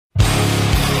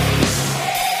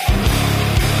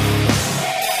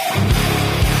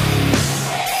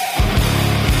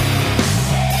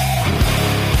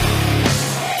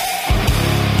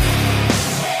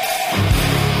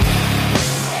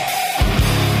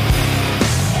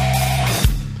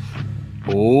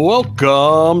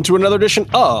Welcome to another edition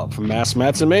of Mass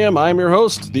Mats and Mayhem. I'm your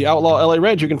host, the Outlaw LA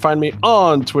Red. You can find me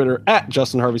on Twitter at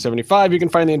JustinHarvey75. You can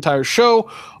find the entire show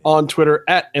on Twitter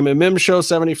at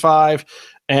MMMShow75.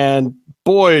 And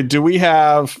boy, do we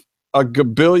have a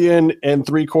gabillion and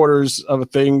 3/4 of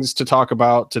things to talk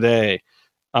about today.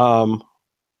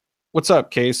 What's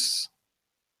up, Case?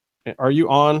 Are you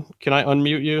on? Can I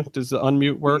unmute you? Does the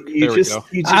unmute work? We go.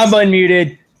 I'm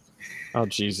unmuted. Oh,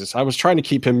 Jesus. I was trying to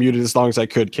keep him muted as long as I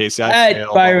could, Casey.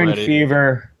 Byron already.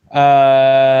 Fever.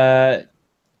 The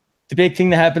big thing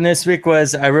that happened this week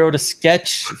was I wrote a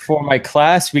sketch for my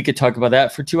class. We could talk about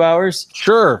that for 2 hours.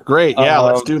 Sure. Great. Yeah,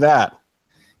 let's do that.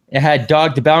 It had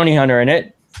Dog the Bounty Hunter in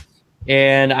it.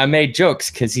 And I made jokes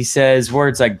because he says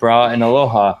words like bra and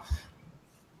aloha.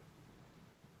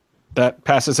 That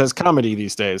passes as comedy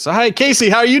these days. So, hi, Casey.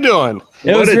 How are you doing?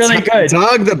 It was really good.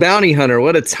 Dog the Bounty Hunter.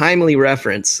 What a timely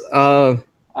reference. I've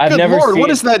never Lord, seen. what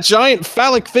is that giant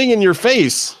phallic thing in your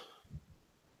face?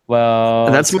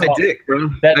 Well, that's my dick,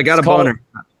 bro. I got a boner.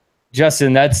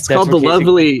 Justin, that's called the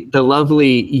lovely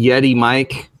Yeti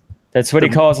mic. That's what he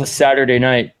calls a Saturday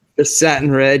night. The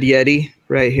satin red Yeti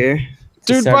right here.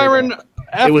 Dude, Byron,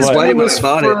 it was white when I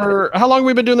bought it. How long have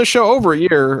we been doing the show? Over a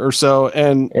year or so.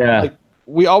 And yeah.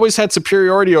 We always had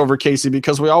superiority over Casey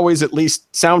because we always at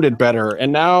least sounded better.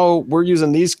 And now we're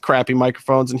using these crappy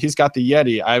microphones and he's got the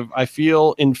Yeti. I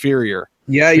feel inferior.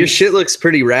 Yeah, your shit looks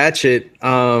pretty ratchet.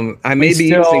 I may be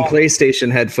using PlayStation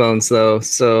headphones though,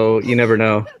 so you never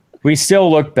know. We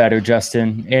still look better,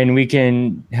 Justin, and we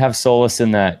can have solace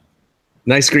in that.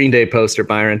 Nice Green Day poster,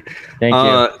 Byron. Thank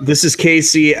you. This is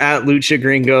Casey at Lucha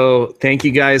Gringo. Thank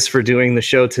you guys for doing the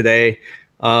show today.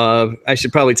 I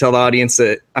should probably tell the audience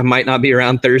that I might not be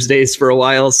around Thursdays for a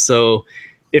while. So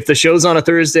if the show's on a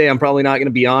Thursday, I'm probably not going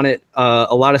to be on it.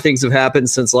 A lot of things have happened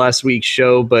since last week's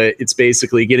show, but it's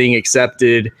basically getting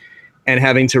accepted and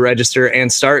having to register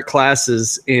and start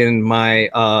classes in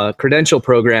my credential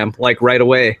program like right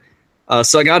away.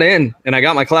 So I got in and I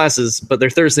got my classes, but they're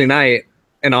Thursday night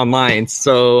and online.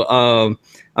 So I'm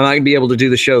not going to be able to do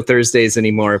the show Thursdays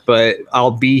anymore, but I'll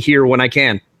be here when I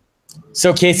can.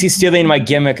 So Casey's stealing my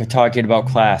gimmick of talking about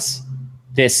class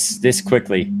this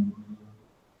quickly.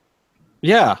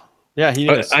 Yeah, he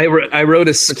is. I wrote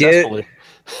a skit.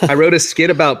 I wrote a skit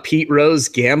about Pete Rose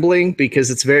gambling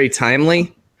because it's very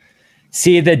timely.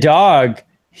 See, the dog,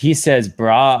 he says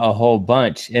bra a whole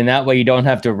bunch, and that way you don't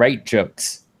have to write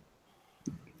jokes.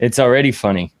 It's already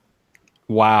funny.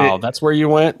 Wow, that's where you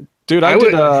went, dude.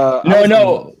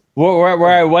 No. Where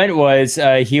I went was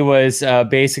he was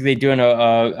basically doing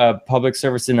a public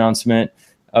service announcement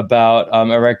about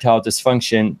erectile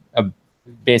dysfunction,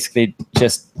 basically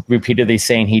just repeatedly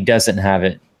saying he doesn't have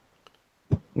it.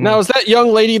 Now, is that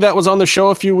young lady that was on the show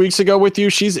a few weeks ago with you?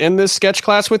 She's in this sketch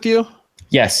class with you?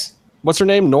 Yes. What's her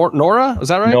name? Nora? Is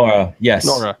that right? Nora, yes.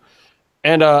 Nora.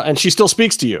 And she still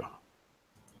speaks to you?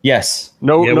 Yeah, Yes.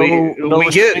 we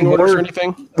get more, or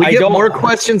anything? We get more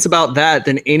questions about that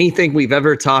than anything we've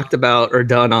ever talked about or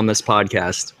done on this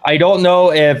podcast. I don't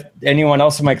know if anyone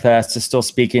else in my class is still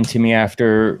speaking to me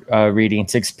after reading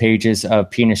 6 pages of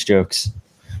penis jokes,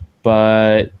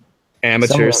 but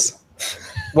amateurs.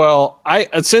 Well,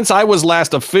 since I was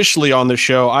last officially on the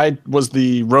show, I was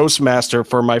the roast master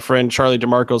for my friend Charlie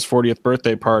DeMarco's 40th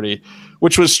birthday party,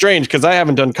 which was strange because I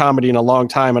haven't done comedy in a long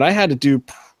time, and I had to do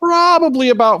probably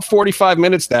about 45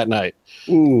 minutes that night.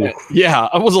 Ooh. Yeah,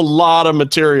 it was a lot of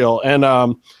material. And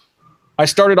I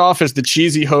started off as the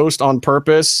cheesy host on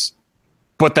purpose,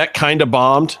 but that kind of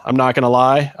bombed. I'm not going to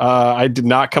lie. I did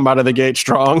not come out of the gate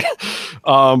strong,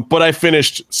 but I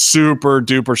finished super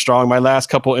duper strong. My last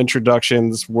couple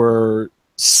introductions were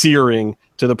searing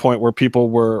to the point where people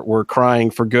were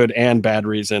crying for good and bad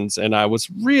reasons. And I was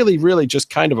really, really just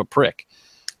kind of a prick.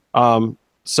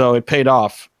 So it paid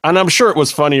off. And I'm sure it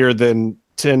was funnier than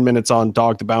 10 minutes on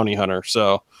Dog the Bounty Hunter.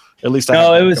 So at least I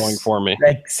had it going for me.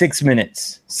 Like 6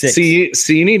 minutes. 6.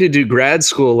 So you need to do grad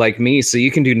school like me so you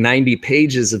can do 90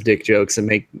 pages of dick jokes and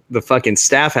make the fucking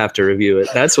staff have to review it.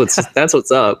 That's what's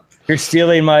up. You're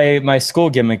stealing my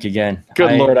school gimmick again.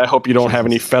 Good Lord, I hope you don't have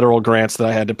any federal grants that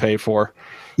I had to pay for.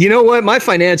 You know what? My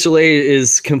financial aid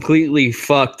is completely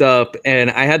fucked up,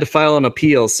 and I had to file an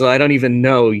appeal, so I don't even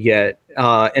know yet.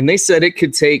 And they said it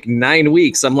could take 9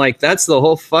 weeks. I'm like, that's the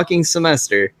whole fucking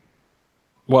semester.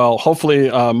 Well,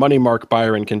 hopefully Money Mark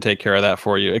Byron can take care of that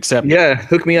for you. Yeah,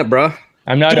 hook me up, bro.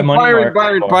 I'm not a money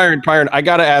Byron. I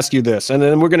got to ask you this, and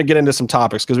then we're going to get into some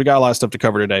topics because we got a lot of stuff to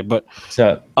cover today. But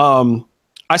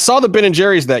I saw the Ben and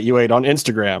Jerry's that you ate on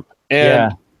Instagram,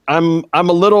 and I'm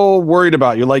a little worried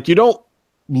about you. Like, you don't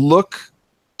look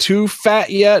too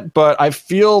fat yet, but I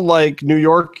feel like New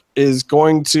York is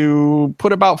going to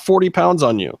put about 40 pounds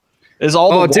on you. Is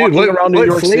all the walking around New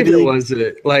York flavor City? Was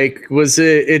it? Like, was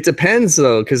it? It depends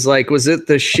though, because like, was it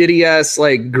the shitty ass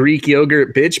like Greek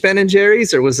yogurt bitch Ben and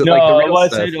Jerry's, or was it like the real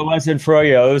stuff? It wasn't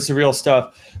Froyo. It was the real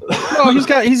stuff. No,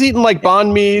 he's eating like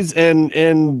banh mi's and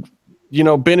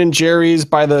Ben and Jerry's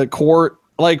by the quart.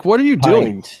 Like, what are you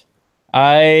doing?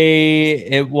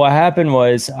 What happened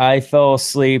was I fell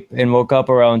asleep and woke up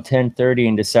around 10:30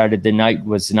 and decided the night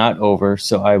was not over.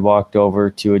 So I walked over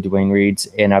to a Dwayne Reed's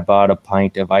and I bought a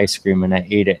pint of ice cream and I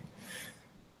ate it.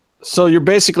 So you're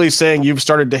basically saying you've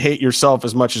started to hate yourself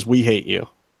as much as we hate you.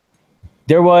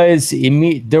 There was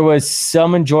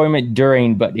some enjoyment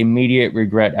during, but immediate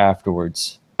regret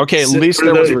afterwards. Okay, at least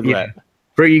there was regret. Yeah.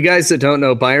 For you guys that don't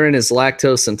know, Byron is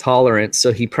lactose intolerant,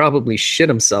 so he probably shit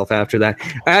himself after that.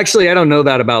 Actually, I don't know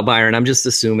that about Byron. I'm just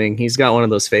assuming he's got one of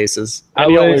those faces.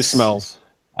 He always smells.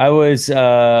 I was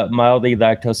mildly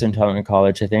lactose intolerant in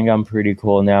college. I think I'm pretty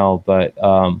cool now, but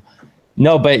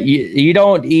no, but you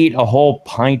don't eat a whole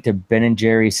pint of Ben &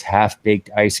 Jerry's half-baked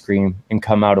ice cream and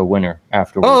come out a winner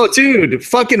afterwards. Oh, dude,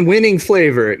 fucking winning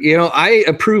flavor. I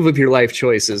approve of your life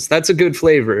choices. That's a good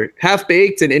flavor.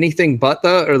 Half-baked and anything but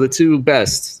that are the two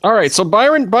best. All right, so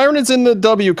Byron is in the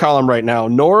W column right now.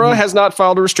 Nora has not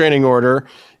filed a restraining order.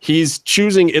 He's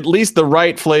choosing at least the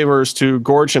right flavors to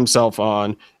gorge himself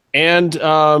on. And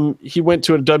he went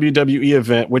to a WWE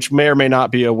event, which may or may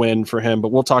not be a win for him, but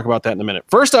we'll talk about that in a minute.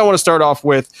 First, I want to start off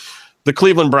with the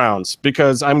Cleveland Browns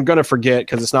because I'm going to forget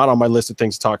because it's not on my list of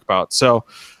things to talk about. So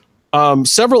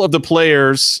several of the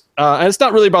players, and it's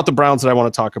not really about the Browns that I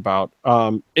want to talk about.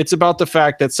 It's about the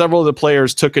fact that several of the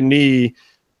players took a knee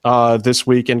this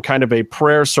week in kind of a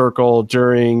prayer circle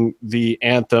during the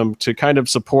anthem to kind of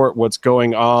support what's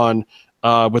going on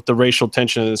with the racial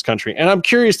tension in this country. And I'm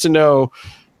curious to know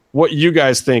what you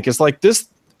guys think. Is like this,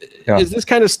 is this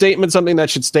kind of statement something that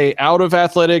should stay out of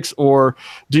athletics, or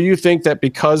do you think that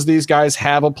because these guys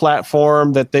have a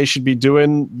platform that they should be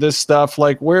doing this stuff?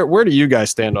 Like, where do you guys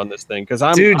stand on this thing? Because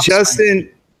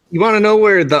Justin, you want to know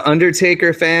where the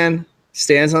Undertaker fan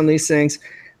stands on these things?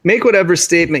 Make whatever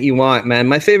statement you want, man.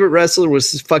 My favorite wrestler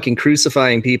was fucking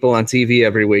crucifying people on TV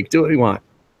every week. Do what you want.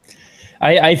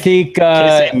 I think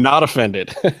not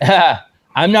offended.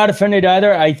 I'm not offended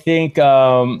either. I think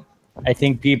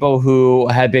people who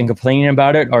have been complaining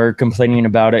about it are complaining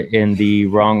about it in the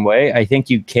wrong way. I think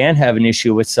you can have an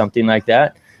issue with something like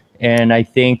that. And I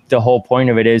think the whole point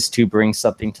of it is to bring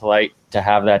something to light, to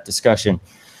have that discussion.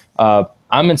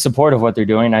 I'm in support of what they're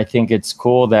doing. I think it's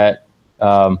cool that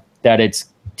it's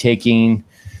taking,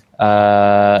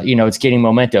 it's getting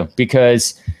momentum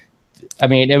because, I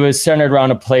mean, it was centered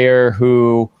around a player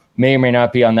who may or may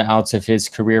not be on the outs of his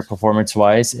career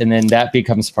performance-wise, and then that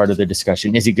becomes part of the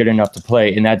discussion. Is he good enough to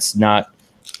play? And that's not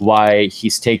why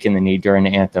he's taken the knee during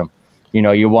the anthem.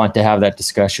 You want to have that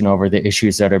discussion over the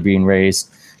issues that are being raised,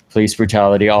 police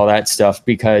brutality, all that stuff,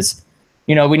 because,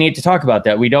 we need to talk about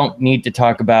that. We don't need to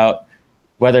talk about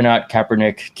whether or not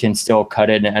Kaepernick can still cut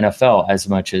it in the NFL as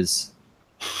much as,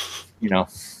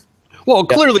 Well,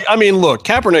 clearly, I mean, look,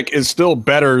 Kaepernick is still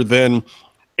better than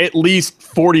at least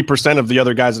 40% of the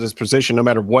other guys in his position, no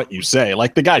matter what you say.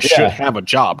 Like, the guy should have a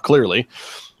job, clearly.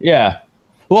 Yeah.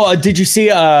 Well, did you see,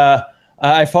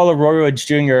 I follow Roy Woods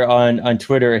Jr. on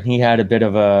Twitter, and he had a bit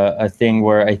of a thing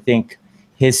where I think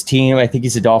his team, I think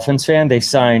he's a Dolphins fan, they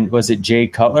signed, was it Jay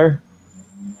Cutler?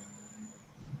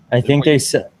 I think they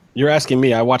said. You're asking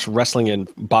me. I watch wrestling and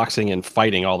boxing and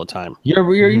fighting all the time.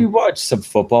 You watch some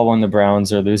football when the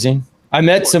Browns are losing. I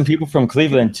met some people from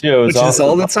Cleveland too. Which is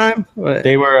all the time. What?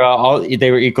 They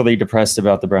were equally depressed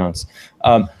about the Browns.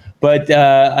 But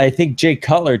I think Jay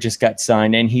Cutler just got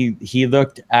signed, and he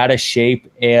looked out of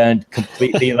shape and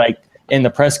completely like in the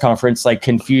press conference, like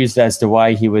confused as to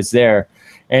why he was there.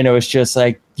 And it was just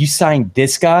like, you signed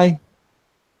this guy,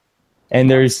 and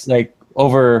there's like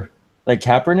over like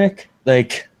Kaepernick,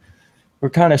 like we're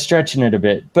kind of stretching it a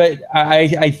bit. But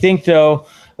I think though,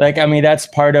 like, I mean, that's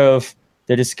part of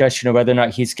the discussion of whether or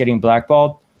not he's getting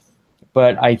blackballed.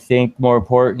 But I think more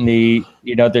importantly,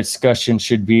 the discussion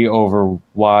should be over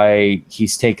why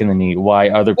he's taken the knee, why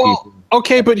other people.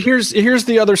 Okay, but here's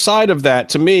the other side of that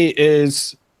to me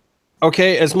is,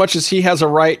 okay, as much as he has a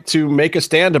right to make a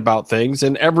stand about things,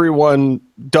 and everyone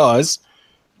does,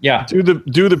 yeah. Do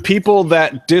the people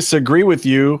that disagree with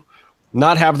you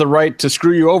not have the right to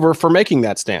screw you over for making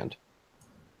that stand?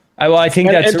 I think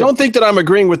and don't think that I'm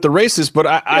agreeing with the racists, but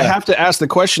I have to ask the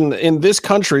question, in this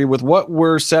country with what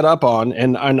we're set up on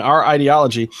and our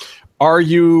ideology, are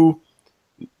you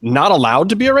not allowed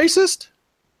to be a racist?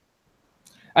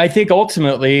 I think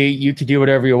ultimately you could do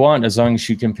whatever you want as long as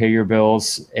you can pay your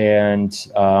bills and,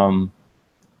 as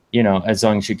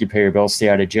long as you can pay your bills, stay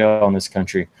out of jail in this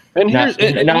country. And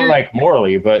not like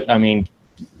morally, but I mean,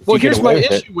 well, here's my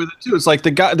issue with it too. It's like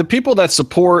the people that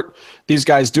support these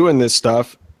guys doing this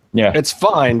stuff. Yeah, it's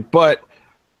fine, but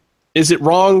is it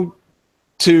wrong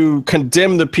to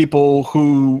condemn the people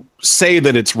who say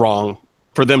that it's wrong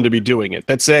for them to be doing it?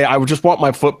 That say, I would just want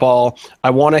my football. I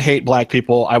want to hate black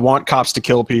people. I want cops to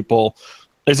kill people.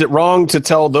 Is it wrong to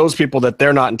tell those people that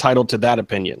they're not entitled to that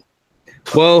opinion?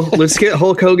 Well, let's get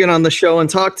Hulk Hogan on the show and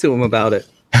talk to him about it.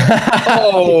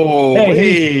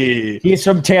 He's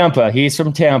from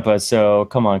Tampa. So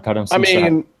come on, cut him some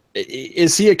slack.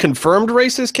 Is he a confirmed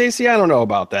racist, Casey? I don't know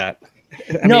about that.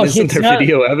 Isn't there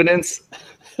video evidence?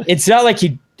 It's not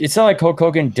like Hulk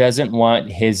Hogan doesn't want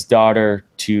his daughter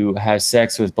to have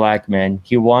sex with black men.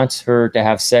 He wants her to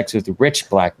have sex with rich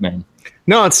black men.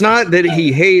 No, it's not that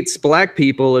he hates black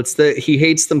people. It's that he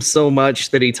hates them so much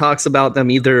that he talks about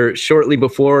them either shortly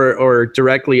before or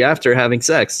directly after having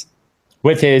sex.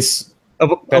 With his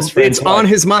best friend's It's on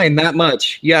his mind that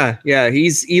much. Yeah.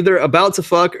 He's either about to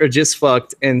fuck or just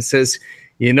fucked and says,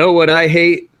 you know what I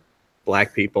hate?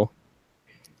 Black people.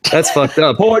 That's fucked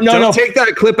up. Don't take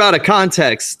that clip out of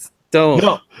context. Don't.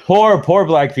 No, poor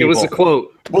black people. It was a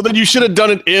quote. Well, then you should have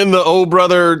done it in the "Oh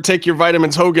brother, take your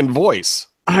vitamins" Hogan voice.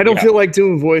 I don't feel like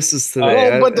doing voices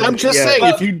today. But I'm just saying,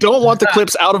 if you don't want the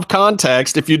clips out of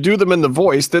context, if you do them in the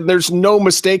voice, then there's no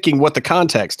mistaking what the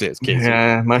context is, Casey.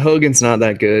 Yeah, my Hogan's not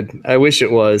that good. I wish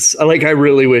it was. I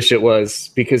really wish it was,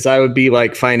 because I would be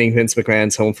like finding Vince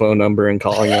McMahon's home phone number and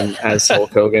calling him as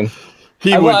Hulk Hogan.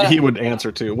 He would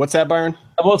answer too. What's that, Byron?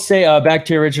 I will say, back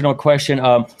to your original question,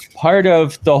 part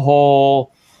of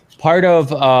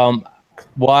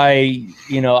why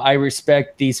I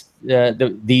respect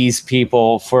these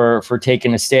people for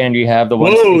taking a stand. You have the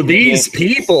ones. Whoa, these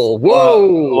people!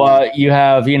 Whoa! You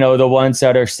have the ones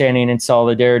that are standing in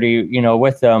solidarity,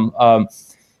 with them.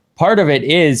 Part of it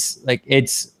is like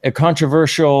it's a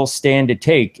controversial stand to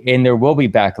take, and there will be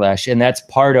backlash, and that's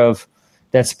part of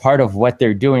what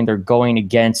they're doing. They're going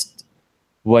against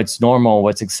what's normal,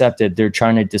 what's accepted. They're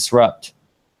trying to disrupt,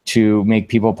 to make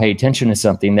people pay attention to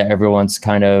something that everyone's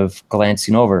kind of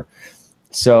glancing over.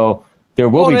 So there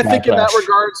will be backlash. I think in that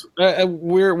regards,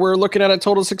 we're looking at a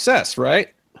total success, right?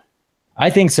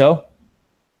 I think so.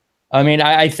 I mean,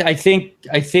 I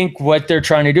think what they're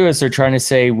trying to do is they're trying to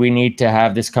say we need to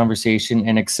have this conversation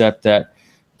and accept that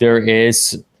there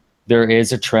is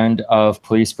a trend of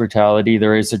police brutality.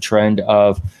 There is a trend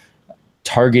of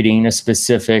targeting a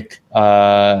specific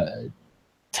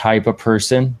type of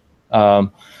person.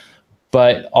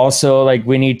 But also, like,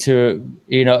 we need to,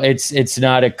 it's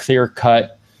not a clear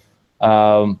cut,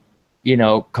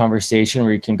 conversation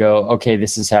where you can go, okay,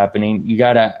 this is happening. You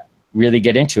got to really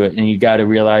get into it, and you got to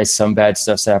realize some bad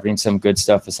stuff's happening, some good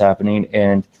stuff is happening,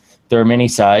 and there are many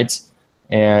sides.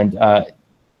 And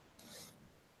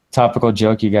topical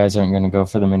joke, you guys aren't going to go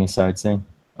for the many sides thing.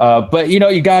 But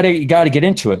you got to get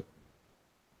into it.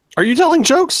 Are you telling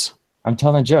jokes? I'm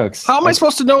telling jokes. How am I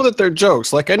supposed to know that they're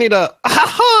jokes? Like, I need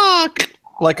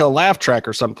like a laugh track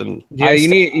or something. Yeah,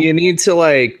 you need to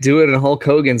like do it in Hulk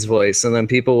Hogan's voice, and then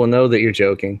people will know that you're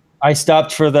joking. I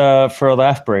stopped for a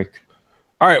laugh break.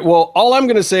 All right. Well, all I'm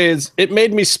going to say is it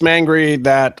made me smangry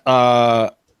that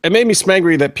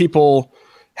people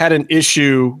had an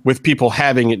issue with people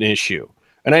having an issue.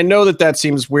 And I know that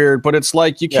seems weird, but it's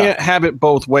like you can't have it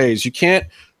both ways. You can't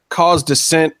cause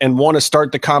dissent and want to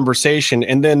start the conversation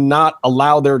and then not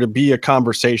allow there to be a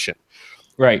conversation.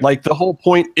 Right. Like, the whole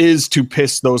point is to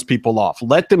piss those people off.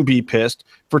 Let them be pissed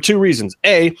for two reasons.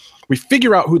 A, we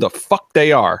figure out who the fuck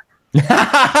they are.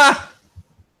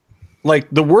 Like,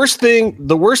 the worst thing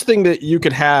that you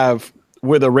could have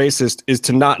with a racist is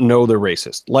to not know they're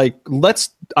racist. Like,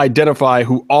 let's identify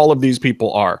who all of these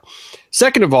people are.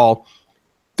 Second of all,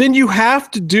 then you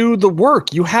have to do the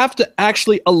work. You have to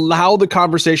actually allow the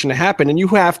conversation to happen. And you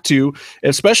have to,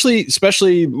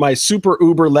 especially my super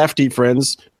uber lefty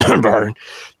friends, Byron.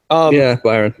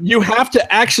 Byron. You have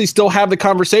to actually still have the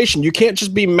conversation. You can't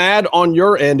just be mad on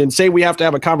your end and say we have to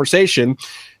have a conversation.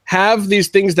 Have these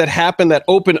things that happen that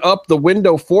open up the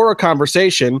window for a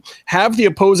conversation. Have the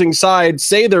opposing side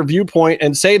say their viewpoint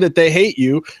and say that they hate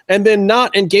you, and then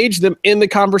not engage them in the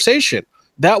conversation.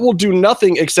 That will do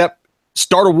nothing except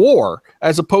start a war,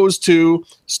 as opposed to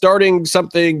starting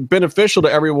something beneficial to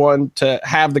everyone to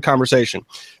have the conversation.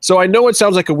 So I know it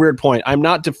sounds like a weird point. I'm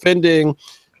not defending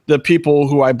the people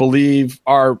who I believe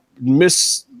are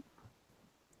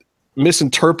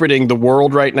misinterpreting the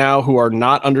world right now, who are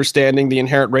not understanding the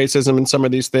inherent racism in some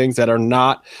of these things, that are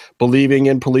not believing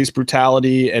in police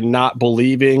brutality and not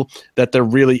believing that there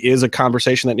really is a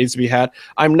conversation that needs to be had.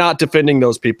 I'm not defending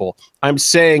those people. I'm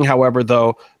saying, however,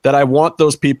 though, that I want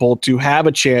those people to have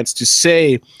a chance to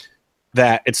say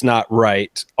that it's not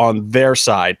right on their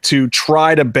side, to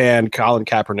try to ban Colin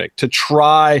Kaepernick, to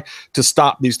try to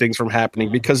stop these things from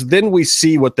happening, because then we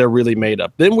see what they're really made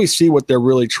of. Then we see what they're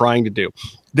really trying to do.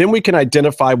 Then we can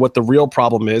identify what the real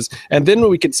problem is. And then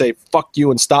we can say, fuck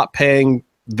you, and stop paying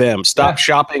them, stop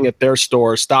shopping at their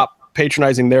stores, stop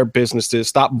patronizing their businesses,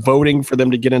 stop voting for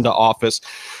them to get into office,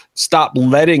 stop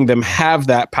letting them have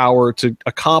that power to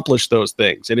accomplish those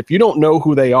things. And if you don't know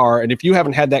who they are, and if you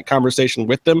haven't had that conversation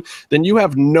with them, then you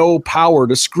have no power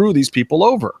to screw these people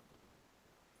over.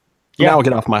 Yeah. Now I'll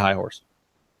get off my high horse.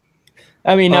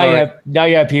 I mean, now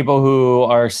you have people who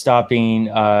are stopping,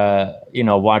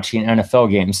 watching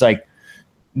NFL games. Like,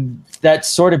 that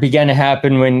sort of began to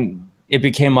happen when it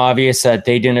became obvious that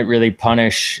they didn't really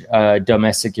punish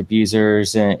domestic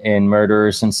abusers and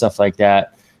murderers and stuff like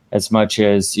that as much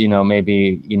as,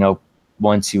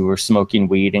 once you were smoking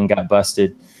weed and got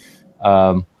busted.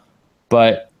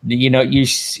 But,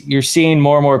 you're seeing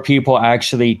more and more people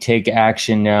actually take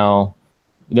action now.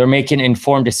 They're making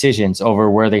informed decisions over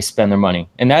where they spend their money.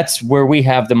 And that's where we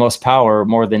have the most power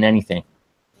more than anything.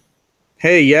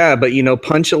 Hey, yeah, but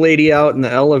punch a lady out in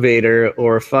the elevator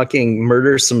or fucking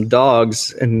murder some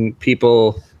dogs, and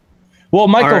people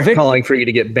aren't calling for you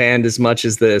to get banned as much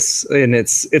as this, and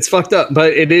it's fucked up.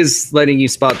 But it is letting you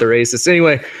spot the racist.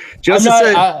 Anyway, Justice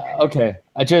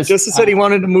said he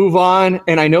wanted to move on,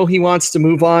 and I know he wants to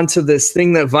move on to this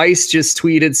thing that Vice just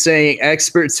tweeted saying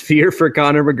experts fear for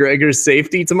Conor McGregor's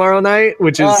safety tomorrow night,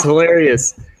 which is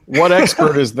hilarious. What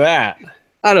expert is that?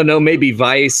 I don't know, maybe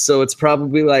Vice. So it's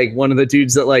probably like one of the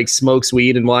dudes that like smokes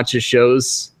weed and watches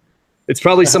shows. It's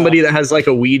probably somebody that has like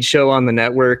a weed show on the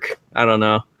network. I don't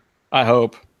know. I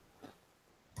hope.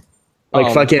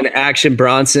 Like fucking Action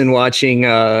Bronson watching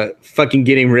fucking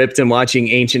getting ripped and watching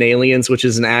Ancient Aliens, which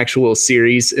is an actual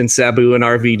series, and Sabu and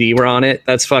RVD were on it.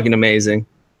 That's fucking amazing.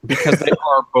 Because they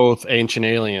are both ancient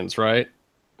aliens, right?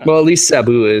 Well, at least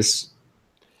Sabu is.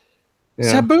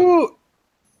 Yeah. Sabu,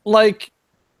 like,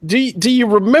 do you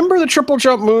remember the triple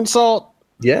jump moonsault?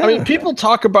 Yeah. I mean, people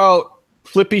talk about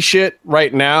flippy shit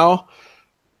right now,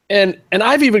 and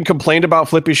I've even complained about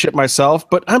flippy shit myself,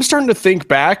 but I'm starting to think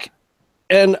back,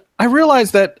 and I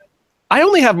realize that I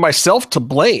only have myself to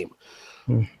blame.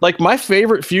 Like, my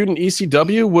favorite feud in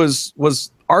ECW was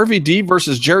RVD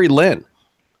versus Jerry Lynn.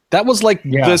 That was like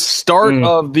the start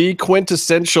of the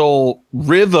quintessential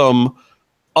rhythm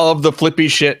of the flippy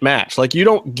shit match. Like, you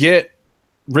don't get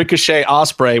Ricochet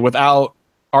Osprey without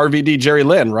RVD Jerry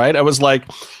Lynn, right? I was like,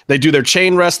 they do their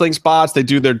chain wrestling spots, they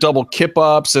do their double kip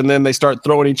ups, and then they start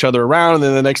throwing each other around. And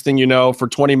then the next thing you know, for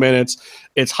 20 minutes,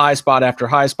 it's high spot after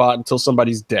high spot until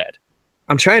somebody's dead.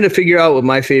 I'm trying to figure out what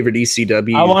my favorite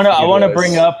ECW. I want to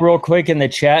bring up real quick in the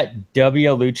chat. W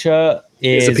Lucha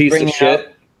is a piece of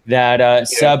shit. That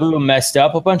Sabu messed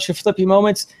up a bunch of flippy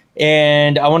moments,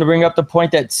 and I want to bring up the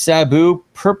point that Sabu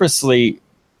purposely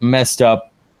messed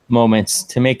up moments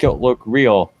to make it look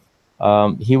real.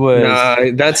 He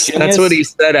was that's what he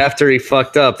said after he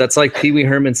fucked up. That's like Pee Wee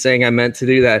Herman saying I meant to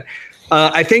do that.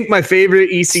 I think my favorite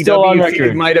ECW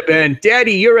feud might have been,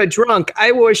 Daddy, you're a drunk.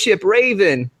 I worship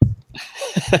Raven.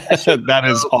 That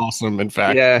is awesome, in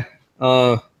fact. Yeah.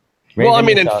 Well, I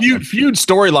mean, in feud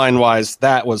storyline wise,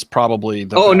 that was probably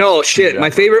the best. No, shit. My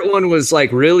favorite one was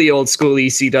like really old school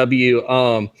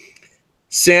ECW.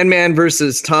 Sandman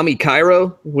versus Tommy Cairo,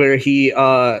 where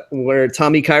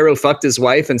Tommy Cairo fucked his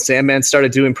wife and Sandman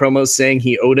started doing promos saying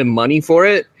he owed him money for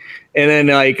it. And then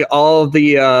like all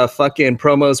the fucking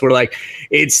promos were like,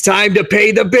 it's time to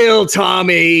pay the bill,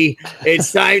 Tommy.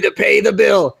 It's time to pay the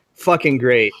bill. Fucking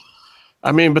great.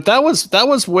 I mean, but that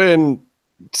was when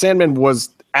Sandman was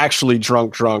actually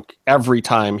drunk every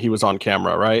time he was on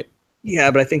camera, right? Yeah,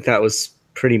 but I think that was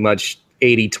pretty much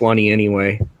 80-20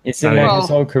 anyway. Isn't that his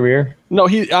whole career? No,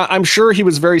 I'm sure he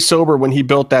was very sober when he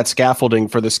built that scaffolding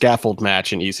for the scaffold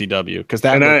match in ECW, because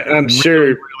that I'm sure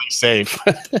really safe.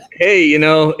 Hey,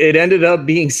 it ended up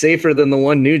being safer than the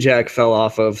one New Jack fell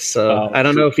off of. So I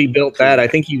don't know if he built that. I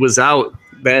think he was out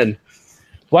then.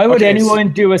 Why would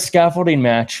anyone do a scaffolding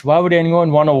match? Why would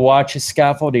anyone want to watch a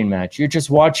scaffolding match? You're just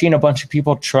watching a bunch of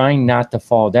people trying not to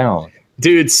fall down.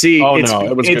 Dude, see,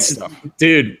 it was good stuff.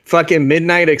 Dude, fucking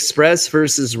Midnight Express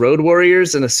versus Road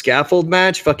Warriors in a scaffold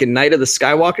match, fucking Night of the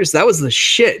Skywalkers. That was the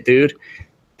shit, dude.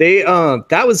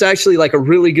 That was actually like a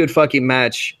really good fucking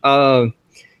match. And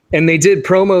they did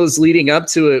promos leading up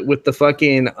to it with the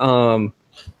fucking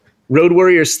Road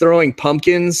Warriors throwing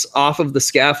pumpkins off of the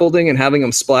scaffolding and having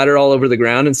them splatter all over the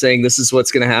ground and saying this is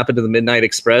what's going to happen to the Midnight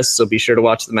Express, so be sure to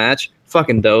watch the match.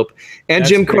 Fucking dope. And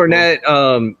Jim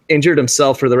Cornette injured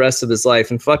himself for the rest of his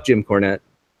life, and fuck Jim Cornette.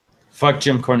 Fuck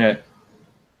Jim Cornette.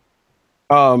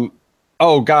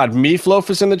 Oh God, Meatloaf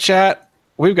is in the chat.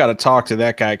 We've got to talk to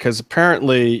that guy because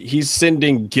apparently he's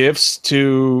sending gifts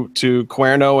to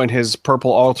Cuerno and his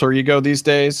purple alter ego these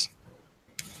days.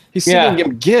 He's sending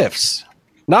him gifts.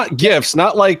 Not gifts,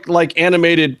 not like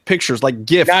animated pictures, like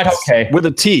gifts. Not okay. With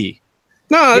a T.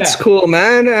 No, it's cool,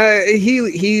 man.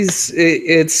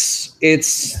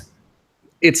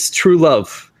 It's true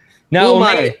love. The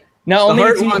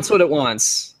heart wants what it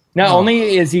wants. Not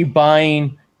only is he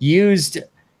buying used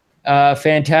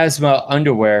Phantasma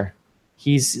underwear,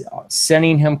 he's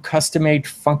sending him custom-made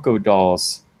Funko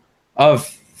dolls of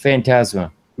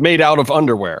Phantasma. Made out of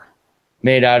underwear.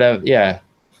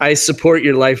 I support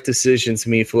your life decisions,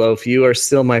 Meatloaf. You are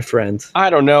still my friend. I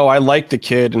don't know. I like the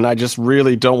kid, and I just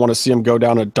really don't want to see him go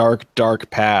down a dark, dark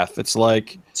path. It's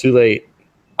like... Too late.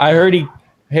 I heard he...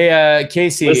 Hey,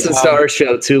 Casey. Listen to our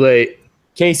show. Too late.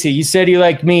 Casey, you said you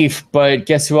like Meef, but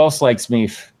guess who else likes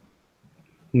Meef?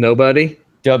 Nobody?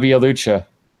 W. Lucha.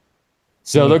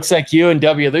 So it looks like you and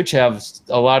W. Lucha have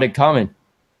a lot in common.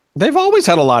 They've always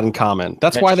had a lot in common.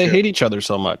 That's why they hate each other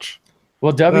so much.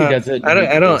 Well, W does it.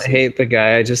 I don't hate the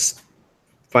guy. I just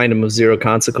find him of zero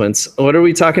consequence. What are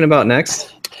we talking about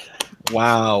next?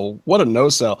 Wow. What a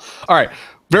no-sell. All right.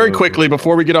 Very quickly,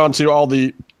 before we get on to all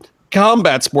the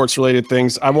combat sports related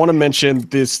things, I want to mention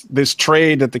this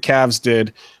trade that the Cavs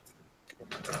did.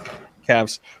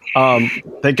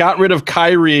 They got rid of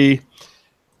Kyrie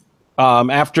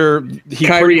after he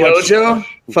Kyrie Hojo?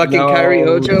 Kyrie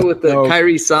Hojo with the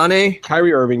Kyrie Sane?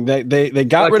 Kyrie Irving. They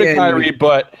got rid of Kyrie,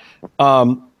 but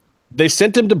they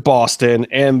sent him to Boston,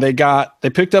 and they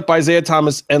picked up Isaiah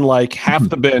Thomas and like half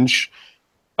the bench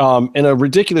in a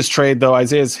ridiculous trade, though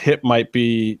Isaiah's hip might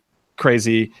be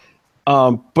crazy.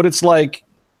 But it's like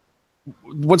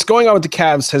what's going on with the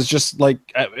Cavs has just like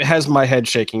it has my head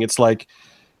shaking. It's like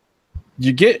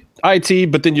you get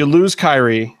IT, but then you lose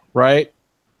Kyrie, right?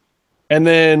 And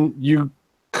then you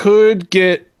could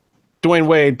get Dwayne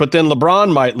Wade, but then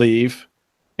LeBron might leave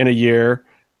in a year.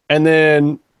 And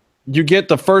then you get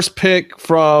the first pick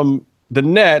from the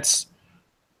Nets,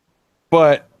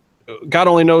 but God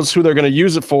only knows who they're going to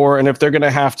use it for. And if they're going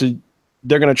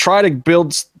to try to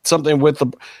build something with the,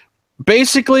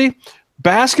 basically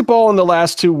basketball in the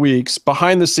last 2 weeks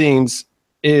behind the scenes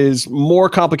is more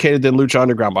complicated than Lucha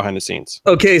Underground behind the scenes.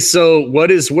 Okay, so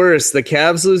what is worse, the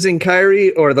Cavs losing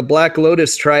Kyrie or the Black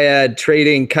Lotus triad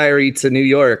trading Kyrie to New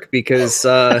York? Because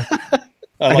I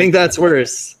think that's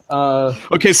worse.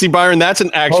 Okay, see, Byron, that's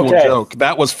an actual joke.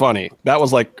 That was funny. That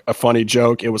was like a funny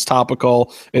joke. It was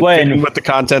topical. It fit in with the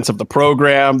contents of the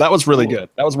program. That was really good.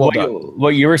 That was well done. What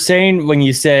you were saying when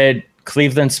you said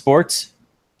Cleveland sports?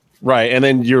 Right, and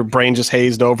then your brain just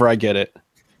hazed over. I get it.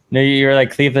 No, you're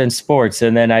like Cleveland sports,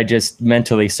 and then I just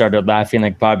mentally started laughing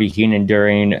like Bobby Heenan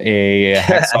during a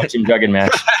Hacksaw Jim Duggan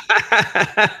match. All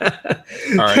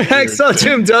right, Hacksaw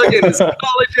Jim Duggan is a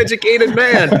college-educated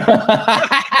man.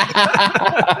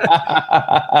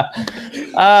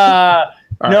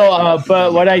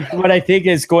 But what I think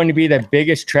is going to be the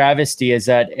biggest travesty is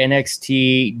that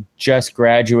NXT just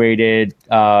graduated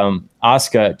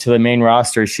Asuka to the main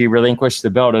roster. She relinquished the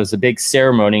belt. It was a big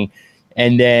ceremony.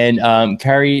 And then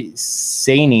Kairi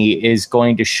Sane is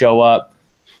going to show up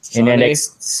in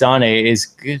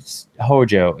NXT.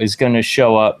 Hojo is going to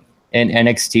show up in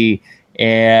NXT.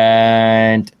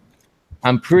 And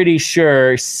I'm pretty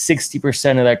sure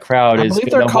 60% of that crowd is going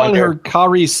to they're calling her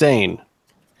Kairi Sane.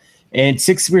 And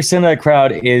 60% of the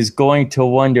crowd is going to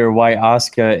wonder why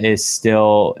Asuka is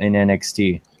still in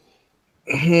NXT.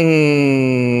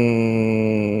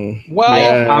 Well,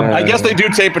 I guess they do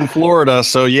tape in Florida,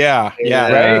 so yeah,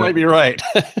 right? You might be right.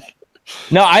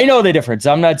 No, I know the difference.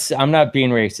 I'm not being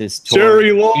racist.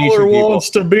 Jerry Lawler wants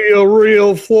to be a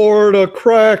real Florida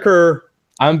cracker.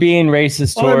 I'm being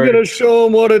racist. I'm going to show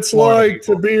him what it's like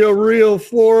to be a real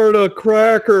Florida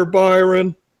cracker,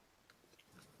 Byron.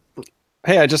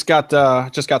 Hey, I just got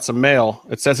some mail.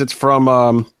 It says it's from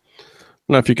I don't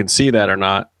know if you can see that or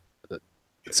not.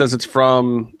 It says it's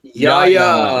from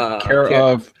Yaya, care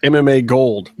of MMA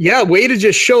Gold. Yeah, way to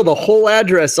just show the whole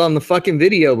address on the fucking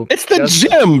video. It's the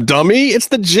gym, dummy. It's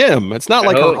the gym. It's not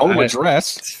like her home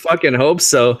address. Fucking hope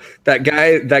so. That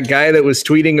guy that was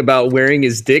tweeting about wearing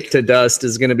his dick to dust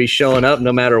is going to be showing up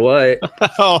no matter what.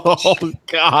 Oh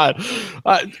God!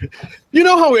 You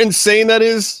know how insane that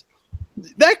is.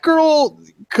 That girl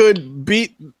could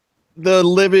beat the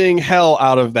living hell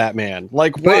out of that man.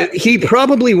 Like, But he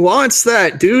probably wants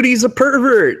that, dude. He's a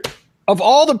pervert. of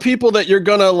all the people that you're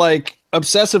gonna like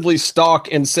obsessively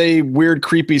stalk and say weird,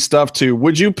 creepy stuff to,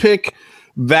 would you pick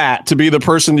that to be the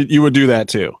person that you would do that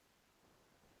to?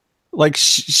 Like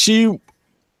she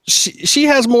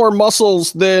has more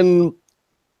muscles than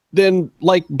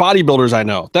like bodybuilders I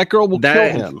know. That girl will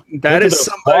kill him. That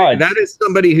is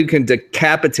somebody who can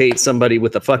decapitate somebody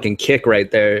with a fucking kick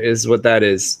right there, is what that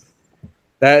is.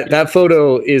 That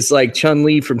photo is like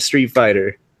Chun-Li from Street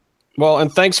Fighter. Well,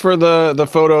 and thanks for the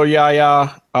photo,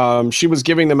 Yaya. She was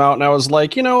giving them out, and I was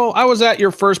like, I was at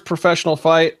your first professional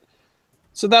fight,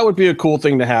 so that would be a cool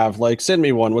thing to have. Like, send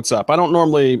me one. What's up? I don't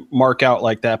normally mark out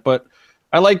like that, but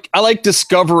I like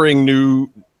discovering new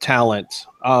talent,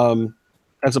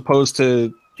 as opposed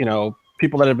to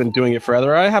people that have been doing it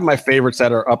forever. I have my favorites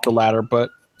that are up the ladder, but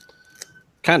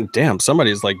God damn,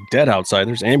 somebody's like dead outside.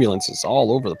 There's ambulances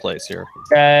all over the place here.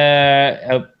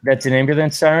 That's an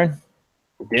ambulance siren?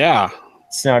 Yeah.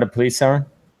 It's not a police siren?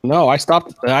 No, I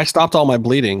stopped all my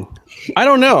bleeding. I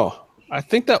don't know. I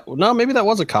think maybe that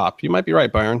was a cop. You might be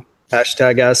right, Byron.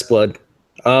 Hashtag ass blood.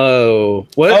 Oh,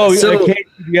 what? Oh, okay.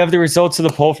 Do you have the results of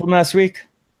the poll from last week?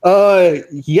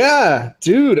 Yeah,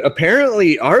 dude.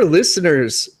 Apparently our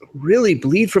listeners really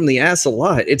bleed from the ass a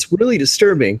lot. It's really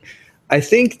disturbing. I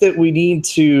think that we need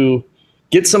to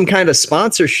get some kind of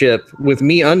sponsorship with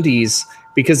MeUndies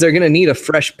because they're going to need a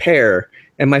fresh pair.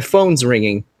 And my phone's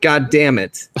ringing. God damn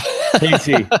it.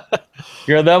 Casey,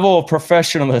 your level of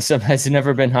professionalism has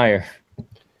never been higher.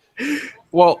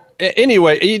 Well,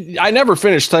 anyway, I never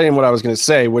finished telling what I was going to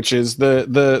say, which is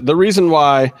the reason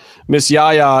why Miss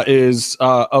Yaya is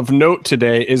of note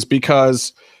today is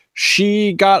because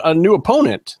she got a new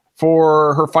opponent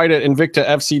for her fight at Invicta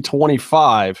FC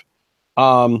 25.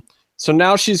 So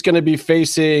now she's going to be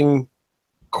facing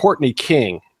Courtney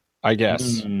King, I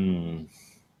guess.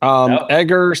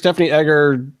 Stephanie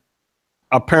Egger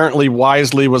apparently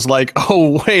wisely was like,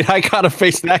 oh, wait, I got to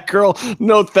face that girl.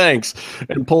 No, thanks.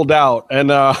 And pulled out. And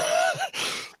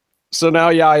so now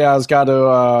Yaya's got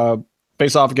to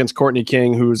face off against Courtney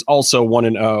King, who's also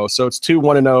 1-0. So it's 2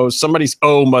 1-0. Somebody's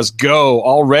O must go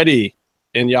already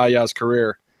in Yaya's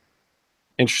career.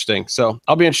 Interesting. So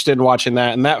I'll be interested in watching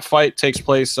that. And that fight takes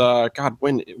place. God,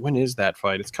 when is that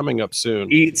fight? It's coming up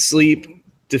soon. Eat, sleep,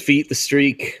 defeat the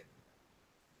streak.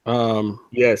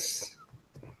 Yes.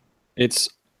 It's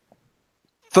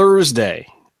Thursday.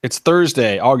 It's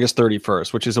Thursday, August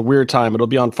 31st, which is a weird time. It'll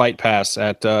be on Fight Pass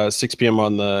at 6 p.m.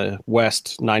 on the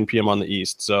West, 9 p.m. on the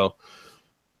East. So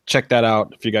check that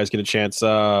out if you guys get a chance.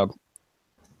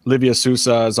 Livia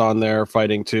Sousa is on there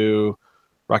fighting too.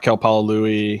 Raquel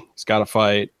Palalui has got a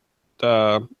fight.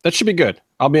 That should be good.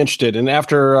 I'll be interested. And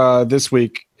after this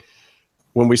week,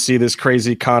 when we see this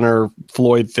crazy Conor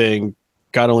Floyd thing,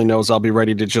 God only knows I'll be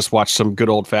ready to just watch some good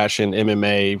old-fashioned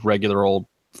MMA, regular old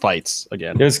fights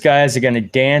again. Those guys are going to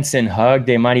dance and hug.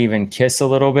 They might even kiss a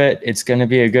little bit. It's going to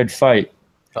be a good fight.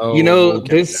 Oh,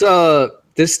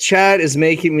 this chat is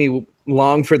making me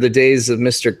long for the days of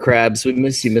Mr. Krabs. We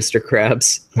miss you, Mr.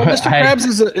 Krabs. Well, Mr.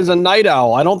 Krabs is a night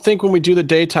owl. I don't think when we do the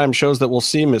daytime shows that we'll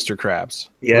see Mr. Krabs.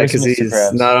 Yeah, because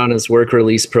he's not on his work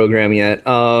release program yet.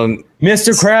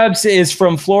 Mr. Krabs is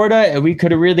from Florida, and we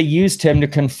could have really used him to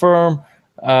confirm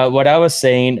what I was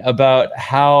saying about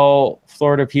how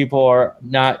Florida people are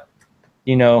not,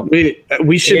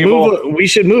 we should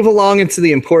move along into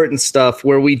the important stuff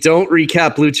where we don't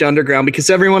recap Lucha Underground because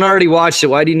everyone already watched it.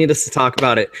 Why do you need us to talk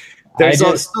about it? There's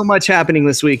so much happening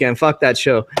this weekend. Fuck that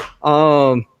show.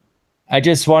 I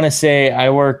just want to say I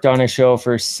worked on a show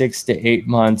for 6 to 8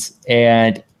 months,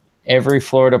 and every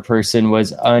Florida person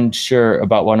was unsure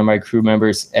about one of my crew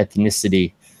members'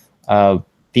 ethnicity the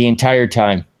entire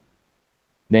time.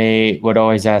 They would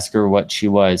always ask her what she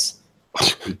was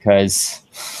because...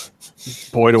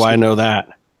 Boy, do I know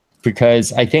that.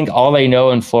 Because I think all they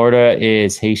know in Florida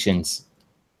is Haitians.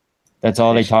 That's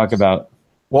all they talk about.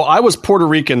 Well, I was Puerto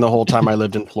Rican the whole time I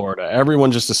lived in Florida.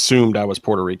 Everyone just assumed I was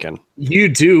Puerto Rican. You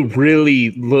do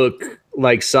really look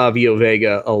like Savio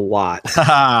Vega a lot.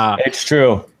 It's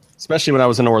true. Especially when I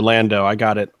was in Orlando. I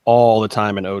got it all the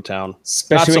time in O-Town.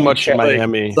 Not so much in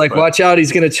Miami. Watch out.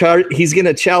 He's going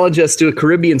to challenge us to a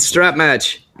Caribbean strap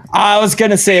match. I was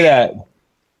going to say that.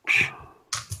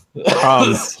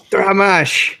 Strap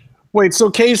match. Wait, so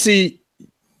Casey,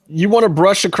 you want to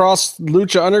brush across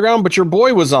Lucha Underground, but your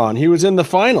boy was on. He was in the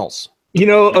finals.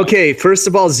 Okay, first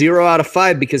of all, 0 out of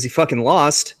 5 because he fucking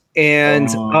lost. And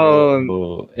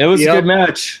it was a good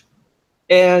match.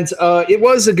 And it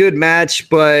was a good match,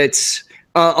 but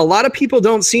A lot of people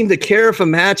don't seem to care if a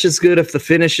match is good if the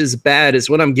finish is bad, is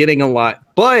what I'm getting a lot.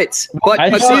 But I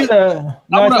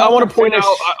want to point out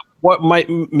what might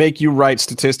make you right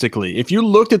statistically. If you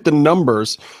looked at the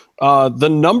numbers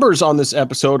on this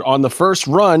episode on the first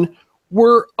run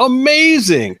were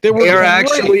amazing. They are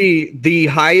actually the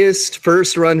highest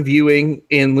first run viewing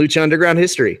in Lucha Underground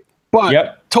history.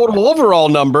 But total overall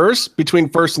numbers between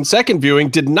first and second viewing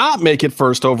did not make it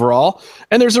first overall.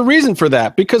 And there's a reason for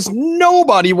that, because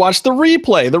nobody watched the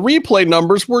replay. The replay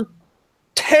numbers were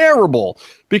terrible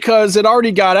because it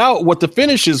already got out what the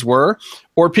finishes were,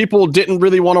 or people didn't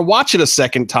really want to watch it a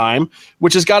second time,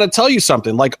 which has got to tell you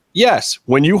something. Like, yes,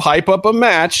 when you hype up a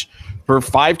match for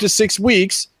 5 to 6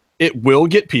 weeks, it will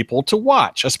get people to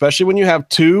watch, especially when you have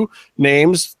two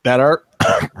names that are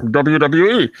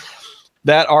WWE.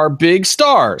 That are big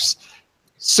stars.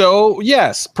 So,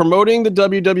 yes, promoting the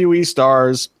WWE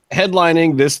stars,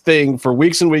 headlining this thing for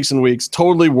weeks and weeks and weeks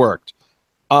totally worked.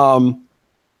 I'm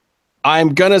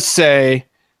going to say,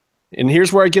 and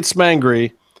here's where I get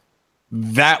smangry,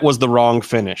 that was the wrong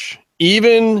finish.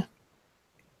 Okay,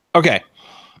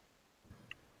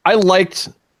 I liked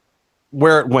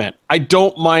where it went. I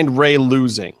don't mind Rey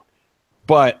losing,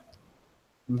 but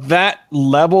that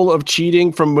level of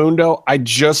cheating from Mundo, I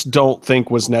just don't think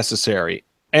was necessary.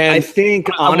 And I think,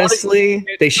 honestly,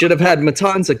 they should have had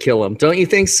Matanza kill him. Don't you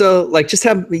think so? Like,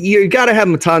 you got to have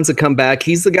Matanza come back.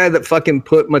 He's the guy that fucking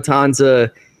put Matanza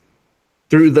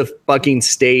through the fucking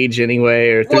stage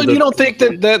anyway. You don't think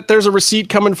that there's a receipt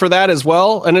coming for that as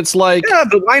well? And it's like... Yeah,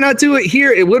 but why not do it here?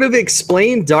 It would have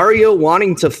explained Dario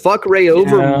wanting to fuck Rey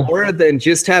over more than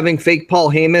just having fake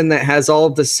Paul Heyman that has all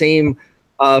of the same...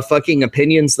 fucking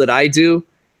opinions that I do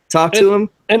talk to him.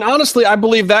 And honestly, I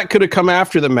believe that could have come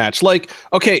after the match. Like,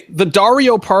 okay, the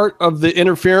Dario part of the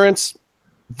interference,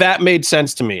 that made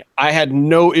sense to me. I had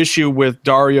no issue with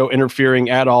Dario interfering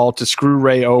at all to screw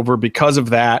Rey over because of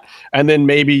that. And then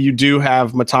maybe you do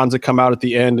have Matanza come out at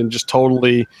the end and just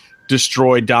totally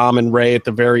destroy Dom and Rey at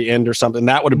the very end or something.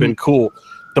 That would have been cool.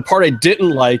 The part I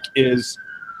didn't like is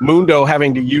Mundo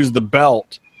having to use the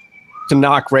belt to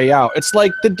knock Rey out. It's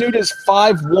like the dude is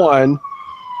 5'1".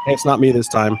 Hey, it's not me this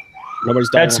time. Nobody's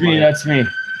dying. That's me.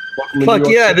 Fuck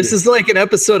yeah, this is like an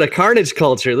episode of Carnage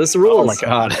Culture. This rules. Oh my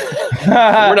god.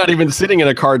 We're not even sitting in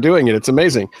a car doing it. It's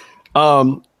amazing.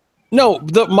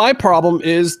 My problem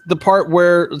is the part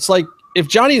where it's like, if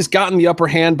Johnny has gotten the upper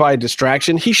hand by a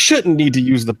distraction, he shouldn't need to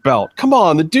use the belt. Come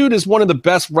on, the dude is one of the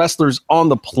best wrestlers on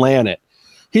the planet.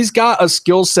 He's got a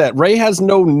skill set. Rey has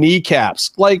no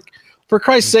kneecaps. Like, for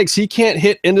Christ's sakes, he can't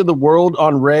hit into the world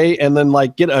on Rey and then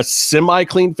like get a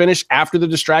semi-clean finish after the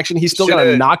distraction. He's still got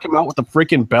to knock him out with a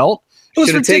freaking belt. It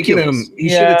was ridiculous. He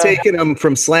should have taken him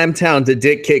from Slamtown to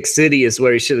Dick Kick City is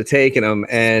where he should have taken him.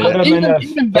 And even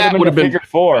that would have been figure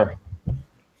 4.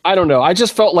 I don't know. I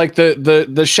just felt like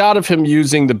the shot of him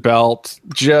using the belt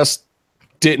just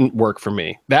didn't work for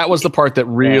me. That was the part that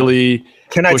really...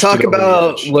 Can I talk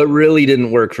about what really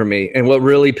didn't work for me and what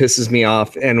really pisses me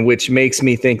off and which makes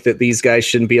me think that these guys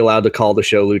shouldn't be allowed to call the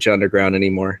show Lucha Underground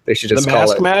anymore? They should just call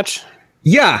it the mask match?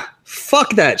 Yeah.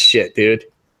 Fuck that shit, dude.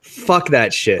 Fuck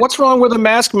that shit. What's wrong with a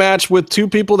mask match with two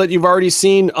people that you've already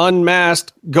seen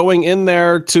unmasked going in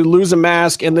there to lose a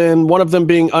mask and then one of them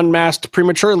being unmasked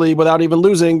prematurely without even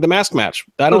losing the mask match?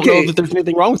 I don't know that there's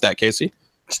anything wrong with that, Casey.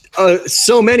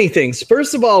 So many things.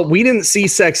 First of all, we didn't see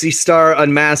Sexy Star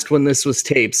unmasked when this was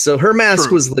taped, so her mask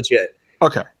was legit.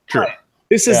 Okay, true.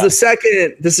 This is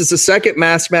the second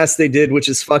mask match they did, which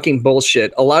is fucking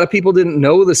bullshit. A lot of people didn't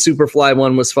know the Superfly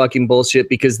one was fucking bullshit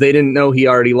because they didn't know he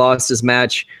already lost his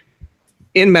match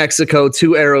in Mexico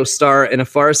to Aerostar in a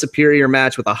far superior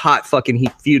match with a hot fucking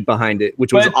feud behind it,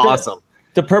 which was awesome.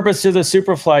 The purpose of the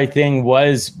Superfly thing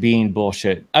was being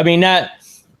bullshit. I mean,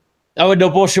 the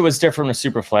bullshit was different with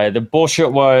Superfly. The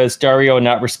bullshit was Dario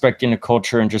not respecting the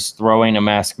culture and just throwing a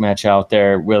mask match out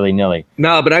there willy-nilly.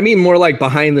 No, but I mean more like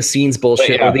behind the scenes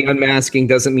bullshit where the unmasking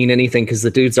doesn't mean anything because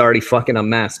the dude's already fucking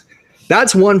unmasked.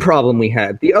 That's one problem we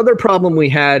had. The other problem we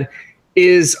had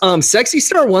is Sexy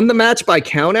Star won the match by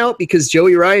countout because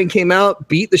Joey Ryan came out,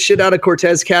 beat the shit out of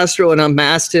Cortez Castro and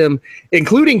unmasked him,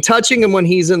 including touching him when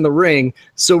he's in the ring.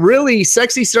 So really,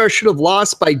 Sexy Star should have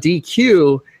lost by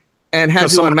DQ and had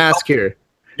to unmask here.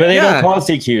 But they don't call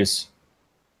DQs.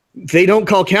 They don't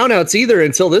call countouts either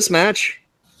until this match.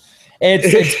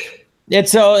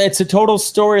 It's a total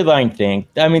storyline thing.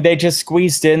 I mean, they just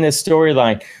squeezed in this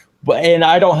storyline. And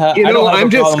I don't have.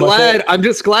 I'm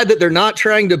just glad that they're not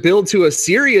trying to build to a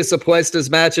serious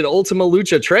Apuestas match at Ultima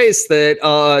Lucha Tres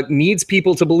that needs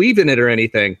people to believe in it or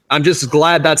anything. I'm just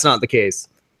glad that's not the case.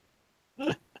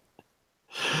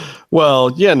 Well,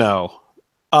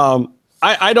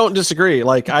 I don't disagree.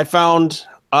 Like I found,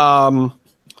 I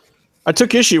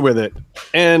took issue with it,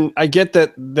 and I get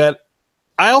that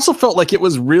I also felt like it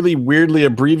was really weirdly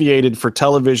abbreviated for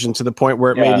television to the point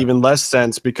where it made even less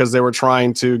sense because they were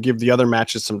trying to give the other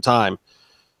matches some time.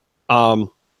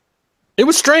 It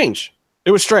was strange.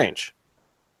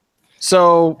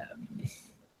 So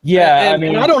yeah,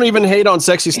 and I don't even hate on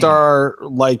Sexy Star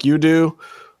like you do.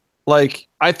 Like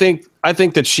I think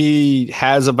that she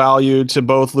has a value to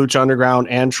both Lucha Underground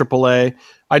and AAA.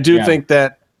 I do think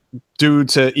that due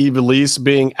to Ivelisse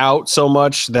being out so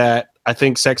much that I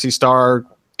think Sexy Star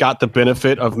got the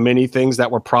benefit of many things that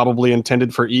were probably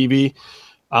intended for Evie.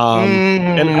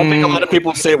 And I think a lot of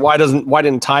people say, why didn't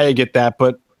Taya get that?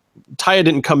 But Taya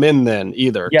didn't come in then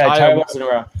either. Yeah, Taya wasn't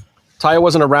around. Taya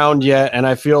wasn't around yet, and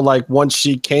I feel like once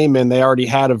she came in, they already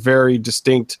had a very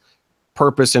distinct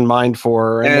purpose in mind for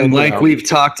her. And then, we've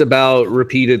talked about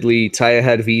repeatedly, Taya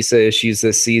had visa issues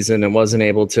this season and wasn't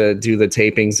able to do the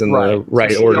tapings in the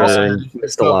right order and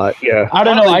missed a lot. Yeah, I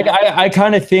don't know. I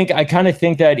kind of think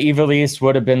that Ivelisse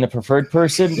would have been the preferred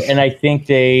person, and I think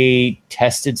they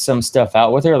tested some stuff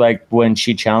out with her, like when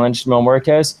she challenged Mil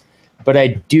Muertes. But I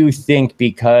do think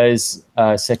because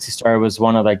Sexy Star was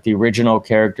one of like the original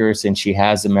characters, and she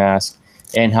has a mask,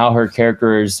 and how her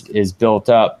character is built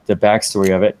up, the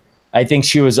backstory of it, I think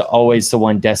she was always the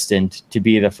one destined to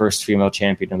be the first female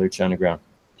champion of Lucha Underground.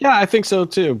 Yeah, I think so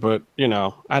too. But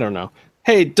I don't know.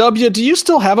 Hey, W, do you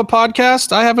still have a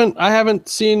podcast? I haven't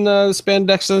seen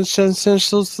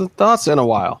Spandex Thoughts in a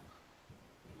while.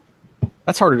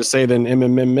 That's harder to say than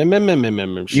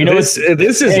MMM. You know,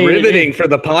 this is riveting for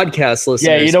the podcast listeners.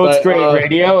 Yeah, you know what's great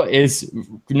radio is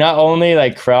not only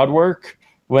like crowd work.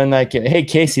 When like, hey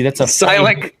Casey, that's a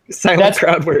silent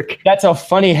crowd work. That's a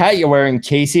funny hat you're wearing,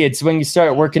 Casey. It's when you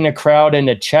start working the crowd in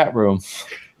the chat room.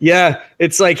 Yeah,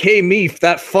 it's like, hey Meef,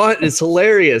 that font is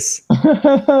hilarious.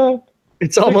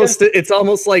 It's almost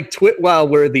like Twitwell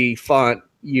worthy font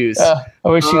use. I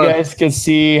wish you guys could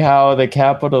see how the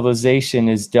capitalization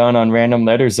is done on random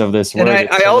letters of this word. And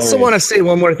I also want to say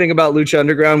one more thing about Lucha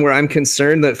Underground, where I'm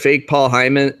concerned that fake Paul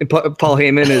Heyman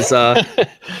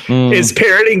is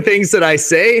parroting things that I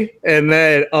say, and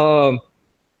that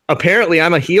apparently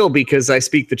I'm a heel because I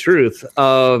speak the truth.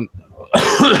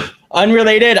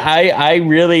 Unrelated, I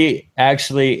really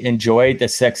actually enjoyed the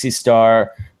Sexy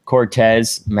Star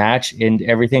Cortez match and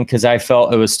everything because I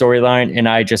felt it was storyline, and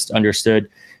I just understood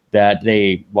that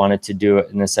they wanted to do it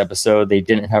in this episode. They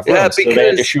didn't have room, so they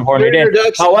had to shoehorn it in.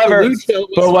 However,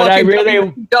 but what I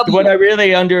really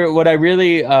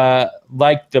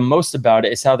liked the most about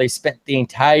it is how they spent the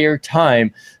entire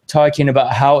time talking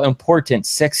about how important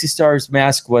Sexy Star's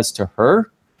mask was to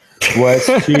her, was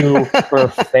to her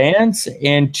fans,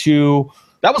 and to.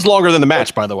 That was longer than the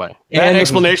match, by the way. That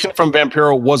explanation from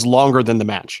Vampiro was longer than the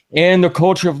match. And the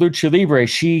culture of Lucha Libre,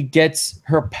 she gets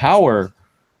her power.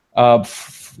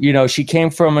 She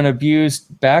came from an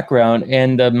abused background,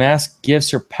 and the mask gives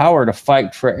her power to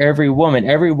fight for every woman.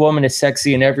 Every woman is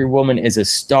sexy, and every woman is a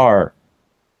star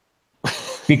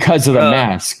because of the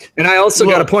mask. And I also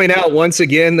got to point out once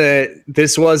again that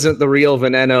this wasn't the real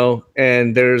Veneno,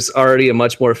 and there's already a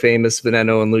much more famous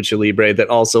Veneno in Lucha Libre that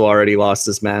also already lost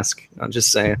his mask. I'm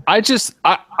just saying.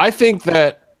 I think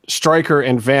that Stryker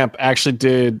and Vamp actually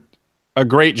did a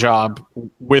great job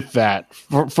with that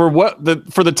for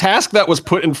the task that was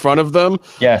put in front of them.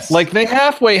 Yes. Like they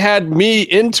halfway had me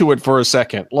into it for a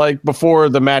second, like before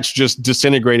the match just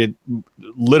disintegrated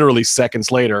literally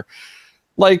seconds later.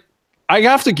 Like, I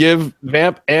have to give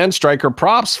Vamp and Stryker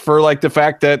props for like the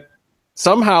fact that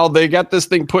somehow they got this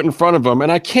thing put in front of them.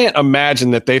 And I can't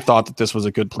imagine that they thought that this was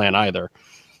a good plan either.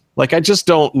 Like, I just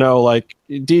don't know. Like,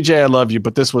 DJ, I love you,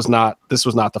 but this was not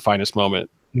the finest moment.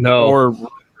 No.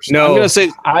 I'm gonna say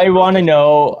I want to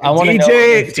know.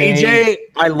 DJ,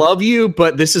 I love you,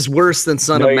 but this is worse than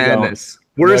Son of Madness.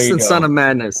 Worse than Son of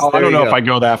Madness. Oh, I don't know if I'd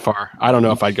go that far.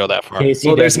 Casey,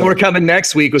 well, there's more coming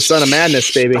next week with Son of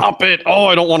Madness, baby. Stop it. Oh,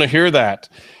 I don't want to hear that.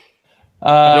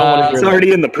 It's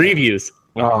already in the previews.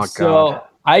 Oh, God.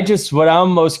 So what I'm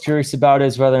most curious about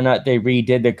is whether or not they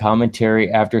redid the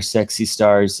commentary after Sexy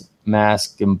Star's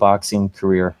mask and boxing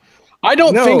career. I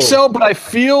don't think so, but I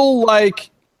feel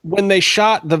like when they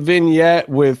shot the vignette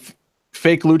with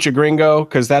fake Lucha Gringo,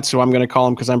 because that's who I'm going to call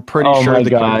him, because I'm pretty sure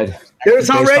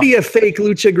there's already a fake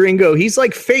Lucha Gringo. He's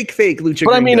like fake Lucha Gringo.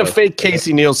 But I mean a fake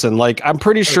Casey Nielsen. Like, I'm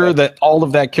pretty sure that all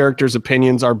of that character's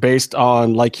opinions are based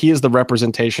on, like, he is the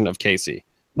representation of Casey.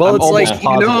 Well, it's like,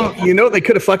 they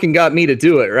could have fucking got me to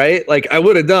do it, right? Like, I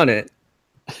would have done it.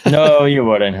 No, you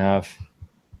wouldn't have.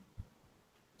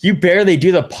 You barely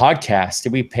do the podcast.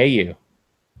 Did we pay you?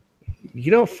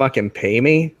 You don't fucking pay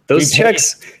me. Those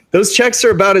checks Those checks are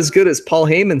about as good as Paul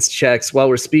Heyman's checks. While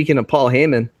we're speaking of Paul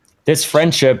Heyman, This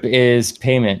friendship is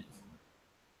payment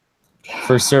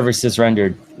for services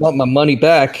rendered. Want my money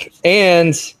back.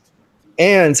 And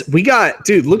we got,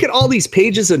 dude, look at all these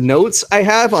pages of notes I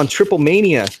have on Triple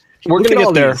Mania. We're Look gonna at get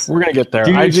all there. these. We're gonna get there.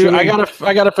 Dude, I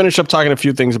gotta finish up talking a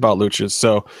few things about luchas.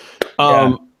 So,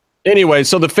 anyway,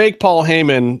 so the fake Paul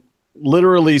Heyman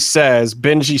literally says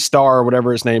Benji Star, or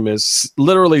whatever his name is,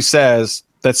 literally says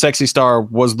that Sexy Star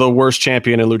was the worst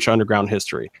champion in Lucha Underground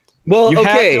history. Well, You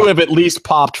okay. had to have at least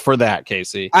popped for that,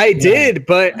 Casey. I did,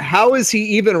 but how is he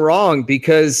even wrong?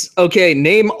 Because, okay,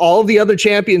 name all the other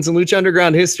champions in Lucha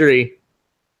Underground history.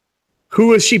 Who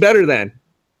was she better than?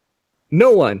 No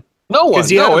one. No one.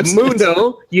 Because you No, have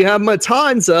Mundo, you have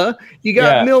Matanza, you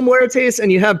got Mil Muertes,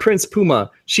 and you have Prince Puma.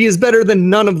 She is better than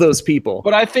none of those people.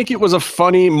 But I think it was a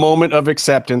funny moment of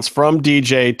acceptance from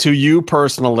DJ to you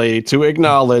personally to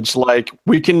acknowledge, like,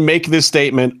 we can make this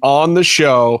statement on the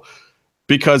show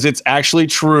because it's actually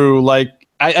true. Like,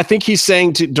 I think he's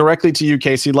saying directly to you,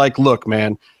 Casey, like, look,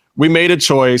 man, we made a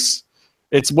choice.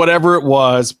 It's whatever it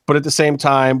was. But at the same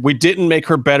time, we didn't make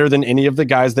her better than any of the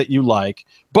guys that you like.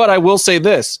 But I will say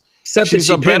this. Except She's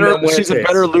a better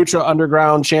Lucha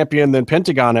Underground champion than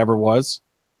Pentagon ever was.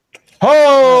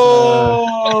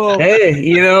 Oh, Hey,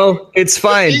 it's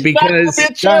fine He's because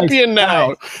a champion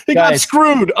now. He got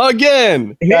screwed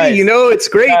again. hey, it's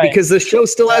great Guys, because the show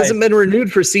still hasn't been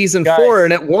renewed for season 4,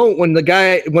 and it won't when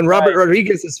Robert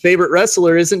Rodriguez's favorite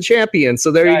wrestler isn't champion. So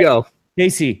there you go.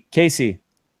 Casey.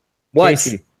 What?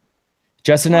 Casey.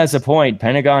 Justin has a point.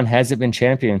 Pentagon hasn't been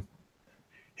champion.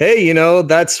 Hey,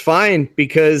 that's fine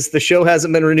because the show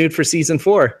hasn't been renewed for season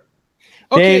 4.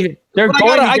 Okay, They're but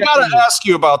going I to gotta ask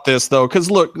you about this though, because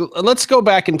look, let's go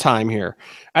back in time here.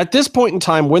 At this point in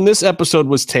time, when this episode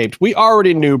was taped, we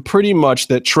already knew pretty much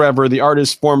that Trevor, the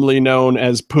artist formerly known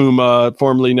as Puma,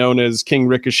 formerly known as King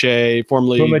Ricochet,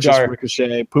 formerly Puma just Dark.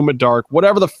 Ricochet, Puma Dark,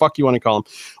 whatever the fuck you want to call him,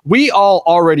 we all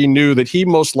already knew that he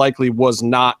most likely was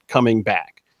not coming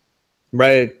back.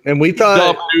 Right. And we thought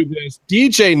Dub knew this.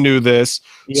 DJ knew this.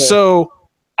 Yeah. So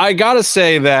I gotta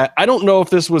say that I don't know if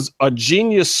this was a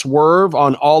genius swerve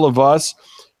on all of us,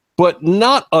 but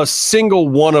not a single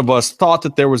one of us thought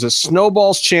that there was a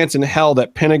snowball's chance in hell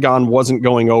that Pentagon wasn't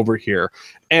going over here.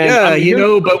 And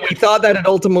but we thought that at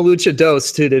Ultima Lucha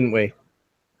Dos too, didn't we?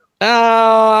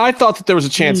 I thought that there was a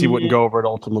chance he wouldn't go over at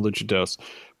Ultima Luchados.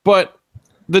 But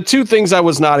the two things I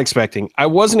was not expecting, I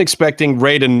wasn't expecting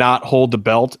Ray to not hold the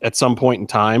belt at some point in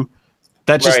time.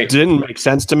 That just didn't make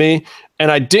sense to me.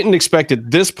 And I didn't expect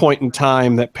at this point in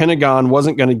time that Pentagon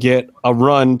wasn't going to get a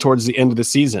run towards the end of the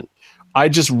season. I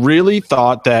just really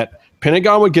thought that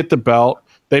Pentagon would get the belt.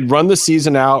 They'd run the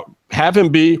season out, have him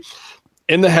be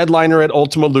in the headliner at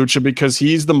Ultima Lucha because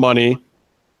he's the money.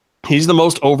 He's the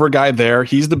most over guy there.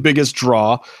 He's the biggest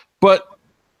draw. But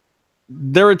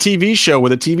they're a TV show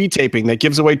with a TV taping that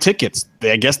gives away tickets.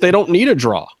 I guess they don't need a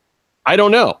draw. I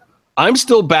don't know. I'm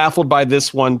still baffled by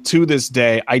this one to this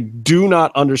day. I do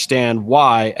not understand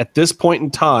why, at this point in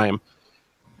time,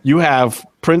 you have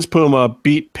Prince Puma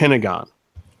beat Pentagon.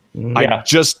 I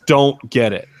just don't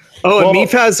get it. Oh, and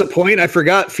Meef has a point. I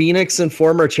forgot Phoenix and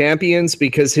former champions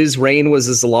because his reign was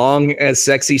as long as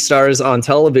Sexy Stars on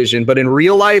television, but in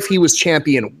real life, he was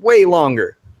champion way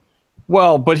longer.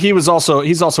 Well, but he's also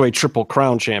a Triple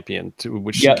Crown champion, too,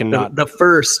 which he cannot. The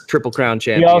first Triple Crown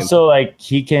champion. He also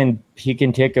he can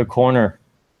take a corner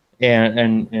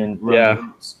and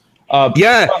run.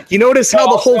 You notice how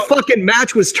the whole fucking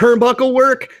match was turnbuckle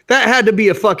work? That had to be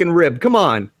a fucking rib. Come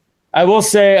on. I will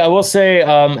say,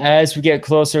 as we get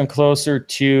closer and closer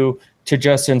to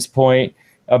Justin's point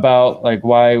about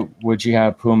why would you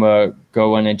have Puma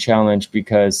go in and challenge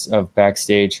because of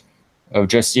backstage of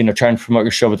just trying to promote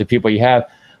your show with the people you have,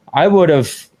 I would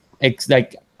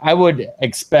expect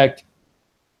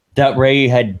that Ray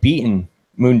had beaten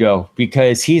Mundo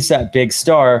because he's that big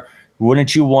star.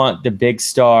 Wouldn't you want the big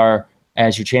star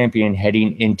as your champion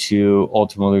heading into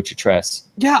Ultima Lucha Tres?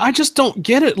 Yeah, I just don't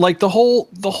get it. Like the whole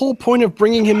point of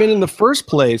bringing him in the first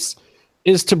place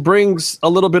is to bring a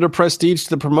little bit of prestige to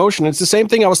the promotion. It's the same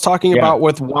thing I was talking about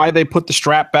with why they put the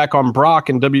strap back on Brock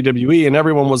in WWE, and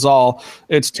everyone was all,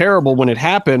 it's terrible when it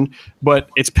happened, but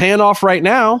it's paying off right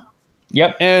now.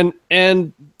 Yep.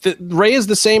 And Ray is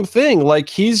the same thing. Like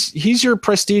he's your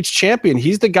prestige champion.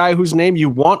 He's the guy whose name you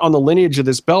want on the lineage of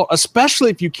this belt, especially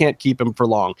if you can't keep him for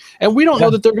long. And we don't know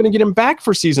that they're going to get him back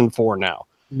for season 4 now.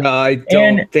 No, I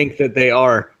don't think that they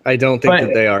are.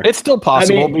 It's still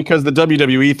possible because the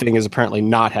WWE thing is apparently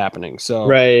not happening. So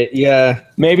right, yeah.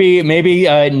 Maybe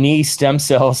knee stem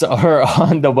cells are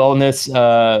on the wellness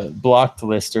blocked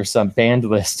list or some banned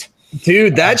list.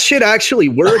 Dude, that shit actually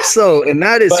works though, and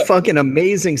that is fucking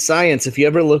amazing science. If you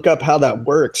ever look up how that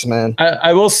works, man.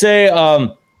 I will say,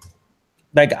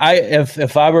 like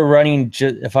if I were running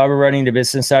the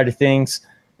business side of things,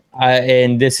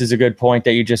 and this is a good point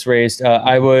that you just raised,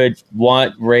 I would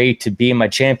want Ray to be my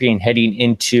champion heading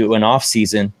into an off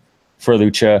season for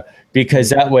Lucha, because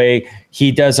that way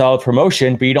he does all the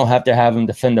promotion, but you don't have to have him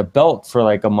defend the belt for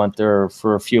like a month or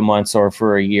for a few months or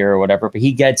for a year or whatever. But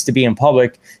he gets to be in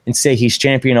public and say he's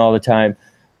champion all the time,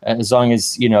 as long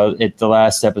as, you know, the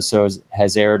last episode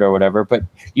has aired or whatever. But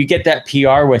you get that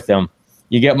PR with him.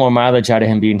 You get more mileage out of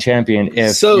him being champion.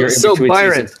 If you're in between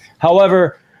Byron. seasons.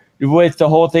 However, with the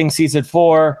whole thing, season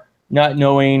 4, not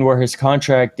knowing where his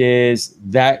contract is,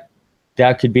 that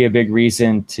could be a big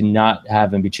reason to not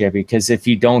have him be champion. Because if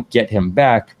you don't get him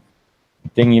back,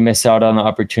 then you miss out on the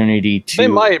opportunity to. They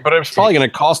might, but it's probably going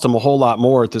to cost them a whole lot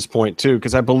more at this point too.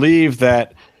 Because I believe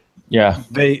that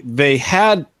they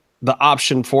had the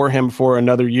option for him for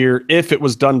another year if it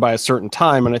was done by a certain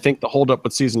time, and I think the holdup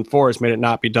with season 4 has made it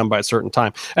not be done by a certain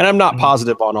time. And I'm not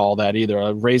positive on all that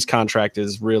either. Ray's contract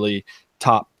is really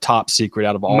top secret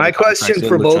out of all. My question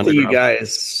for both of you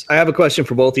guys, I have a question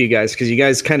for both of you guys, because you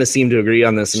guys kind of seem to agree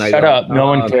on this. And Shut up, no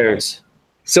one cares.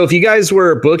 So if you guys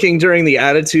were booking during the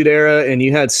Attitude Era and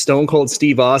you had Stone Cold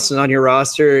Steve Austin on your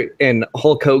roster and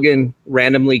Hulk Hogan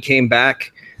randomly came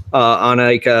back on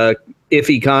like a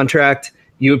iffy contract,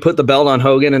 you would put the belt on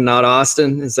Hogan and not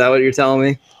Austin? Is that what you're telling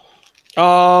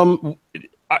me?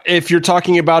 If you're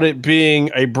talking about it being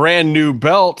a brand new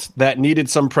belt that needed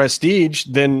some prestige,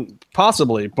 then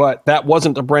possibly, but that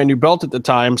wasn't a brand new belt at the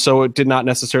time, so it did not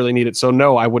necessarily need it. So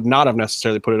no, I would not have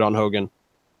necessarily put it on Hogan.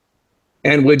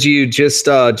 And would you just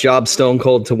job Stone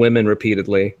Cold to women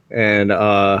repeatedly? And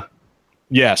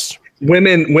yes,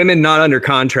 women not under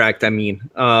contract, I mean,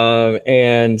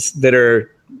 and that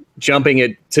are jumping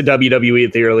it to WWE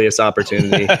at the earliest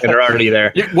opportunity and are already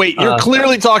there. Wait, you're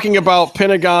clearly talking about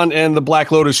Pentagon and the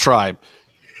Black Lotus tribe.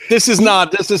 This is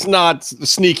not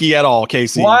sneaky at all,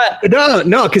 Casey. What?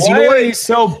 No, because you know Why what? are you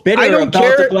so bitter about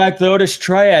the Black Lotus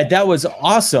triad? That was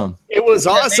awesome. It was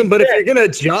awesome, but if you're gonna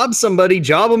job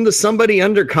them to somebody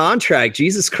under contract.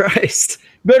 Jesus Christ.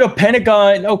 But a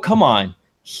Pentagon, oh come on.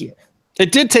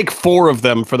 It did take 4 of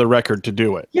them for the record to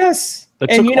do it. Yes. It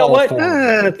And took you know all what?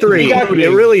 3. It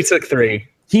really took 3.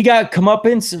 He got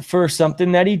comeuppance for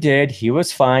something that he did. He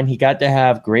was fine. He got to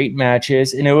have great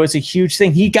matches, and it was a huge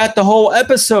thing. He got the whole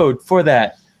episode for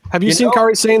that. Have you seen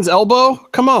Kairi Sane's elbow?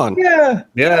 Come on. Yeah.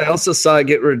 Yeah, I also saw it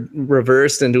get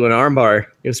reversed into an armbar.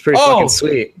 It was pretty fucking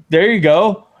sweet. There you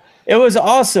go. It was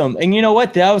awesome. And you know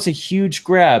what? That was a huge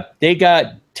grab. They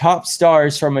got top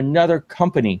stars from another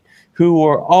company who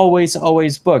were always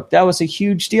booked. That was a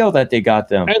huge deal that they got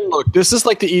them. And look, this is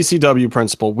like the ECW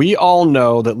principle. We all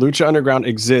know that Lucha Underground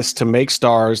exists to make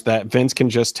stars that Vince can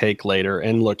just take later.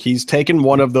 And look, he's taken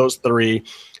one of those 3.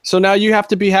 So now you have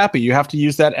to be happy. You have to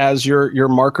use that as your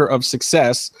marker of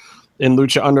success in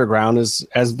Lucha Underground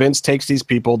as Vince takes these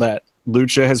people that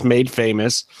Lucha has made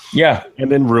famous,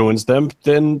 and then ruins them.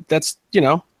 Then that's,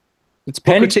 it's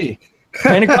Booker T.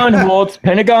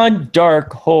 Pentagon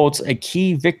Dark holds a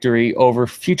key victory over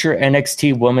future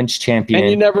NXT Women's Champion. And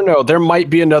you never know. There might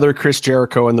be another Chris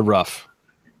Jericho in the rough.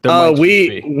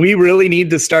 We really need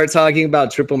to start talking about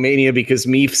Triple Mania, because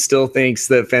Meef still thinks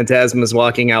that Phantasma is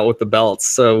walking out with the belts.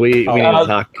 So we need to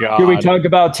talk. Can we talk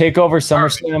about TakeOver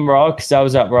SummerSlam Raw? Because I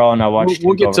was at Raw and I watched.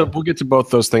 We'll get to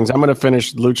both those things. I'm going to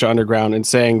finish Lucha Underground in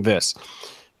saying this.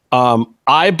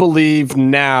 I believe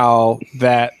now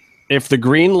that if the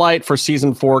green light for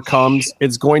season 4 comes,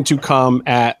 it's going to come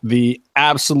at the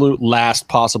absolute last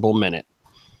possible minute.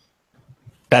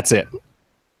 That's it.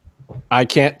 I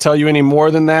can't tell you any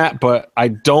more than that, but I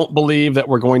don't believe that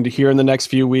we're going to hear in the next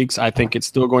few weeks. I think it's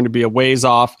still going to be a ways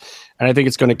off, and I think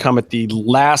it's going to come at the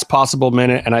last possible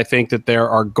minute, and I think that there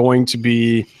are going to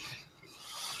be,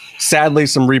 sadly,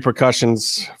 some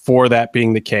repercussions for that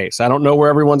being the case. I don't know where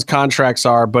everyone's contracts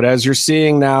are, but as you're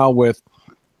seeing now with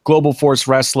Global Force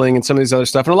Wrestling and some of these other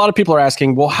stuff, and a lot of people are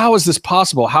asking, well, how is this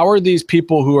possible? How are these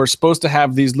people who are supposed to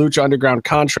have these Lucha Underground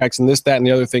contracts and this, that, and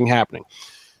the other thing happening?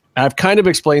 I've kind of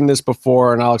explained this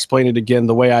before, and I'll explain it again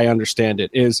the way I understand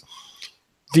it, is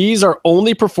these are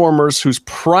only performers whose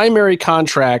primary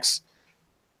contracts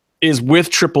is with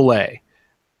AAA.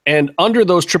 And under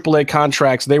those AAA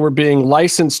contracts, they were being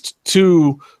licensed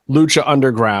to Lucha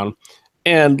Underground.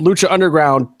 And Lucha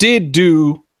Underground did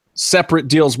do separate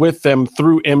deals with them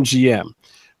through MGM.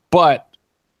 But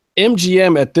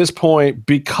MGM at this point,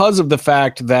 because of the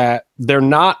fact that they're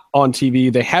not on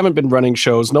TV, they haven't been running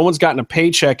shows, no one's gotten a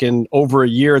paycheck in over a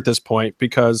year at this point,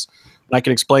 because I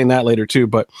can explain that later too,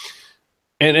 but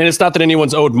And it's not that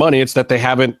anyone's owed money. It's that they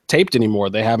haven't taped anymore.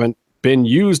 They haven't been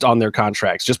used on their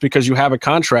contracts. Just because you have a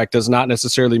contract does not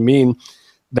necessarily mean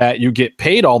that you get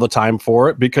paid all the time for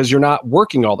it, because you're not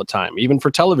working all the time. Even for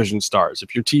television stars,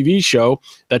 if your TV show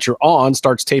that you're on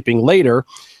starts taping later,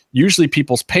 usually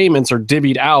people's payments are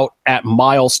divvied out at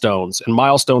milestones. And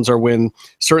milestones are when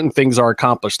certain things are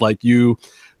accomplished, like you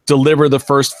deliver the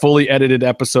first fully edited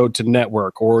episode to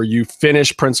network, or you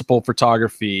finish principal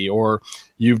photography, or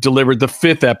you've delivered the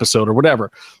 5th episode, or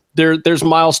whatever. There's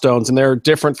milestones, and they're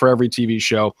different for every TV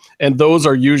show. And those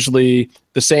are usually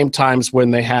the same times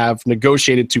when they have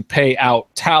negotiated to pay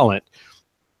out talent.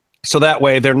 So that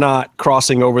way they're not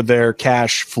crossing over their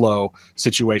cash flow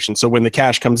situation. So when the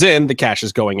cash comes in, the cash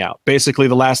is going out. Basically,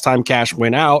 the last time cash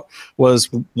went out was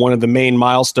one of the main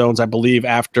milestones, I believe,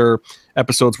 after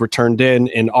episodes were turned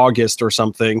in August or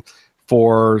something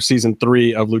for season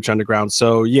 3 of Lucha Underground.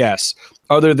 So yes,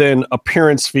 other than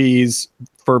appearance fees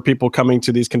for people coming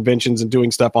to these conventions and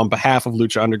doing stuff on behalf of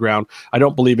Lucha Underground, I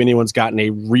don't believe anyone's gotten a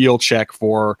real check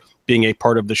for being a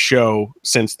part of the show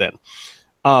since then.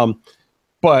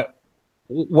 But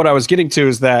what I was getting to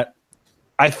is that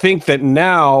I think that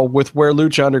now, with where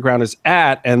Lucha Underground is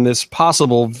at, and this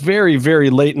possible very,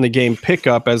 very late in the game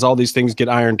pickup as all these things get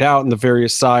ironed out and the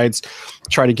various sides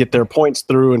try to get their points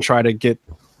through and try to get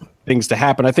things to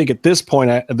happen, I think at this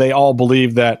point they all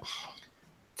believe that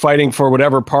fighting for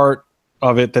whatever part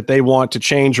of it that they want to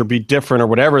change or be different, or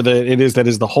whatever it is that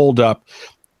is the holdup,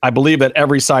 I believe that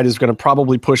every side is going to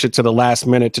probably push it to the last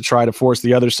minute to try to force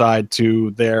the other side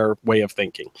to their way of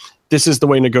thinking. This is the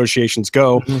way negotiations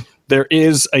go. Mm-hmm. There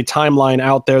is a timeline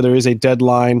out there. There is a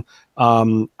deadline.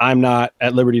 I'm not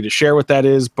at liberty to share what that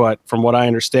is, but from what I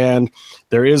understand,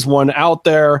 there is one out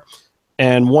there.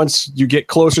 And once you get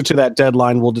closer to that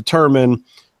deadline, we'll determine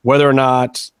whether or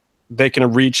not they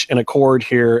can reach an accord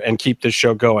here and keep this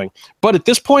show going. But at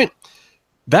this point,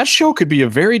 that show could be a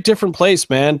very different place,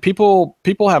 man. People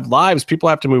have lives. People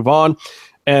have to move on.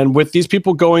 And with these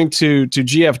people going to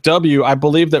GFW, I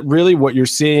believe that really what you're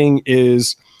seeing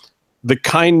is the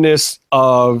kindness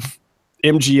of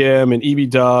MGM and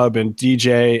EB-Dub and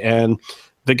DJ and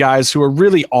the guys who are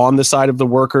really on the side of the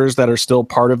workers that are still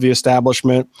part of the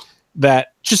establishment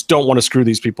that just don't want to screw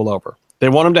these people over. They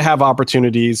want them to have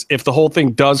opportunities. If the whole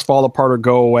thing does fall apart or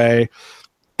go away,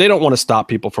 they don't want to stop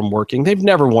people from working. They've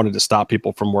never wanted to stop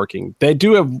people from working.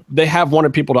 They have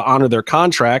wanted people to honor their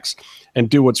contracts and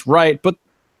do what's right. But,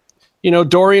 you know,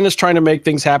 Dorian is trying to make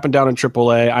things happen down in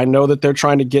AAA. I know that they're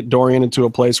trying to get Dorian into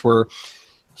a place where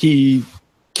he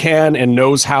can and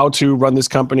knows how to run this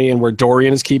company, and where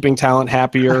Dorian is keeping talent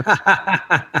happier.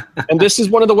 And this is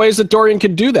one of the ways that Dorian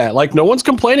can do that. Like, no one's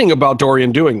complaining about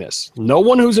Dorian doing this. No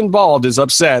one who's involved is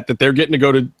upset that they're getting to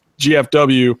go to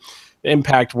GFW,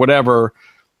 Impact, whatever.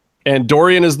 And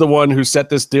Dorian is the one who set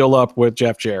this deal up with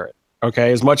Jeff Jarrett.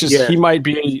 Okay, as much as he might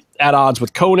be at odds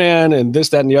with Conan and this,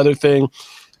 that, and the other thing,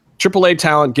 AAA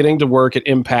talent getting to work at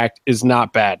Impact is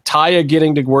not bad. Taya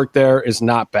getting to work there is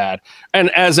not bad.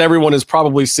 And as everyone is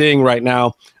probably seeing right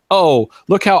now, oh,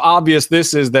 look how obvious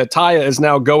this is that Taya is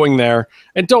now going there.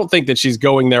 And don't think that she's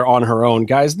going there on her own,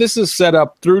 guys. This is set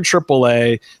up through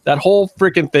AAA. That whole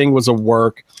freaking thing was a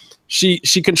work. She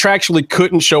contractually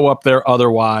couldn't show up there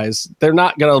otherwise. They're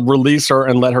not going to release her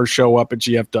and let her show up at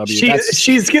GFW.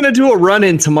 She's going to do a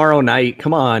run-in tomorrow night.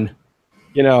 Come on.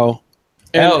 You know.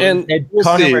 And we'll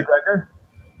Conor McGregor?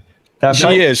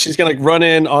 She is. She's going to run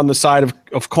in on the side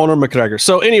of Conor McGregor.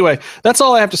 So anyway, that's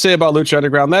all I have to say about Lucha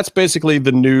Underground. That's basically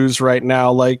the news right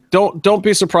now. Like, don't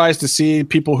be surprised to see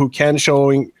people who can show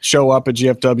up at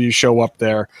GFW show up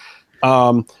there.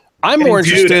 I'm more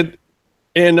interested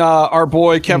in our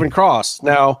boy Kevin Cross.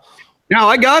 Now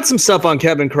I got some stuff on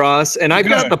Kevin Cross, and I've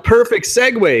got the perfect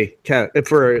segue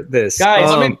for this. Guys,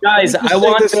 I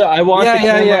want the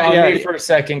camera on me for a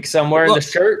second because I'm wearing the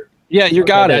shirt. Yeah, you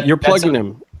got it. You're plugging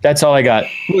him. That's all I got.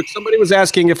 Look, somebody was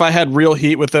asking if I had real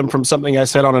heat with them from something I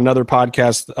said on another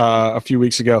podcast a few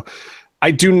weeks ago.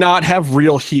 I do not have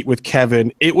real heat with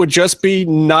Kevin. It would just be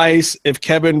nice if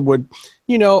Kevin would,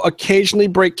 you know, occasionally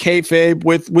break kayfabe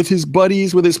with his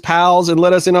buddies, with his pals, and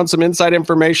let us in on some inside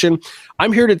information.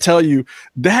 I'm here to tell you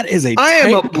that is a I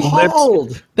am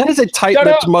appalled. That is a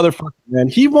tight-lipped motherfucker, man.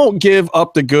 He won't give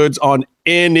up the goods on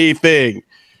anything.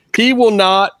 He will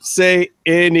not say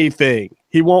anything.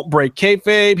 He won't break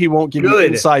kayfabe. He won't give you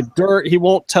inside dirt. He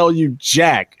won't tell you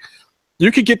jack.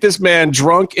 You could get this man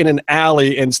drunk in an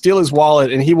alley and steal his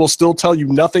wallet, and he will still tell you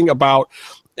nothing about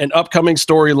an upcoming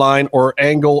storyline or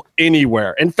angle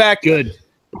anywhere. In fact,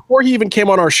 before he even came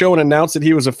on our show and announced that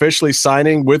he was officially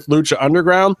signing with Lucha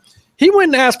Underground, he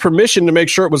went and asked permission to make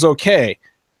sure it was okay.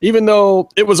 even though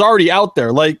it was already out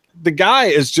there. Like, the guy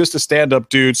is just a stand-up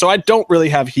dude, so I don't really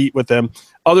have heat with him,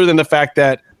 other than the fact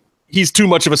that he's too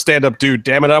much of a stand-up dude.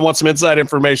 Damn it, I want some inside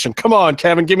information. Come on,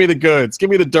 Kevin, give me the goods. Give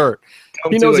me the dirt.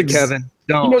 He knows Kevin.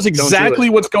 He knows exactly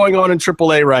what's going on in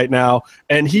AAA right now,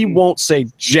 and he won't say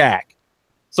jack.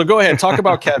 So go ahead, talk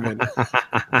about Kevin.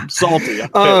 I'm salty.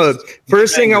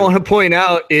 First thing I want to point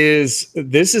out is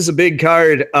this is a big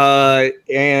card,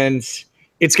 and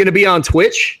it's going to be on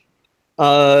Twitch.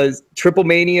 Triple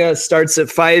Mania starts at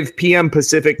 5 p.m.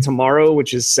 Pacific tomorrow,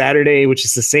 which is Saturday, which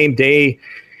is the same day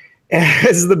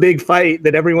as the big fight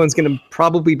that everyone's going to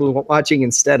probably be watching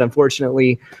instead,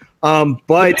 unfortunately. But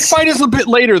the fight is a bit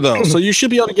later, though, so you should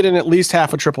be able to get in at least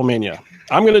half a Triple Mania.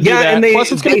 I'm going to do that.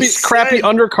 Plus, it's going to be crappy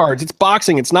undercards. It's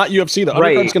boxing. It's not UFC. The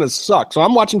undercard's going to suck. So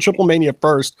I'm watching Triple Mania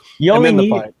first, and then the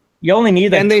fight. You only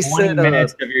need like 20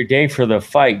 minutes of your day for the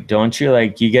fight, don't you?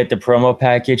 Like, you get the promo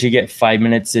package, you get 5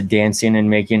 minutes of dancing and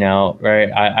making out,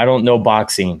 right? I don't know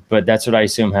boxing, but that's what I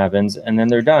assume happens, and then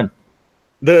they're done.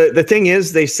 The thing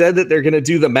is, they said that they're going to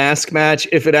do the mask match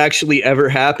if it actually ever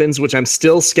happens, which I'm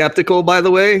still skeptical, by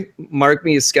the way. Mark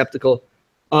me as skeptical.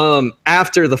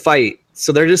 After the fight.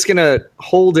 So they're just going to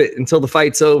hold it until the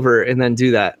fight's over and then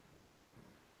do that.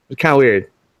 It's kind of weird.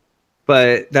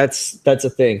 But that's a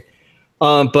thing.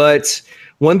 But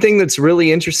one thing that's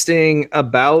really interesting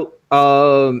about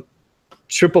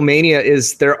Triple Mania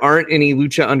is there aren't any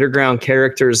Lucha Underground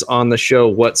characters on the show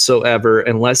whatsoever,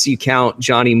 unless you count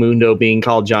Johnny Mundo being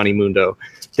called Johnny Mundo.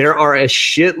 There are a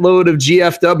shitload of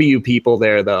GFW people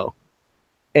there, though.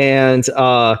 And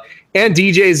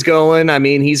DJ's going. I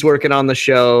mean, he's working on the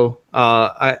show.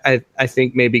 I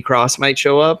think maybe Cross might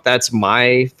show up. That's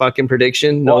my fucking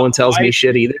prediction. No one tells me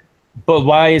shit either. But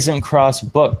why isn't Cross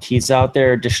booked? He's out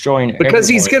there destroying because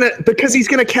he's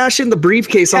gonna cash in the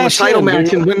briefcase on the title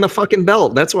match and win the fucking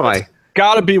belt. That's why.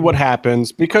 Gotta be what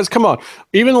happens, because come on,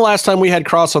 even the last time we had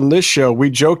Cross on this show, we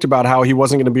joked about how he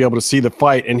wasn't going to be able to see the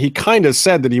fight, and he kind of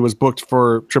said that he was booked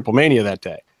for Triple Mania that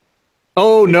day.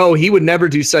 Oh no, he would never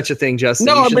do such a thing, Justin.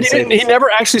 No, but he never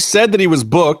actually said that he was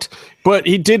booked, but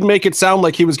he did make it sound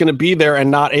like he was going to be there and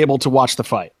not able to watch the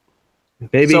fight.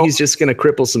 Maybe he's just going to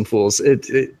cripple some fools.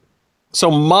 So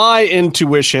my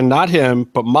intuition, not him,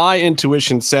 but my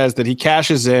intuition says that he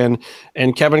cashes in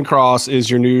and Kevin Cross is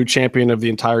your new champion of the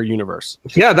entire universe.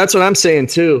 Yeah, that's what I'm saying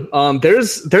too.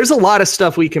 There's a lot of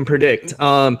stuff we can predict.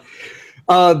 The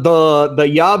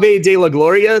Llave de la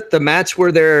Gloria, the match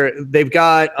where they've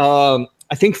got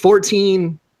I think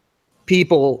 14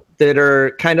 people that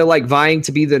are kind of like vying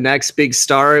to be the next big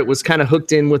star. It was kind of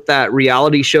hooked in with that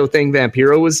reality show thing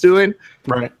Vampiro was doing.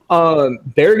 Right.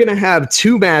 They're going to have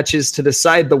 2 matches to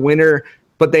decide the winner,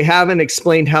 but they haven't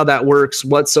explained how that works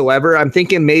whatsoever. I'm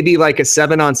thinking maybe like a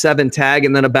 7-on-7 tag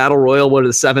and then a battle royal where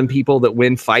the 7 people that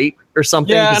win fight or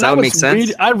something. Yeah, Does that make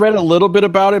sense? I read a little bit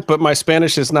about it, but my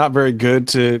Spanish is not very good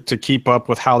to keep up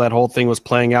with how that whole thing was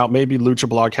playing out. Maybe Lucha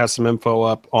Blog has some info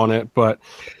up on it, but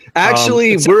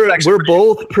actually, we're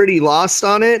both pretty lost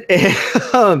on it.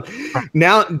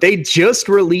 Now they just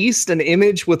released an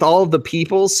image with all of the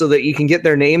people so that you can get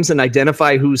their names and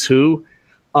identify who's who.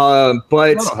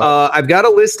 But I've got a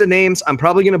list of names. I'm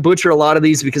probably going to butcher a lot of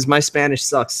these because my Spanish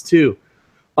sucks too.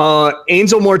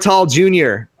 Angel Mortal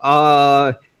Jr.,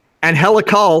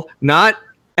 Angelical, not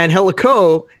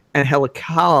Angelico,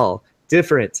 Angelical,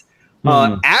 different.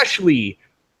 Ashley,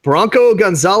 Bronco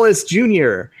Gonzalez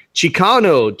Jr.,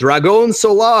 Chicano, Dragon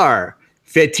Solar,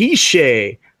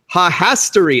 Fetiche,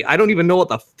 Hahastery. I don't even know what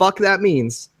the fuck that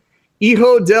means.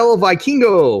 Hijo del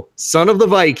Vikingo, son of the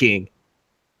Viking.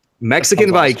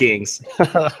 Mexican Vikings.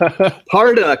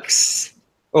 Pardux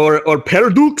or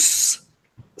Perdux.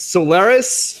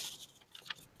 Solaris.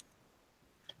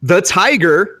 The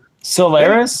Tiger.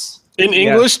 Solaris? In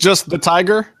English, just the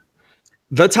Tiger?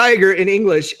 The Tiger in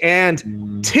English. And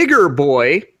Tigger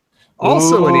Boy,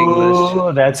 also in English.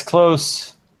 Oh, that's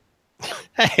close.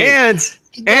 And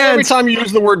every time you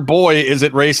use the word boy, is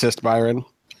it racist, Byron?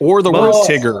 Or the word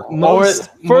Tigger?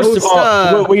 First of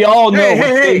all, we all know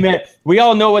what they meant. We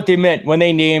all know what they meant when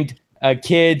they named a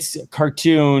kid's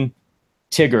cartoon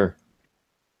Tigger.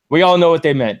 We all know what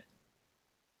they meant.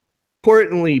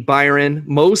 Importantly, Byron,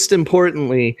 most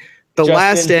importantly, the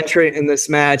last entrant in this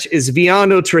match is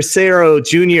Viano Tercero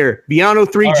Jr.,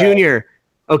 Viano 3 Jr.,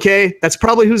 okay? That's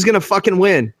probably who's going to fucking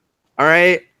win, all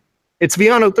right? It's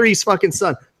Viano 3's fucking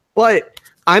son. But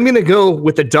I'm going to go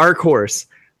with the dark horse.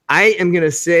 I am going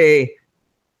to say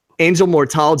Angel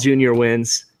Mortal Jr.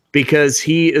 wins because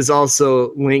he is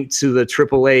also linked to the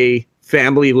AAA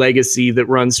family legacy that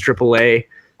runs AAA.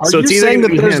 Are you saying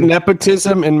that there's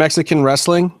nepotism in Mexican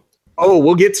wrestling? Oh,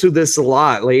 we'll get to this a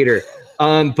lot later.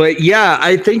 But yeah,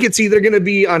 I think it's either going to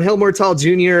be Angel Mortal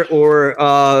Jr. or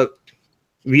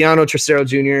Viano Trasero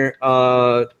Jr.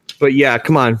 But yeah,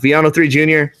 come on. Viano 3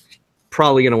 Jr.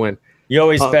 probably going to win. You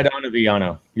always bet on a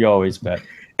Viano. You always bet.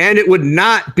 And it would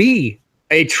not be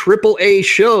a AAA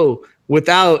show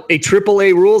without a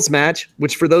AAA rules match,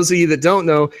 which for those of you that don't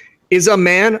know, is a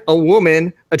man, a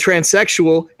woman, a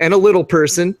transsexual, and a little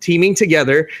person teaming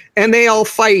together, and they all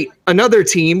fight another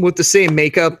team with the same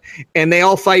makeup, and they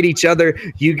all fight each other.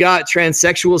 You got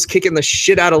transsexuals kicking the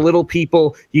shit out of little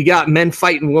people. You got men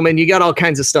fighting women. You got all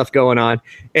kinds of stuff going on,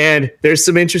 and there's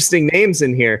some interesting names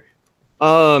in here.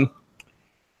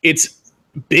 It's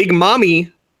Big Mommy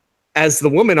as the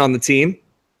woman on the team.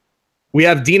 We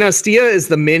have Dinastia as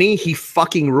the mini. He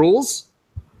fucking rules.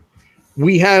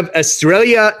 We have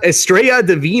Estrella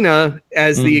Divina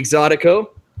as the Exotico.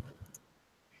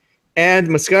 And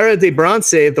Mascara de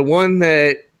Bronce, the one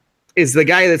that is the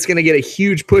guy that's going to get a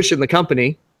huge push in the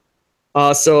company.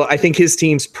 So I think his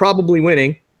team's probably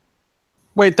winning.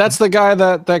 Wait, that's the guy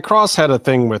that Cross had a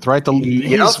thing with, right?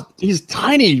 He's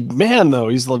tiny man, though.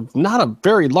 He's not a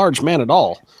very large man at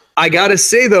all. I got to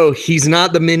say, though, he's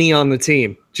not the mini on the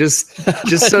team. Just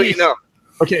so you know.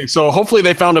 Okay, so hopefully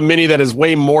they found a mini that is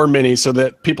way more mini so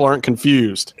that people aren't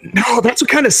confused. No, that's what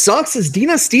kind of sucks is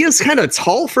Dinastia's kind of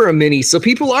tall for a mini, so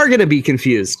people are going to be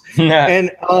confused.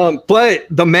 And but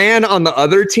the man on the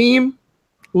other team,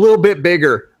 a little bit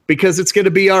bigger because it's going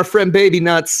to be our friend Baby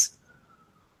Nuts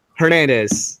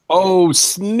Hernandez. Oh,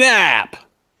 snap.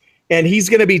 And he's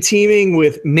going to be teaming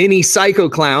with Mini Psycho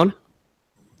Clown,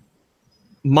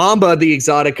 Mamba the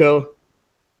Exotico,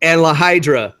 and La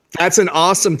Hydra. That's an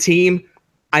awesome team.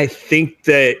 I think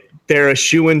that they're a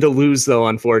shoo-in to lose, though,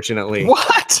 unfortunately.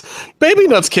 What? Baby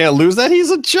Nuts can't lose that. He's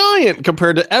a giant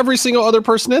compared to every single other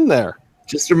person in there.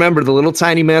 Just remember, the little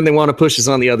tiny man they want to push is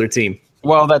on the other team.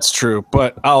 Well, that's true.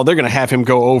 But, they're going to have him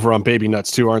go over on Baby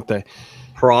Nuts, too, aren't they?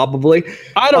 Probably.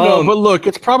 I don't know. But look,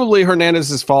 it's probably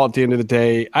Hernandez's fault at the end of the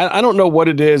day. I don't know what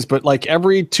it is, but like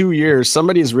every 2 years,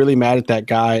 somebody is really mad at that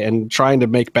guy and trying to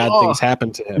make bad things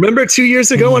happen to him. Remember 2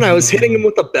 years ago when I was hitting him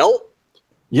with a belt?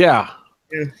 Yeah.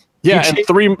 Yeah, and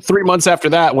three months after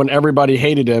that, when everybody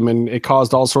hated him, and it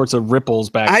caused all sorts of ripples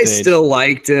backstage. I still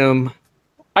liked him.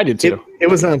 I did too. It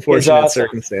was an unfortunate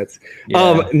circumstance.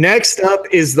 Yeah. Next up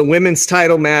is the women's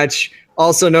title match,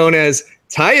 also known as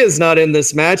Taya's not in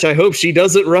this match. I hope she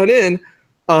doesn't run in.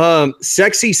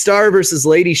 Sexy Star versus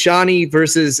Lady Shani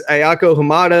versus Ayako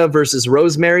Hamada versus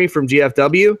Rosemary from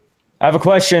GFW. I have a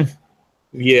question.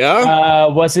 Yeah.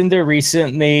 Wasn't there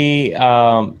recently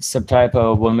some type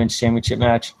of women's championship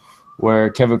match where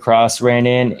Kevin Cross ran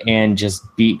in and just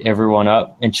beat everyone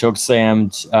up and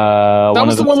chokeslammed one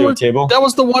of them to the table? That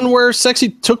was the one where Sexy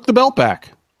took the belt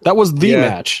back. That was the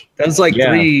match. That was like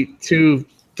 3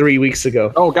 weeks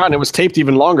ago. Oh god, and it was taped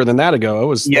even longer than that ago. It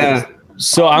was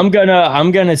So I'm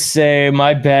gonna say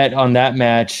my bet on that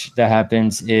match that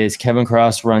happens is Kevin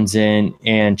Cross runs in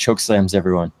and chokeslams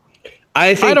everyone.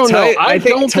 I think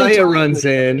Taya runs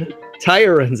in.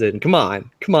 Taya runs in. Come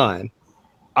on.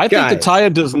 I think that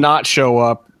Taya does not show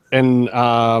up, and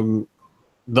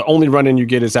the only run in you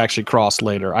get is actually Cross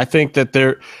later. I think that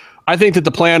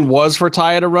the plan was for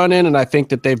Taya to run in, and I think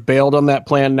that they've bailed on that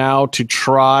plan now to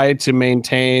try to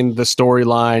maintain the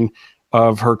storyline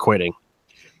of her quitting.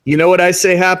 You know what I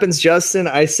say happens, Justin?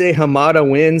 I say Hamada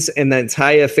wins and then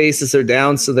Taya faces her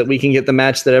down so that we can get the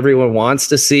match that everyone wants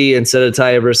to see instead of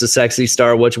Taya versus Sexy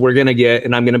Star, which we're going to get,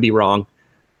 and I'm going to be wrong.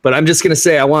 But I'm just going to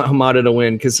say I want Hamada to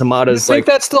win because Hamada's like... I think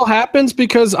that still happens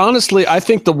because, honestly, I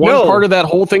think the one part of that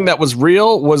whole thing that was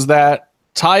real was that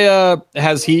Taya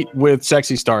has heat with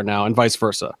Sexy Star now and vice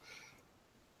versa.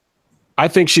 I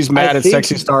think she's mad at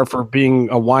Sexy Star for being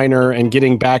a whiner and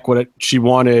getting back what she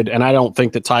wanted, and I don't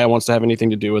think that Taya wants to have anything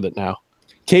to do with it now.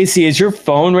 Casey, is your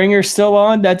phone ringer still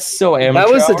on? That's so amateur.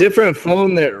 That was a different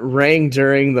phone that rang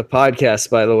during the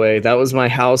podcast, by the way. That was my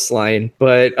house line.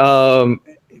 But,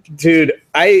 dude,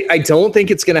 I don't think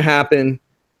it's going to happen,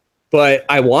 but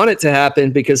I want it to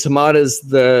happen because Hamada's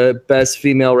the best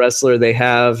female wrestler they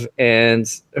have, and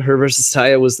her versus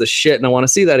Taya was the shit, and I want to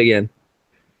see that again.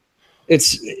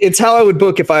 It's how I would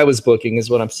book if I was booking, is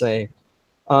what I'm saying.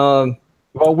 Well,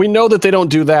 we know that they don't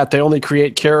do that. They only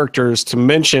create characters to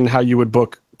mention how you would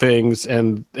book things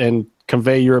and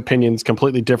convey your opinions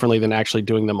completely differently than actually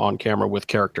doing them on camera with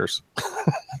characters.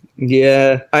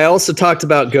 Yeah. I also talked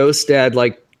about Ghost Dad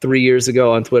like 3 years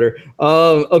ago on Twitter.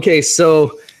 Okay,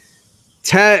 so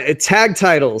tag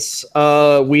titles.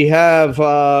 We have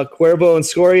Cuervo and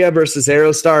Scoria versus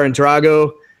Aerostar and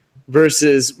Drago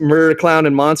versus Murder Clown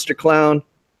and Monster Clown.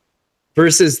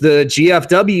 versus the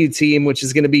GFW team, which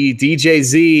is going to be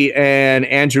DJZ and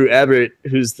Andrew Everett,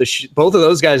 who's both of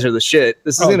those guys are the shit.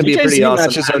 This is going to be a pretty awesome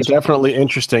matches are definitely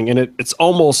interesting, and it's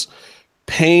almost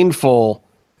painful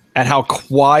at how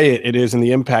quiet it is in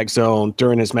the Impact Zone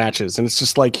during his matches. And it's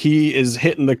just like he is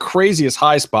hitting the craziest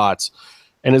high spots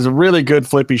and is a really good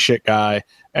flippy shit guy.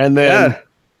 And then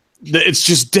it's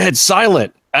just dead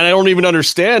silent. And I don't even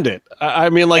understand it. I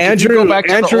mean, like Andrew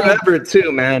Everett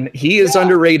too, man. He is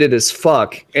underrated as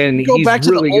fuck. And you go he's back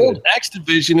to really the old good. X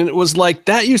Division, and it was like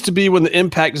that used to be when the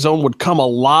Impact Zone would come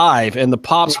alive, and the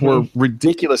pops were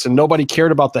ridiculous, and nobody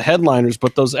cared about the headliners.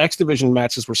 But those X Division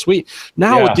matches were sweet.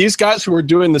 Now with these guys who are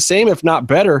doing the same, if not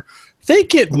better, they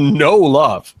get no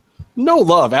love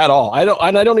at all. I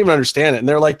don't even understand it. And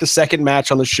they're like the second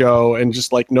match on the show, and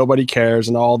just like nobody cares,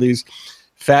 and all these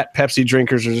fat Pepsi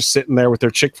drinkers are just sitting there with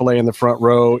their Chick-fil-A in the front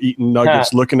row, eating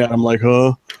nuggets, looking at them like,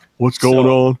 huh? What's going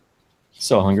on?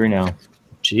 So hungry now.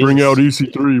 Jesus. Bring out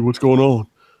EC3. What's going on?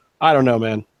 I don't know,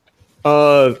 man.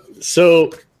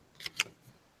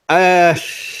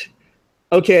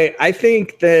 Okay, I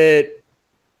think that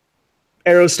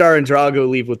Aerostar and Drago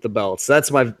leave with the belts. That's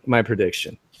my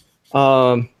prediction.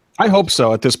 I hope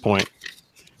so at this point.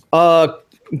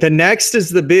 The next is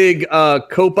the big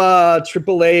Copa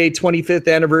AAA 25th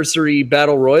anniversary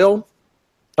Battle Royal.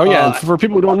 Oh yeah, and for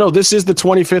people who don't know, this is the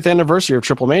 25th anniversary of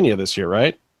Triple Mania this year,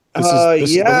 right? This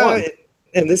is the one.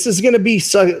 And this is going to be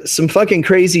some fucking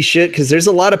crazy shit because there's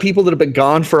a lot of people that have been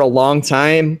gone for a long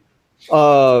time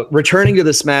returning to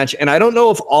this match, and I don't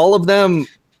know if all of them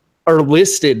are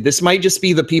listed. This might just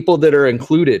be the people that are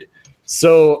included.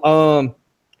 So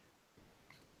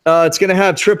it's going to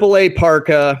have AAA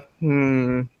Parka.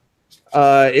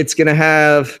 It's going to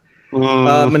have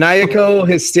Maniaco,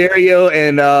 Hysterio,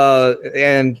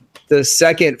 and the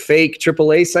second fake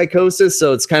AAA Psychosis.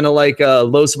 So it's kind of like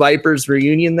Los Vipers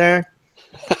reunion there.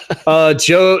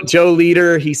 Joe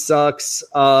Leader, he sucks.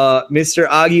 Mr.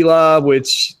 Aguila,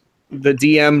 which the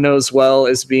DM knows well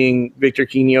as being Victor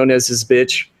Quinonez's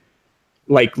bitch,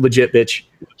 like legit bitch.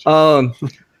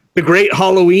 The Great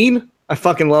Halloween. I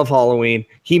fucking love Halloween.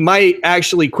 He might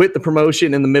actually quit the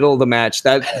promotion in the middle of the match.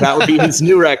 That would be his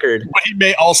new record. But he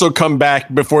may also come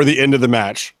back before the end of the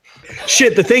match.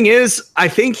 Shit, the thing is, I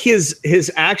think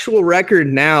his actual record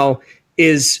now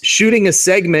is shooting a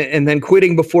segment and then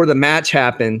quitting before the match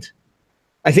happened.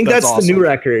 I think that's awesome. The new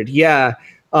record. Yeah,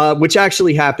 which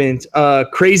actually happened.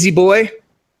 Crazy Boy,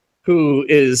 who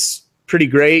is pretty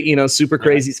great, Super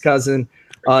Crazy's cousin.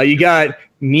 You got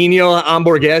Nino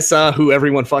Hamburguesa, who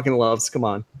everyone fucking loves. Come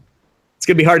on. It's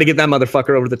going to be hard to get that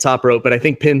motherfucker over the top rope, but I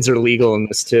think pins are legal in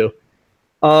this too.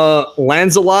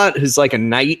 Lancelot, who's like a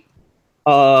knight.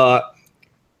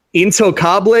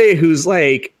 Intocable, who's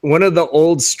like one of the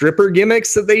old stripper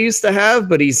gimmicks that they used to have,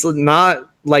 but he's not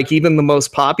like even the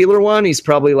most popular one. He's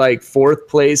probably like fourth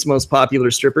place most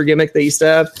popular stripper gimmick they used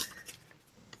to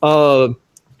have.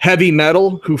 Heavy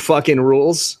Metal, who fucking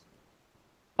rules.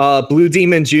 Blue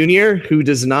Demon Jr., who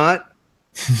does not.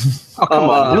 Oh, come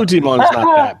on. Blue Demon's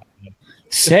not that.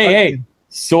 Hey,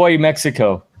 Soy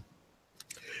Mexico.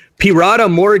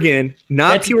 Pirata Morgan,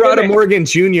 not Pirata Morgan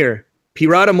Jr.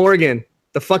 Pirata Morgan,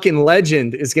 the fucking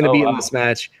legend, is going to be in this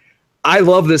match. I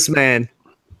love this man.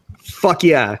 Fuck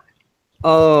yeah. Is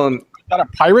that a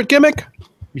pirate gimmick?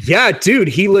 Yeah, dude,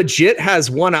 he legit has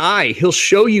one eye. He'll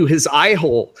show you his eye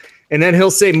hole. And then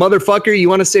he'll say, motherfucker, you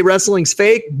want to say wrestling's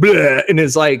fake? Blah, in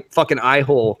his like fucking eye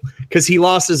hole. Because he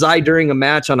lost his eye during a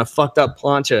match on a fucked up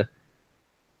plancha.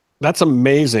 That's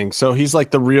amazing. So he's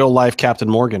like the real life Captain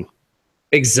Morgan.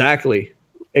 Exactly.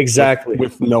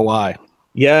 With no eye.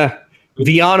 Yeah.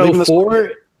 Viano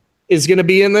 4 is going to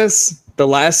be in this. The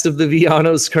last of the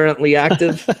Vianos currently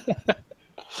active.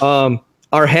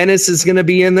 Argenis is going to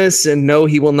be in this. And no,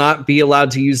 he will not be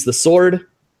allowed to use the sword.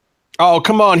 Oh,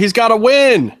 come on. He's got to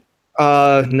win.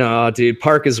 No, dude.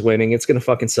 Park is winning. It's going to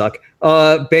fucking suck.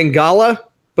 Bengala,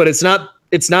 but it's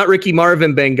not Ricky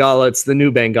Marvin Bengala. It's the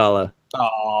new Bengala.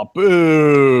 Oh,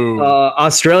 boo.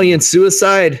 Australian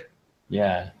Suicide.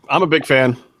 Yeah. I'm a big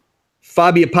fan.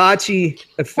 Fabi Apache.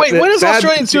 Wait, when is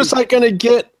Australian Suicide going to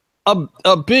get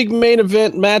a big main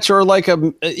event match or like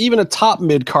even a top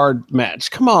mid card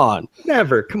match? Come on.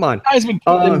 Never. Come on. Guy's been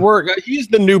putting in work. He's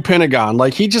the new Pentagon.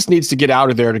 Like he just needs to get out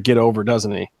of there to get over,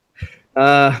 doesn't he?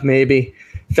 Maybe.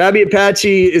 Fabi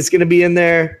Apache is going to be in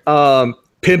there.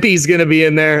 Pimpy's going to be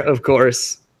in there, of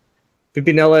course.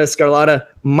 Pimpinella Escarlata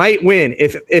might win.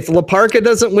 If La Parka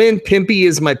doesn't win, Pimpy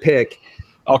is my pick.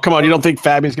 Oh, come on. You don't think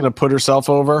Fabi's going to put herself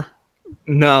over?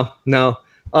 No.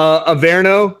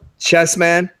 Averno,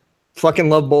 Chessman, fucking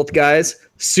love both guys.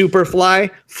 Superfly,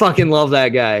 fucking love that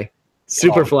guy.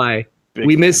 Superfly.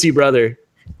 We miss you, brother.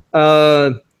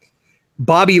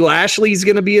 Bobby Lashley's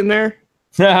going to be in there.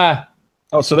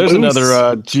 Oh, so there's Moose.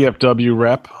 another GFW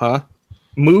rep, huh?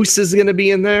 Moose is going to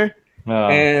be in there.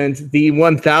 And the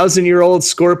 1,000-year-old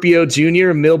Scorpio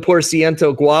Jr., Mil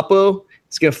Porciento Guapo,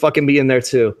 is going to fucking be in there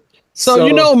too. So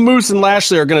you know Moose and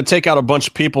Lashley are going to take out a bunch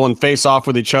of people and face off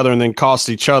with each other and then cost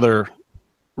each other,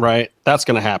 right? That's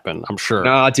going to happen, I'm sure.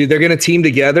 Nah, dude, they're going to team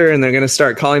together and they're going to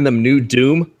start calling them New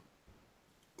Doom.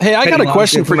 Hey, I got a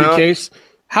question for you, Case.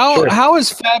 Sure. How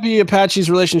is Fabi Apache's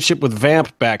relationship with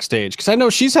Vamp backstage? Because I know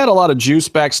she's had a lot of juice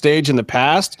backstage in the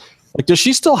past. Like, does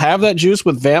she still have that juice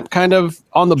with Vamp kind of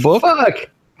on the book? Fuck,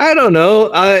 I don't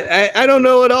know. I don't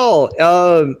know at all.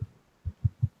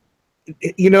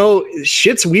 You know,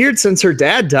 shit's weird since her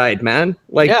dad died, man.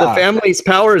 Like the family's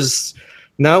power's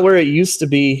not where it used to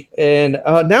be, and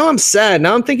now I'm sad.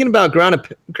 Now I'm thinking about Grand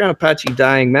Apache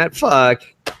dying, man. Fuck.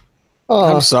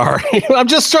 Oh. I'm sorry. I'm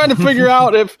just trying to figure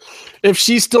out if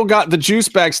she's still got the juice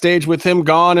backstage with him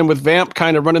gone and with Vamp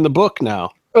kind of running the book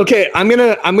now. Okay, I'm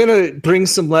gonna bring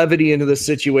some levity into the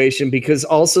situation because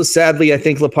also sadly I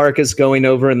think La Parka's going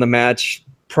over in the match.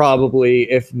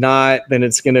 Probably, if not, then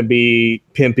it's gonna be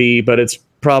Pimpy, but it's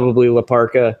probably La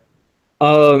Parka.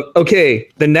 Okay,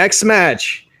 the next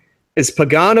match is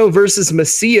Pagano versus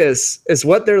Macias, is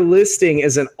what they're listing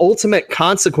as an Ultimate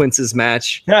Consequences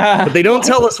match, but they don't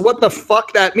tell us what the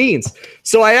fuck that means.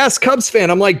 So I asked Cubs fan,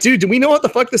 I'm like, dude, do we know what the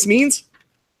fuck this means?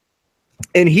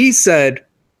 And he said,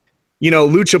 you know,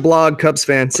 Lucha Blog, Cubs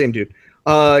fan, same dude.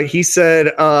 He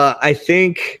said, I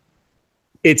think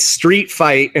it's Street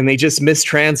Fight and they just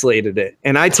mistranslated it.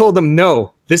 And I told them,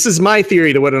 no, this is my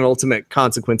theory to what an Ultimate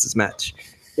Consequences match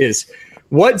is.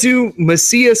 What do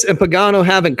Macias and Pagano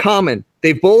have in common?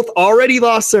 They've both already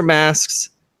lost their masks.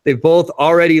 They've both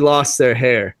already lost their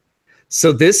hair.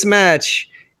 So this match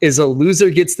is a loser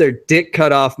gets their dick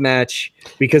cut off match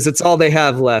because it's all they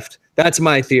have left. That's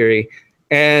my theory.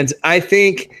 And I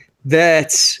think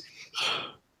that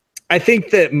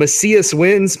Macias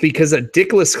wins because a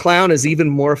dickless clown is even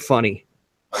more funny.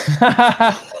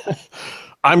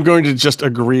 I'm going to just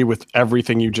agree with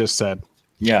everything you just said.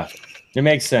 Yeah, it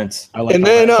makes sense. I like. And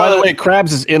then, by the way,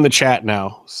 Krabs is in the chat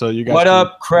now, so you guys. What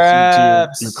up,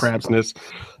 Krabs? Your Krabsness.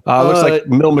 Looks like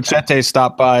Mil Machete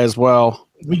stopped by as well.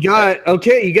 We got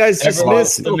you guys just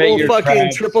missed the whole fucking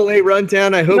AAA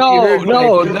rundown. I hope you heard.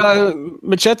 No,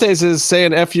 Machetes is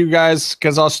saying "F you guys"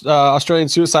 because Australian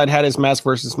Suicide had his mask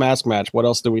versus mask match. What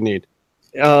else do we need?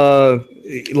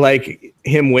 Like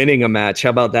him winning a match. How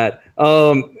about that?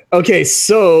 Okay,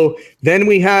 so then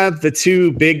we have the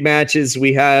two big matches.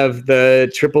 We have the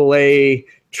AAA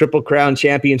Triple Crown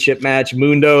Championship match: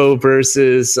 Mundo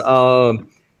versus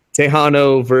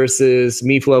Tejano versus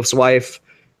Meatloaf's wife.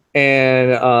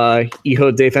 And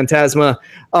Hijo de Fantasma.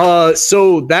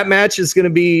 So that match is going to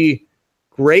be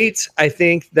great. I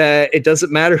think that it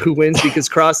doesn't matter who wins because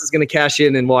Cross is going to cash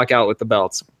in and walk out with the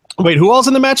belts. Wait, who all's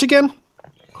in the match again?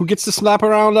 Who gets to slap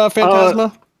around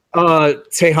Fantasma?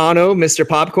 Tejano, Mr.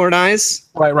 Popcorn Eyes.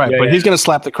 Right. But he's going to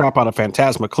slap the crap out of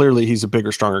Fantasma. Clearly, he's a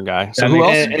bigger, stronger guy. So who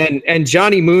else? And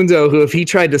Johnny Mundo, who if he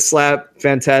tried to slap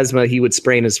Fantasma, he would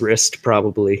sprain his wrist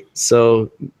probably. So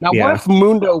now, what if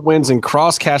Mundo wins and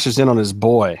Cross cashes in on his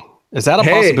boy? Is that a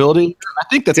possibility? I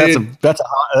think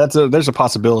there's a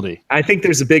possibility. I think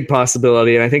there's a big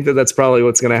possibility, and I think that's probably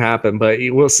what's going to happen. But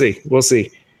we'll see.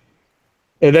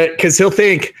 And that because he'll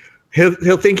think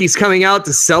he's coming out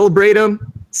to celebrate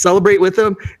with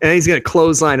him, and he's going to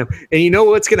clothesline him. And you know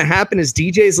what's going to happen is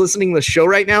DJ's listening to the show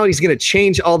right now, and he's going to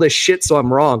change all this shit so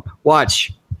I'm wrong.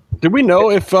 Watch. Did we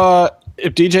know if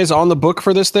DJ's on the book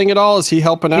for this thing at all? Is he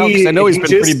helping out? Because I know he's been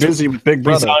pretty busy with Big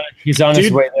Brother. He's on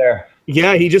his way there.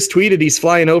 Yeah, he just tweeted he's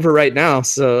flying over right now.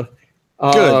 So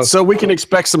good. So we can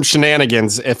expect some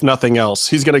shenanigans, if nothing else.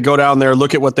 He's going to go down there,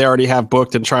 look at what they already have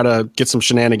booked, and try to get some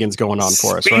shenanigans going on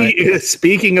for us, right?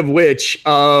 Speaking of which,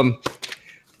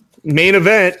 main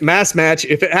event, mass match,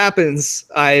 if it happens,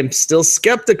 I'm still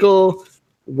skeptical.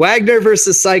 Wagner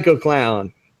versus Psycho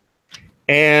Clown.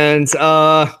 And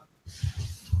I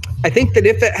think that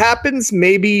if it happens,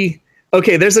 maybe...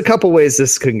 Okay, there's a couple ways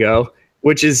this can go,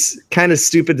 which is kind of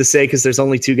stupid to say because there's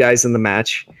only two guys in the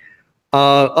match.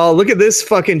 Oh, look at this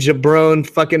fucking jabron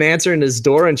fucking answering his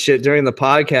door and shit during the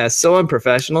podcast. So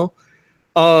unprofessional.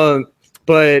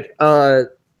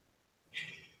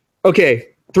 Okay,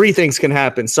 three things can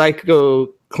happen. Psycho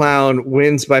Clown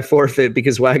wins by forfeit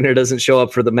because Wagner doesn't show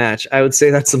up for the match. I would say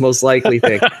that's the most likely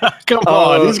thing. Come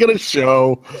on, he's going to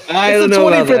show. I don't know.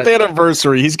 It's the 25th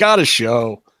anniversary. He's got to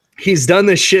show. He's done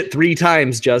this shit 3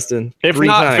 times, Justin. If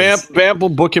not, Vamp will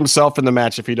book himself in the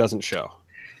match if he doesn't show.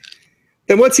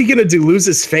 Then what's he going to do? Lose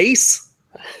his face?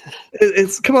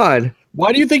 It's come on.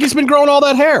 Why do you think he's been growing all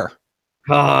that hair?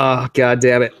 Oh, God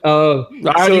damn it.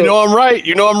 You know I'm right.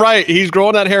 You know I'm right. He's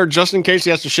growing that hair just in case he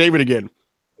has to shave it again.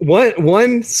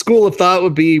 One school of thought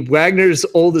would be Wagner's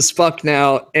old as fuck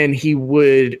now, and he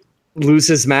would lose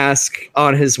his mask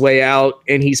on his way out,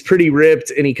 and he's pretty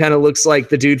ripped, and he kind of looks like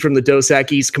the dude from the Dos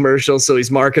Equis commercial, so he's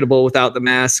marketable without the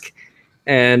mask.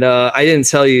 And I didn't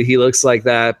tell you he looks like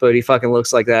that, but he fucking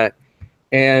looks like that.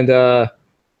 And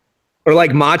or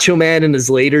like Macho Man in his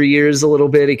later years a little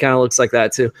bit, he kind of looks like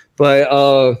that too. But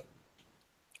I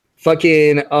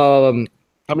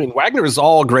mean, Wagner is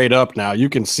all grayed up now. You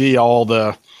can see all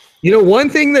the... You know, one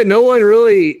thing that no one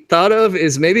really thought of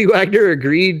is maybe Wagner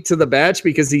agreed to the batch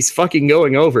because he's fucking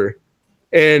going over.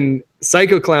 And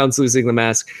Psycho Clown's losing the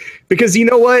mask. Because you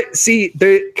know what? See,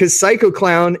 because Psycho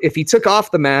Clown, if he took off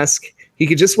the mask, he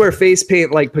could just wear face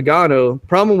paint like Pagano.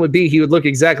 Problem would be he would look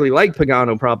exactly like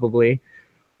Pagano probably.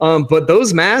 But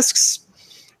those masks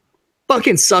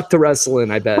fucking suck to wrestle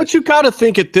in, I bet. But you got to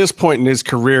think at this point in his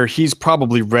career, he's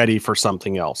probably ready for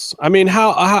something else. I mean,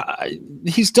 how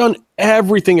he's done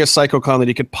everything as Psycho Clown that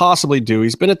he could possibly do.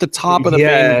 He's been at the top of the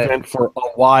main event for a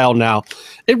while now.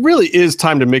 It really is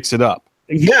time to mix it up.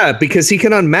 Yeah, because he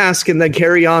can unmask and then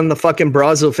carry on the fucking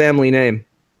Brazo family name.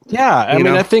 Yeah, I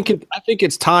mean, I think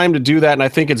it's time to do that, and I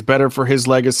think it's better for his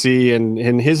legacy,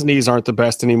 and his knees aren't the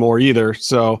best anymore either.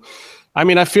 So, I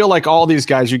mean, I feel like all these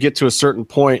guys, you get to a certain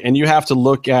point and you have to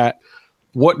look at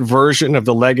what version of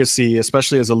the legacy,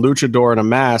 especially as a luchador and a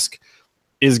mask,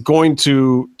 is going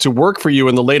to work for you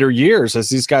in the later years as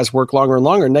these guys work longer and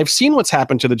longer. And they've seen what's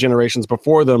happened to the generations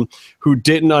before them who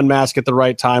didn't unmask at the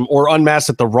right time or unmasked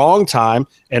at the wrong time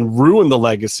and ruin the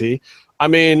legacy. I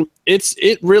mean,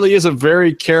 it really is a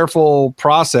very careful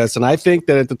process. And I think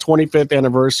that at the 25th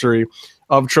anniversary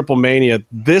of Triple Mania,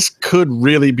 this could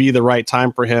really be the right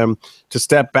time for him to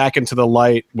step back into the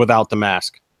light without the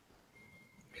mask.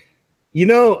 You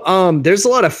know, there's a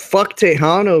lot of fuck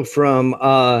Tejano from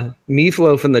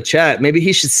Miflo from the chat. Maybe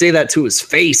he should say that to his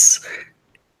face.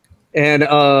 And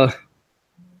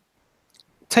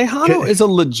Tejano is a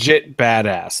legit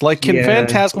badass. Like, can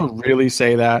Phantasma really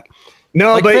say that?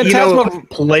 No, like, but Phantasma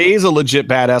plays a legit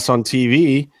badass on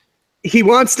TV. He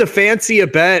wants to fancy a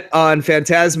bet on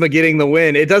Phantasma getting the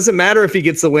win. It doesn't matter if he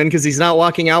gets the win because he's not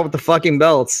walking out with the fucking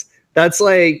belts. That's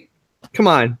like, come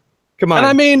on. And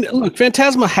I mean, look,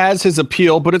 Phantasma has his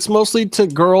appeal, but it's mostly to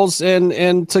girls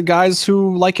and to guys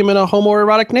who like him in a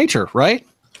homoerotic nature, right?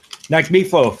 Like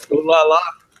Miflo. Ooh la la.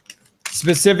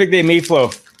 Specifically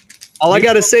Miflo. All I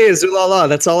got to say is ooh la la.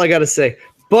 That's all I got to say.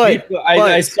 But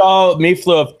I saw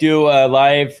Miflo do a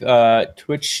live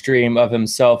Twitch stream of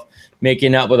himself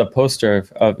making out with a poster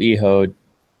of Iho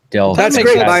Del. That's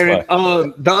great, Byron.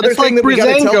 The other thing that we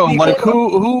got to tell people, like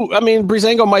who I mean,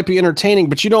 Breezango might be entertaining,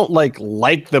 but you don't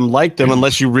like them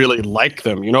unless you really like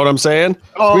them. You know what I'm saying?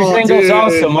 Oh, Breezango's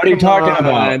awesome. What are you talking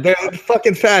about? They're the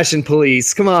fucking fashion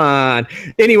police. Come on.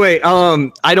 Anyway,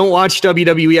 I don't watch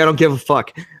WWE. I don't give a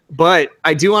fuck. But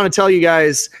I do want to tell you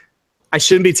guys, I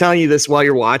shouldn't be telling you this while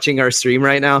you're watching our stream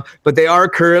right now, but they are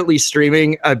currently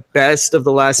streaming a best of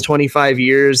the last 25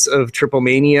 years of Triple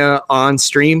Mania on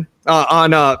stream.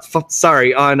 On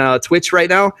Twitch right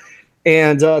now,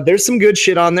 and there's some good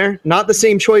shit on there. Not the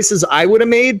same choices I would have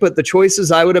made, but the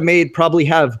choices I would have made probably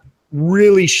have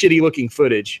really shitty looking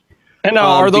footage. And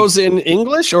are those in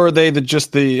English or are they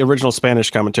just the original Spanish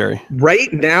commentary?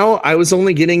 Right now, I was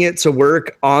only getting it to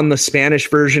work on the Spanish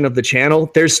version of the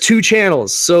channel. There's 2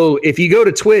 channels, so if you go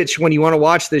to Twitch when you want to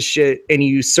watch this shit and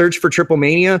you search for Triple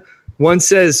Mania, one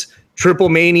says Triple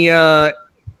Mania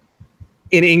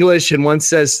in English and one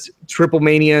says Triple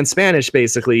Mania in Spanish.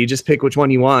 Basically, you just pick which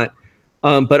one you want.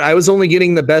 But I was only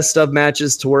getting the best of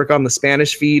matches to work on the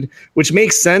Spanish feed, which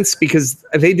makes sense because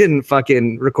they didn't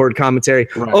fucking record commentary.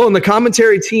 Right. Oh, and the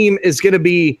commentary team is going to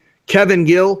be Kevin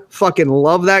Gill. Fucking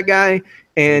love that guy.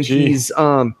 And he's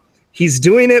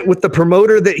doing it with the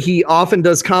promoter that he often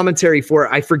does commentary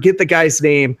for. I forget the guy's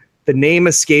name. The name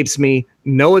escapes me.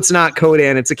 No, it's not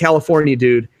Kodan. It's a California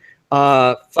dude.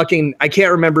 I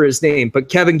can't remember his name, but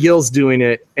Kevin Gill's doing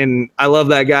it, and I love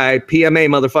that guy. PMA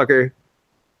motherfucker.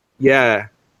 Yeah.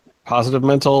 Positive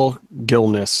mental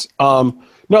Gillness.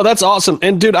 No, that's awesome.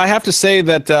 And dude, I have to say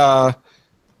that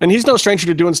and he's no stranger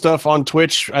to doing stuff on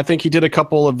Twitch. I think he did a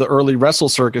couple of the early Wrestle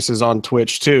Circuses on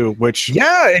Twitch too, which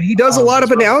and he does a lot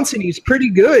of announcing. He's pretty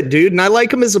good, dude, and I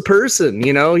like him as a person.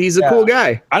 You know, he's a cool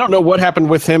guy. I don't know what happened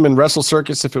with him in Wrestle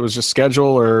Circus, if it was just schedule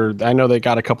or I know they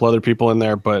got a couple other people in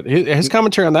there, but his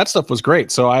commentary on that stuff was great.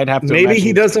 So I'd have to maybe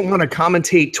he doesn't want to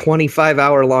commentate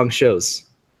 25-hour long shows.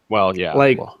 Well, yeah,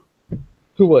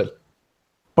 who would?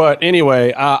 But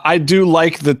anyway, I do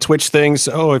like the Twitch thing.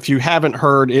 So if you haven't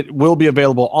heard, it will be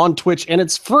available on Twitch and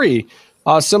it's free.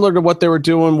 Similar to what they were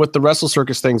doing with the Wrestle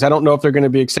Circus things. I don't know if they're going to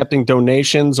be accepting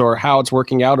donations or how it's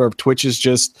working out, or if Twitch is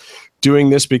just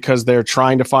doing this because they're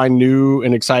trying to find new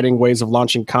and exciting ways of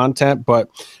launching content. But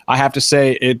I have to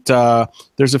say,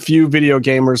 there's a few video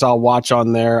gamers I'll watch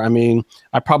on there. I mean,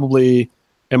 I probably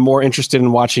am more interested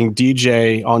in watching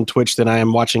DJ on Twitch than I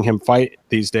am watching him fight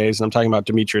these days. And I'm talking about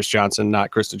Demetrius Johnson,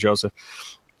 not Krista Joseph.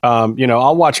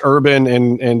 I'll watch Urban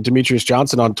and Demetrius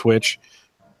Johnson on Twitch.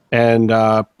 And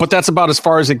but that's about as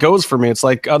far as it goes for me. It's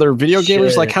like other video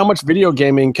gamers, like how much video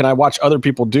gaming can I watch other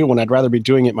people do when I'd rather be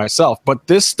doing it myself? But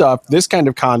this stuff, this kind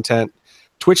of content,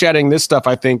 Twitch adding this stuff,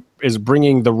 I think is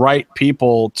bringing the right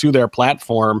people to their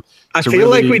platform. I feel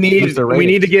like we need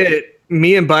to get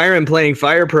me and Byron playing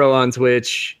Fire Pro on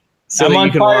Twitch so that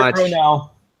you can watch. Pro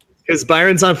now. Because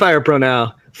Byron's on Fire Pro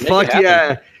now. Fuck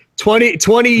yeah.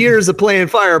 20 years of playing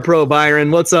Fire Pro, Byron.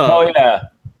 What's up? Oh yeah.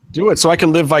 Do it so I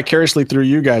can live vicariously through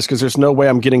you guys, because there's no way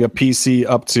I'm getting a PC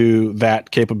up to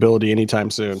that capability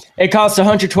anytime soon. It costs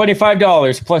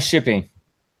 $125 plus shipping.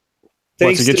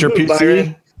 Thanks to get your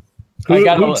PC?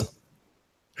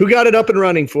 Who got it up and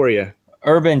running for you?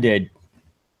 Urban did.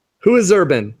 Who is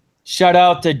Urban? Shout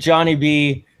out to Johnny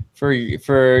B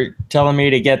for telling me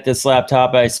to get this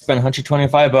laptop. I spent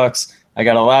 $125. I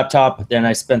got a laptop. Then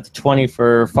I spent the $20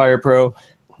 for Fire Pro.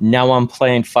 Now I'm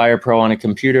playing Fire Pro on a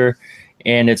computer.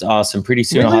 And it's awesome. Pretty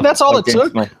soon, really? That's all it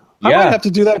took. I might have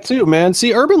to do that too, man.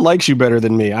 See, Urban likes you better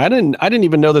than me. I didn't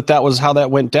even know that was how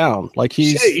that went down. Like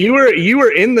you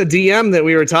were in the DM that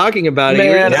we were talking about.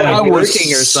 Man, I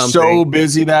was so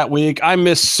busy that week. I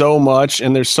missed so much,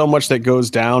 and there's so much that goes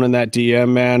down in that DM,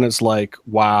 man. It's like,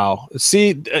 wow.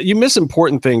 See, you miss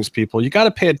important things, people. You got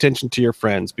to pay attention to your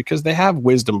friends because they have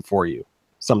wisdom for you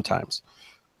sometimes.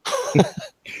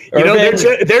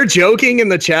 They're joking in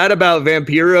the chat about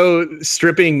Vampiro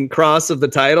stripping Cross of the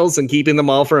titles and keeping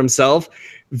them all for himself.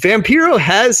 Vampiro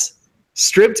has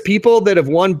stripped people that have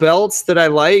won belts that I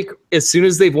like as soon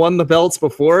as they've won the belts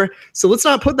before. So let's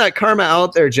not put that karma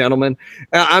out there, gentlemen.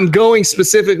 I'm going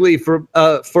specifically for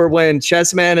when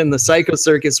Chessman and the Psycho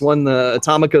Circus won the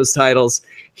Atomicos titles.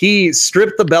 He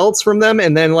stripped the belts from them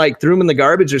and then threw them in the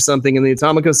garbage or something, and the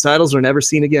Atomicos titles were never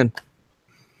seen again.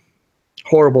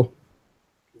 Horrible.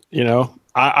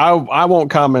 I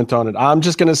won't comment on it. I'm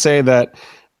just going to say that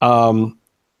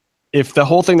if the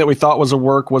whole thing that we thought was a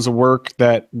work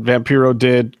that Vampiro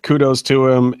did, kudos to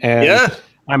him. And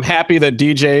I'm happy that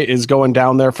DJ is going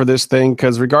down there for this thing,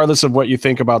 because regardless of what you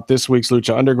think about this week's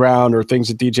Lucha Underground or things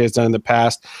that DJ has done in the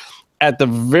past, at the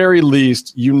very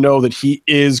least, that he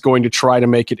is going to try to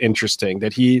make it interesting,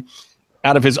 that he,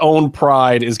 out of his own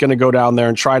pride, is going to go down there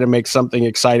and try to make something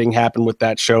exciting happen with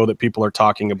that show that people are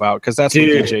talking about, because that's what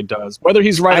DJ does. Whether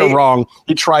he's right or wrong,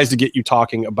 he tries to get you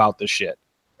talking about the shit.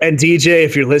 And DJ,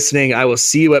 if you're listening, I will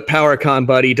see you at PowerCon,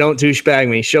 buddy. Don't douchebag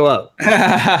me. Show up.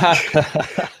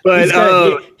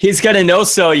 But he's gonna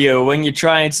no-sell you when you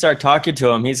try and start talking to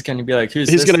him. He's gonna be like, "Who's?"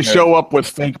 He's gonna show up with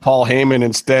fake Paul Heyman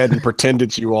instead and pretend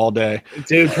it's you all day,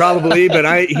 dude. Probably,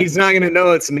 but he's not gonna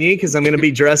know it's me because I'm gonna be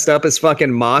dressed up as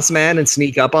fucking Moss Man and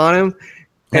sneak up on him,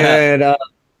 and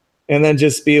then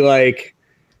just be like,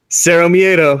 "Cero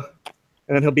Miedo,"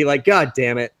 and then he'll be like, "God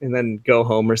damn it," and then go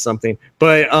home or something.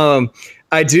 But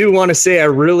I do want to say I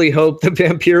really hope that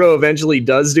Vampiro eventually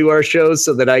does do our shows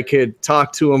so that I could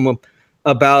talk to him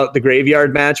about the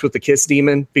Graveyard match with the Kiss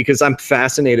Demon, because I'm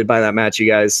fascinated by that match,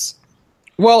 you guys.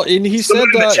 Well, and he said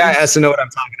the chat has to know what I'm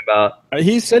talking about.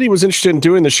 He said he was interested in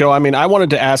doing the show. I mean, I wanted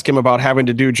to ask him about having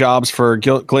to do jobs for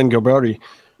Glenn Gilberti.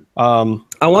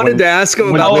 I wanted to ask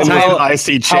him about the title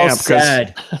IC champ.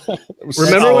 Sad.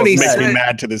 Remember when he makes me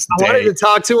mad to this day. I wanted to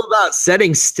talk to him about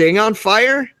setting Sting on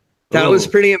fire. That was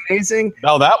pretty amazing.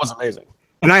 No, that was amazing.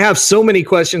 And I have so many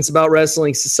questions about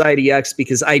Wrestling Society X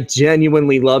because I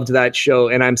genuinely loved that show,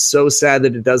 and I'm so sad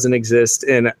that it doesn't exist.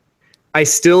 And I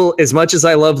still, as much as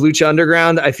I love Lucha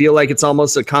Underground, I feel like it's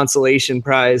almost a consolation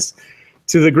prize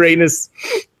to the greatness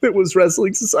that was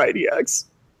Wrestling Society X.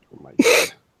 Oh my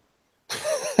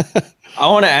God. I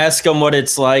want to ask him what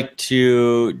it's like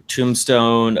to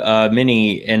Tombstone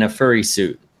Mini in a furry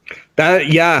suit.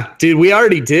 Dude, we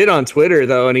already did on Twitter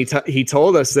though, and he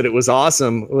told us that it was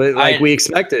awesome, like we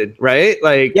expected, right?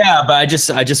 Like, yeah, but I just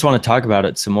want to talk about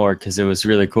it some more because it was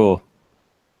really cool.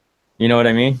 You know what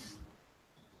I mean?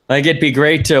 Like, it'd be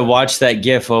great to watch that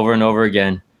GIF over and over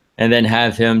again, and then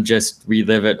have him just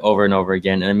relive it over and over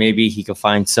again, and maybe he could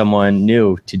find someone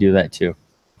new to do that too.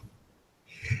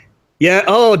 Yeah.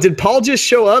 Oh, did Paul just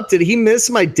show up? Did he miss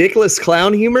my dickless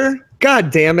clown humor? God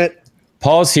damn it.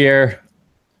 Paul's here.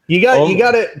 You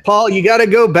got to, Paul, you got to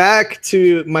go back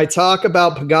to my talk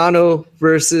about Pagano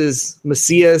versus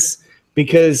Macias,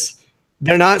 because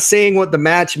they're not saying what the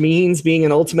match means, being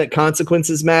an ultimate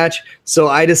consequences match. So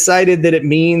I decided that it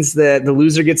means that the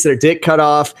loser gets their dick cut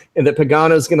off and that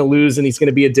Pagano's going to lose and he's going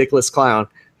to be a dickless clown.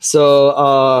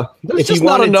 So there's just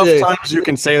not enough times you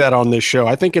can say that on this show.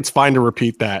 I think it's fine to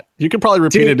repeat that. You can probably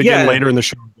repeat it again later in the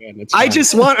show. Again. I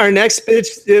just want our next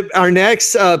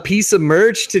piece of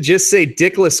merch to just say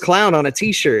 "Dickless Clown" on a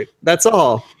T-shirt. That's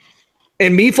all.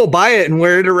 And Meef will buy it and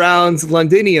wear it around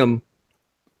Londinium.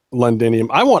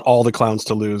 I want all the clowns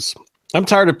to lose. I'm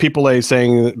tired of people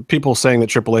saying that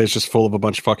AAA is just full of a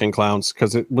bunch of fucking clowns,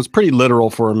 because it was pretty literal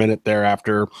for a minute there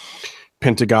after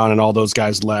Pentagon and all those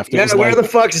guys left. Yeah, where the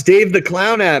fuck's Dave the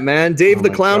Clown at, man? Dave the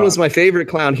Clown was my favorite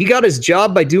clown. He got his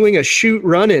job by doing a shoot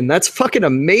run-in. That's fucking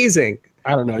amazing.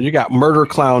 I don't know. You got Murder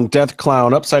Clown, Death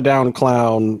Clown, Upside Down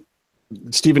Clown,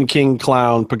 Stephen King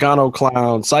Clown, Pagano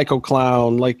Clown, Psycho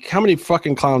Clown. Like, how many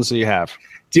fucking clowns do you have?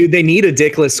 Dude, they need a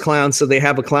dickless clown, so they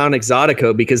have a Clown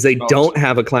Exotico, because they don't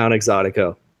have a Clown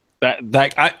Exotico.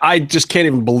 I just can't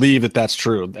even believe that that's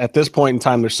true. At this point in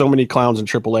time, there's so many clowns in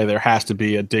AAA, there has to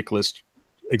be a dickless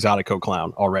Exotico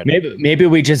clown already. Maybe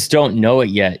we just don't know it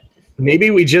yet.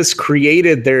 Maybe we just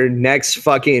created their next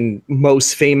fucking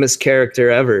most famous character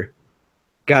ever.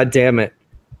 God damn it.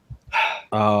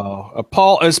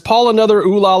 Is Paul another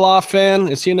Ooh La La fan?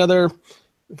 Is he another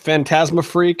Phantasma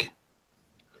freak?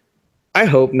 I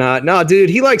hope not. No, dude,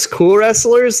 he likes cool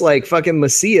wrestlers like fucking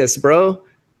Macias, bro.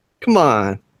 Come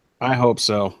on. I hope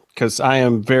so, because I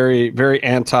am very, very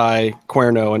anti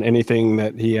Cuerno and anything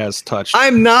that he has touched.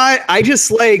 I'm not. I just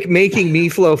like making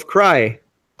Meatloaf cry.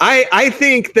 I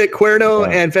think that Cuerno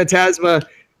and Phantasma,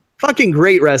 fucking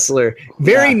great wrestler.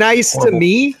 Very nice to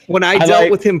me when I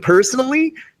dealt with him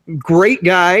personally. Great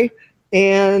guy.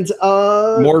 And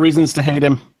more reasons to hate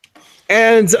him.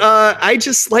 And I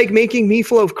just like making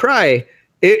Meatloaf cry.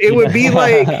 It would be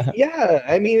like, yeah,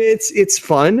 I mean, it's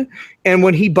fun. And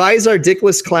when he buys our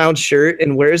Dickless Clown shirt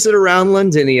and wears it around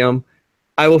Londinium,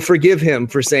 I will forgive him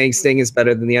for saying Sting is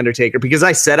better than The Undertaker, because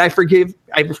I said I forgave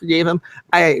him.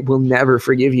 I will never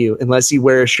forgive you unless you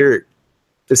wear a shirt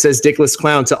that says Dickless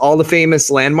Clown to all the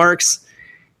famous landmarks.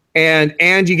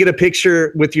 And you get a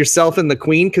picture with yourself and the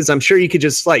Queen, because I'm sure you could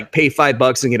just like pay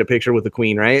 $5 and get a picture with the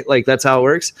Queen, right? Like, that's how it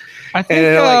works.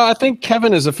 I think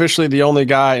Kevin is officially the only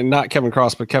guy, and not Kevin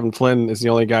Cross, but Kevin Flynn is the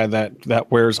only guy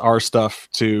that wears our stuff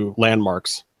to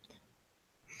landmarks.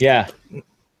 Yeah.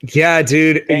 Yeah,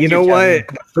 dude. You know what?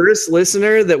 The first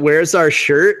listener that wears our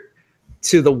shirt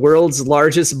to the world's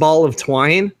largest ball of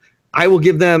twine, I will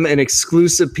give them an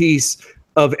exclusive piece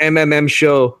of MMM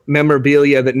show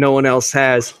memorabilia that no one else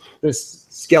has. This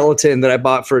skeleton that I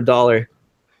bought for $1.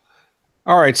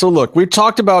 All right, so look, we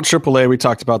talked about AAA, we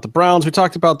talked about the Browns, we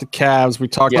talked about the Cavs, we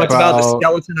talked about the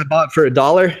skeleton I bought for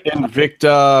 $1.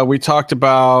 Invicta, we talked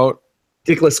about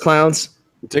Dickless Clowns,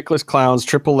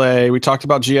 AAA. We talked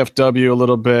about GFW a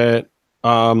little bit.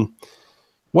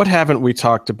 What haven't we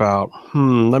talked about?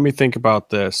 Let me think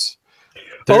about this.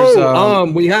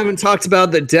 We haven't talked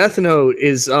about that Death Note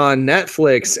is on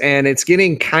Netflix, and it's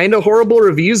getting kind of horrible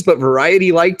reviews, but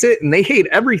Variety liked it, and they hate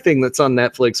everything that's on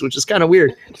Netflix, which is kind of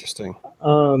weird. Interesting.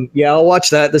 Yeah, I'll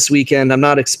watch that this weekend. I'm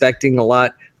not expecting a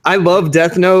lot. I love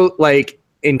Death Note, like,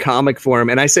 in comic form,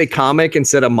 and I say comic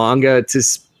instead of manga to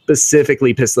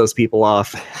specifically piss those people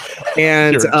off.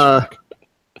 And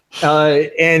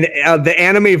the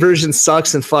anime version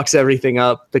sucks and fucks everything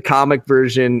up. The comic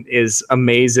version is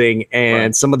amazing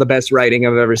and some of the best writing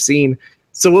I've ever seen.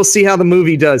 So we'll see how the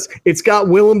movie does. It's got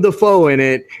Willem Dafoe in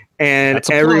it, and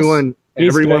everyone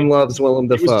loves Willem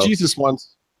Dafoe. He was Jesus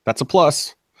once. That's a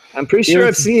plus. I'm pretty sure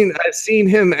I've seen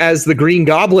him as the Green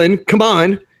Goblin. Come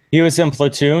on. He was in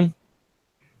Platoon.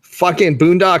 Fucking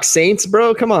Boondock Saints,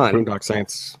 bro. Come on. Boondock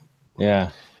Saints.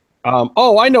 Yeah.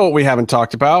 I know what we haven't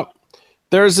talked about.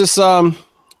 There's this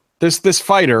this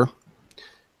fighter.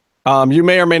 You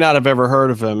may or may not have ever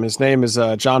heard of him. His name is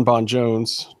John Bones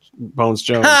Jones. John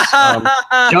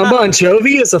Bon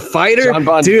Jovi is a fighter,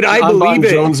 dude. I believe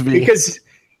it Jonesby. Because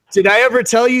did I ever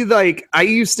tell you, like, I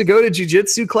used to go to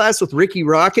jiu-jitsu class with Ricky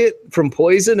Rocket from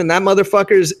Poison, and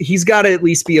that he's got to at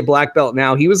least be a black belt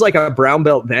now. He was like a brown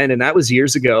belt then, and that was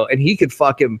years ago. And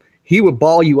he would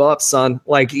ball you up, son.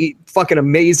 Like, fucking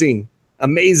amazing.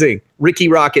 Ricky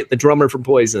Rocket, the drummer from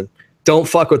Poison. Don't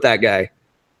fuck with that guy.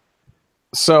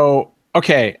 So,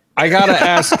 okay, I gotta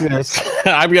ask this.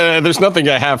 There's nothing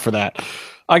I have for that.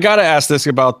 I gotta ask this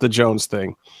about the Jones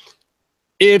thing.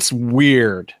 It's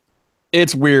weird.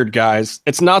 It's weird, guys.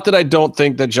 It's not that I don't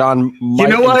think that John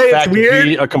might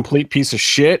be a complete piece of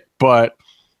shit, but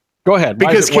Go ahead.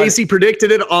 Because Casey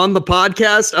predicted it on the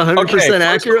podcast 100%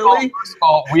 accurately. First of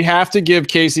all, we have to give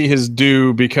Casey his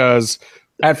due because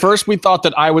at first we thought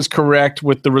that I was correct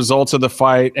with the results of the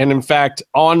fight. And in fact,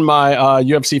 on my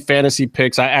UFC fantasy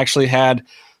picks, I actually had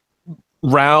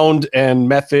round and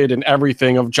method and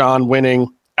everything of John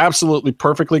winning absolutely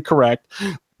perfectly correct.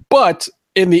 But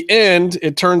in the end,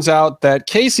 it turns out that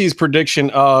Casey's prediction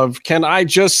of, can I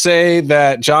just say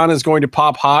that John is going to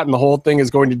pop hot and the whole thing is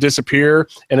going to disappear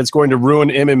and it's going to ruin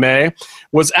MMA,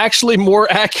 was actually more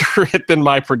accurate than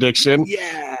my prediction.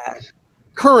 Yeah.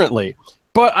 Currently.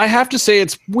 But I have to say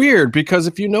it's weird because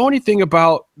if you know anything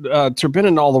about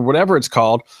terbinafol or whatever it's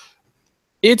called,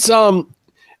 it's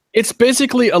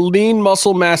basically a lean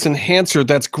muscle mass enhancer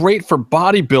that's great for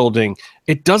bodybuilding.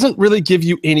 It doesn't really give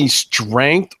you any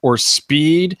strength or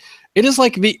speed. It is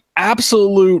like the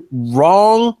absolute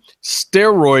wrong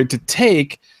steroid to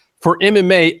take for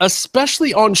MMA,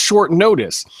 especially on short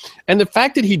notice. And the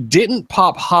fact that he didn't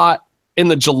pop hot in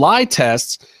the July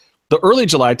tests, the early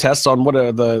July tests on the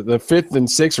 5th and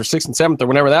 6th or 6th and 7th or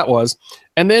whenever that was,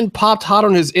 and then popped hot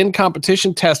on his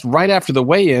in-competition test right after the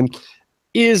weigh-in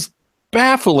is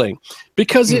baffling,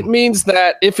 because it means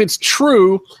that if it's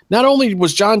true, not only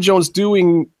was John Jones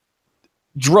doing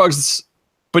drugs,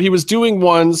 but he was doing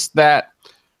ones that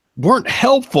weren't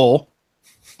helpful,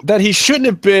 that he shouldn't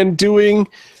have been doing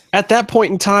at that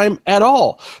point in time at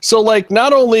all. So like,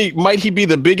 not only might he be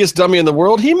the biggest dummy in the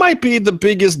world, he might be the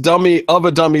biggest dummy of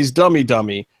a dummy's dummy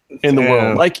in the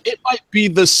world. Like, it might be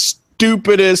the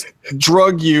stupidest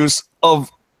drug use of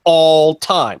all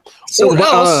time. So,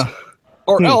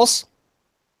 or else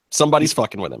somebody's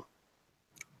fucking with him.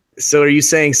 So are you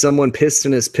saying someone pissed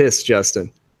in his piss, Justin?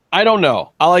 I don't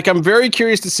know. I'm very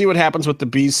curious to see what happens with the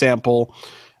B sample.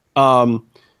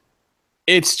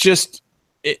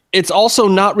 It's also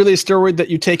not really a steroid that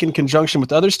you take in conjunction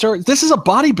with other steroids. This is a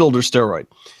bodybuilder steroid.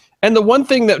 And the one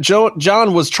thing that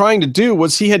John was trying to do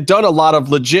was he had done a lot of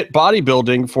legit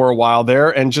bodybuilding for a while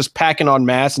there and just packing on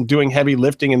mass and doing heavy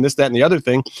lifting and this, that, and the other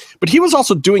thing. But he was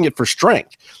also doing it for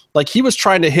strength. Like, he was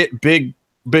trying to hit big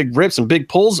rips and big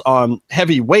pulls on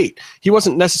heavy weight. He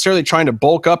wasn't necessarily trying to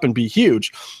bulk up and be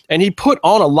huge. And he put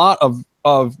on a lot of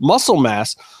muscle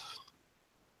mass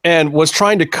and was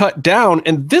trying to cut down.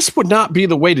 And this would not be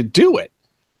the way to do it.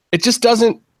 It just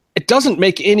doesn't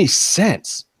make any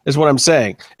sense, is what I'm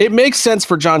saying. It makes sense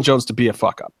for John Jones to be a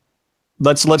fuck up.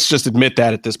 Let's just admit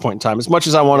that at this point in time. As much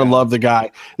as I want to love the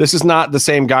guy, this is not the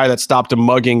same guy that stopped a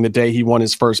mugging the day he won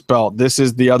his first belt. This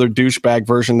is the other douchebag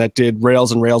version that did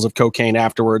rails and rails of cocaine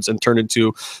afterwards and turned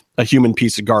into a human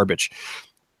piece of garbage.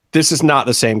 This is not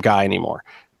the same guy anymore.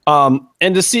 And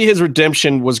to see his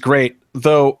redemption was great,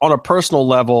 though on a personal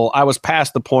level, I was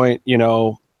past the point,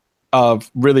 of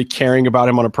really caring about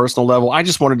him on a personal level. I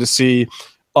just wanted to see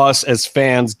us as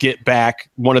fans get back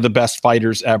one of the best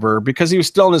fighters ever, because he was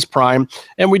still in his prime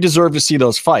and we deserve to see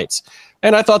those fights.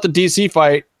 And I thought the DC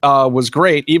fight was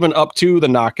great, even up to the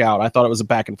knockout. I thought it was a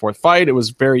back and forth fight. It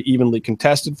was very evenly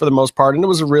contested for the most part, and it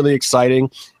was a really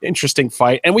exciting, interesting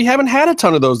fight. And we haven't had a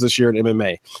ton of those this year in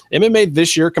MMA. MMA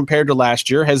this year compared to last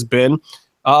year has been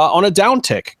on a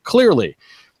downtick, clearly.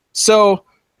 So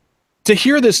to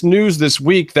hear this news this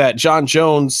week that John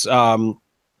Jones,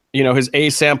 his A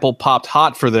sample popped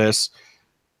hot for this,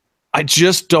 I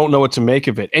just don't know what to make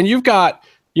of it. And you've got,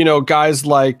 guys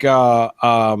like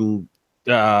Bonner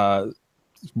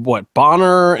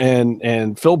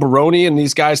and Phil Baroni and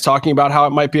these guys talking about how it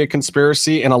might be a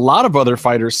conspiracy, and a lot of other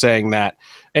fighters saying that.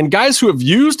 And guys who have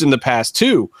used in the past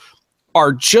too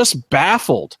are just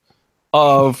baffled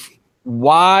of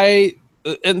why,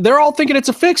 and they're all thinking it's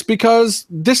a fix because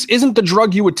this isn't the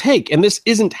drug you would take, and this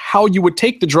isn't how you would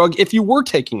take the drug if you were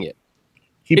taking it.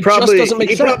 He probably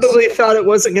thought it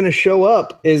wasn't going to show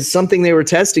up as something they were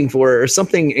testing for, or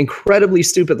something incredibly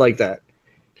stupid like that.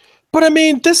 But I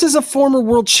mean, this is a former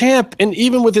world champ, and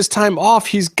even with his time off,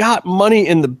 he's got money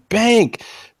in the bank.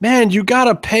 Man, you got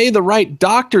to pay the right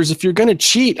doctors if you're going to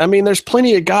cheat. I mean, there's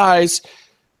plenty of guys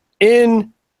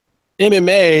in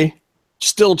MMA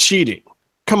still cheating.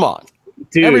 Come on.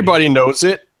 Dude. Everybody knows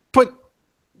it, but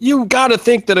you got to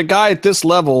think that a guy at this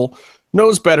level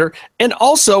knows better. And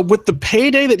also, with the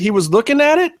payday that he was looking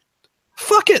at it,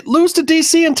 fuck it, lose to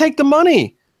DC and take the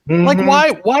money. Mm-hmm.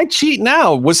 Like, why cheat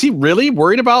now? Was he really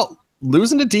worried about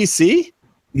losing to DC?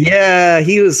 Yeah,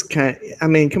 he was kind of, I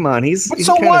mean, come on. He's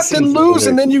so what? Then lose,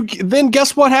 and then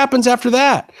guess what happens after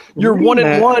that? You're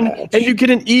 1-1, and you get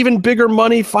an even bigger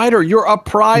money fighter. You're a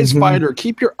prize fighter.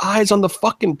 Keep your eyes on the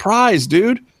fucking prize,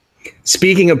 dude.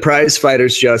 Speaking of prize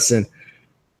fighters, Justin,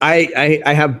 I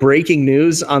have breaking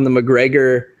news on the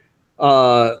McGregor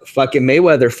fucking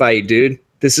Mayweather fight, dude.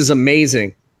 This is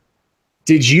amazing.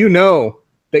 Did you know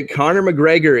that Conor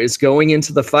McGregor is going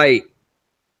into the fight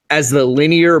as the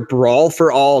linear Brawl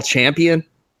for All champion?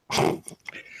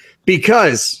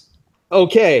 Because,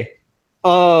 okay,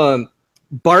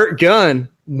 Bart Gunn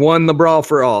won the Brawl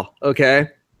for All, okay?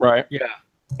 Right. Yeah.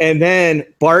 And then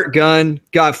Bart Gunn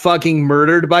got fucking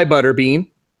murdered by Butterbean.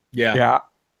 Yeah. Yeah.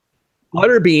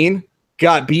 Butterbean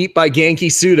got beat by Genki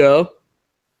Sudo.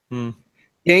 Hmm.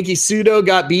 Genki Sudo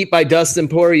got beat by Dustin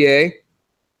Poirier.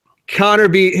 Conor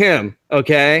beat him,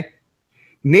 okay?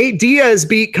 Nate Diaz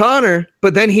beat Conor,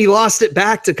 but then he lost it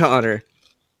back to Conor.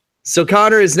 So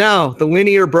Conor is now the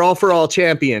linear Brawl for All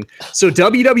champion. So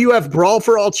WWF Brawl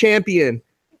for All champion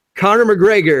Conor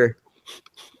McGregor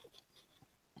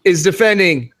is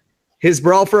defending his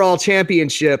Brawl for All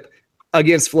championship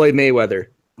against Floyd Mayweather.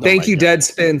 Thank you,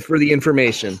 Deadspin, for the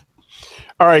information.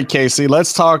 All right, Casey,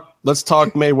 let's talk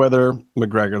Mayweather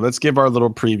McGregor. Let's give our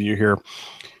little preview here.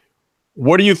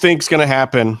 What do you think is going to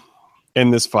happen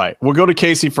in this fight? We'll go to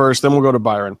Casey first, then we'll go to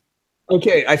Byron.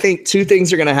 Okay, I think two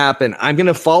things are going to happen. I'm going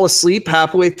to fall asleep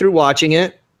halfway through watching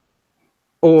it,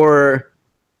 or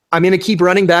I'm going to keep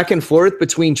running back and forth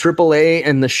between AAA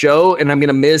and the show, and I'm going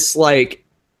to miss like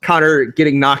Conor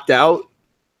getting knocked out.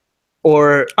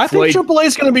 Or I think AAA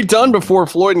is going to be done before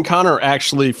Floyd and Conor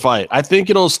actually fight. I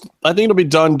think it'll be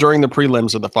done during the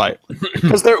prelims of the fight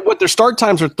because their start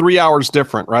times are 3 hours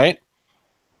different, right?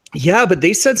 Yeah, but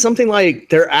they said something like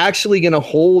they're actually going to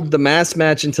hold the mass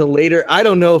match until later. I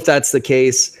don't know if that's the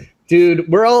case. Dude,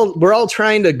 we're all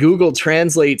trying to Google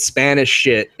translate Spanish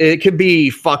shit. It could be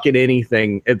fucking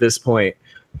anything at this point.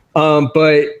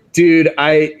 But dude,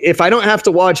 if I don't have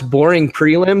to watch boring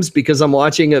prelims because I'm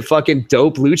watching a fucking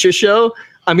dope lucha show,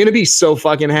 I'm going to be so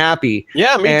fucking happy.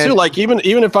 Yeah, me too. Like even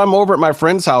if I'm over at my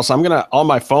friend's house, on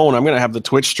my phone, I'm going to have the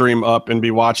Twitch stream up and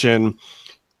be watching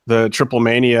the Triple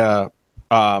Mania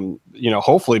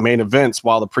hopefully main events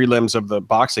while the prelims of the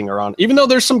boxing are on. Even though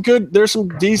there's some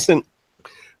decent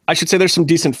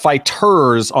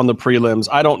fighters on the prelims.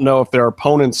 I don't know if their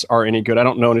opponents are any good. I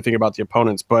don't know anything about the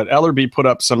opponents, but LRB put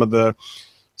up some of the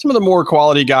more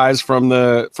quality guys from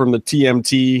the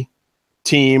TMT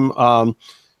team.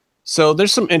 So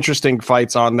there's some interesting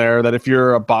fights on there that if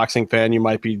you're a boxing fan, you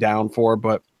might be down for,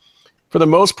 but for the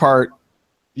most part,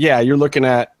 yeah, you're looking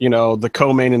at, the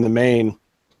co-main and the main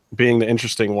being the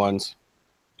interesting ones.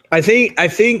 I think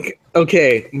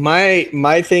okay,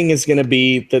 my thing is going to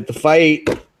be that the fight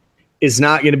is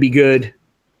not going to be good.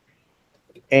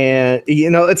 And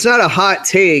it's not a hot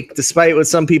take, despite what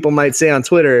some people might say on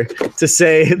Twitter, to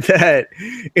say that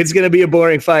it's going to be a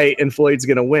boring fight and Floyd's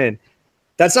going to win.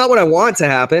 That's not what I want to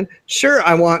happen. Sure,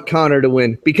 I want Conor to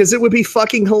win because it would be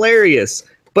fucking hilarious,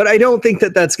 but I don't think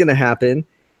that that's going to happen.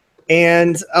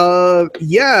 And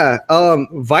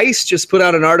Vice just put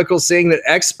out an article saying that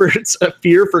experts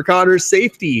fear for Conor's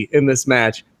safety in this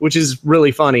match, which is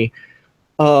really funny.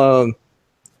 But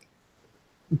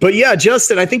yeah,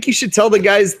 Justin, I think you should tell the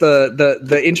guys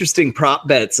the interesting prop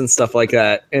bets and stuff like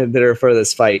that and that are for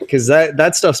this fight, because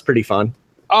that stuff's pretty fun.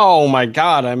 Oh my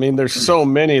God. I mean, there's so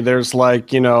many. There's like,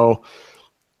 prop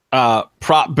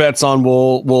bets on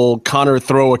will Conor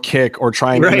throw a kick or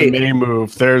try and MMA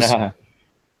move.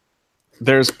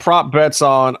 There's prop bets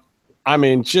on, I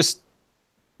mean, just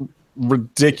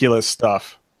ridiculous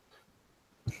stuff.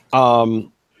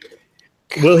 Will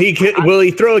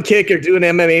he throw a kick or do an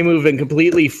MMA move and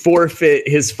completely forfeit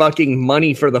his fucking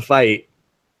money for the fight?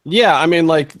 Yeah, I mean,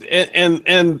 like,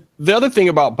 and the other thing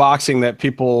about boxing that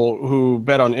people who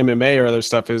bet on MMA or other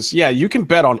stuff is, yeah, you can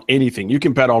bet on anything. You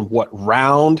can bet on what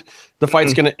round the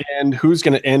fight's going to end, who's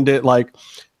going to end it. Like,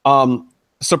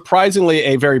 surprisingly,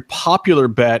 a very popular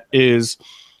bet is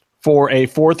for a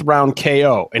 4th round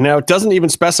KO. And now it doesn't even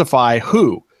specify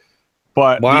who,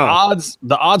 but the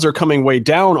odds are coming way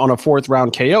down on a 4th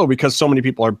round KO because so many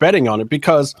people are betting on it.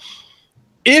 Because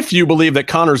if you believe that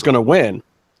Conor's going to win,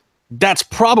 that's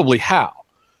probably how.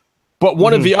 But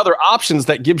one of the other options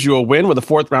that gives you a win with a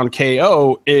 4th round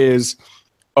KO is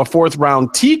a 4th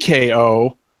round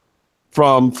TKO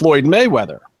from Floyd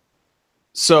Mayweather.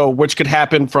 So, which could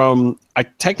happen from, I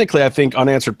think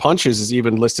unanswered punches is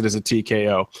even listed as a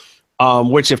TKO.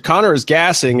 Which if Conor is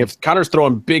gassing, if Conor's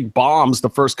throwing big bombs the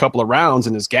first couple of rounds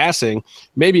and is gassing,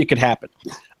 maybe it could happen.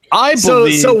 I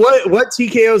believe. So what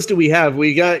TKOs do we have?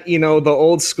 We got, the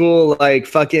old school, like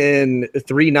fucking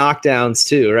 3 knockdowns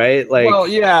too, right? Like, well,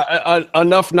 yeah,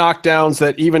 enough knockdowns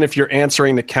that even if you're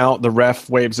answering the count, the ref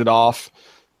waves it off.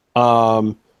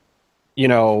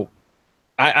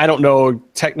 I don't know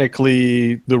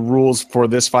technically the rules for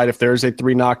this fight, if there's a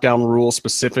 3 knockdown rule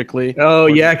specifically. Oh,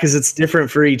 yeah, because it's different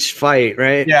for each fight,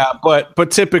 right? Yeah,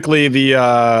 but typically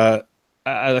the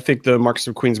I think the Marquess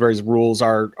of Queensberry's rules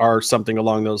are something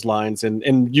along those lines.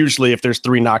 And usually if there's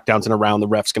 3 knockdowns in a round, the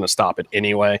ref's going to stop it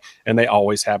anyway. And they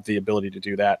always have the ability to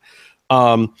do that.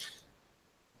 I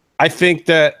think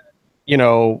that,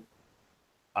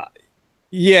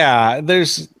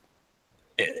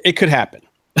 it could happen.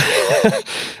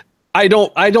 I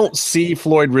don't see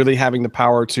Floyd really having the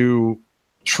power to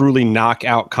truly knock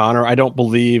out Conor. I don't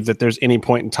believe that there's any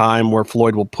point in time where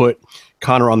Floyd will put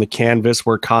Conor on the canvas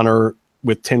where Conor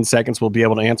with 10 seconds will be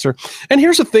able to answer. And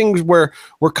here's the thing where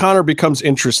Conor becomes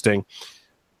interesting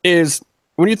is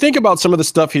when you think about some of the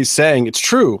stuff he's saying, it's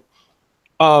true.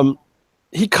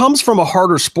 He comes from a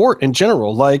harder sport in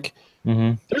general. Like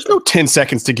there's no 10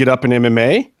 seconds to get up in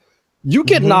MMA. You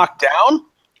get knocked down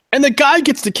and the guy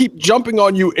gets to keep jumping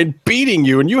on you and beating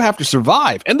you and you have to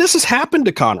survive. And this has happened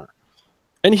to Conor.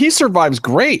 And he survives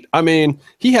great. I mean,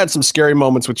 he had some scary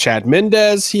moments with Chad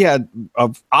Mendez. He had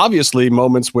obviously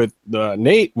moments with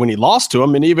Nate when he lost to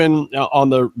him, and even on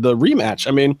the rematch.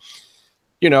 I mean,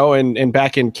 and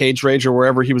back in Cage Rage or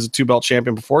wherever he was a 2-belt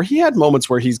champion before, he had moments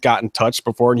where he's gotten touched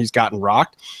before and he's gotten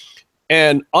rocked.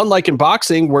 And unlike in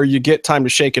boxing where you get time to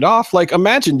shake it off, like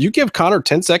imagine you give Conor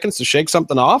 10 seconds to shake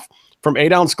something off from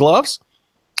 8-ounce gloves.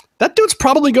 That dude's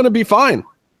probably going to be fine.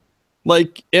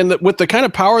 Like, and with the kind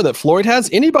of power that Floyd has,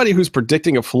 anybody who's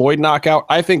predicting a Floyd knockout,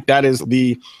 I think that is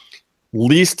the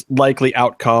least likely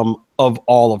outcome of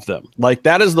all of them. Like,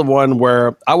 that is the one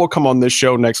where I will come on this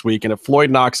show next week, and if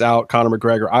Floyd knocks out Conor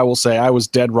McGregor, I will say I was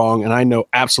dead wrong, and I know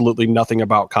absolutely nothing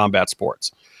about combat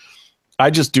sports.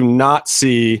 I just do not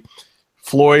see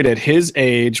Floyd at his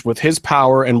age, with his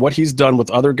power and what he's done with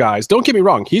other guys. Don't get me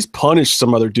wrong. He's punished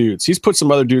some other dudes. He's put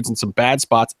some other dudes in some bad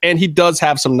spots, and he does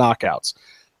have some knockouts.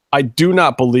 I do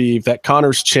not believe that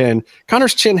Conor's chin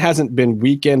hasn't been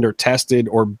weakened or tested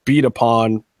or beat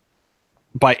upon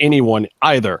by anyone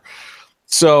either.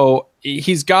 So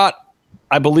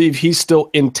I believe he's still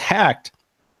intact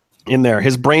in there.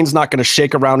 His brain's not going to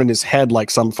shake around in his head like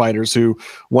some fighters who,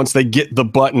 once they get the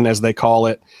button, as they call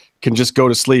it, can just go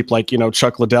to sleep like,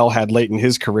 Chuck Liddell had late in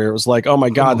his career. It was like, oh my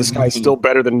God, this guy's still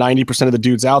better than 90% of the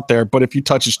dudes out there. But if you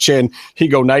touch his chin, he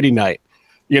go nighty-night.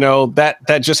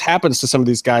 That just happens to some of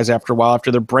these guys after a while,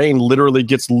 after their brain literally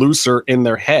gets looser in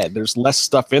their head. There's less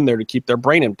stuff in there to keep their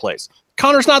brain in place.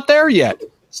 Conor's not there yet.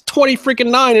 It's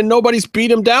 20-9 and nobody's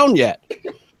beat him down yet.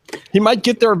 He might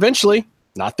get there eventually.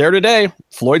 Not there today.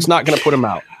 Floyd's not going to put him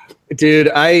out. Dude,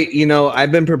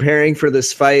 I've been preparing for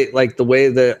this fight like the way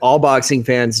that all boxing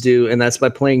fans do, and that's by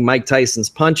playing Mike Tyson's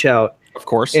Punch-Out. Of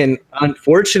course. And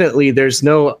unfortunately, there's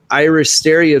no Irish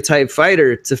stereotype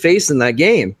fighter to face in that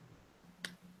game.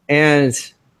 And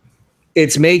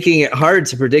it's making it hard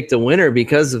to predict a winner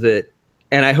because of it.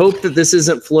 And I hope that this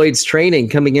isn't Floyd's training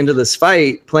coming into this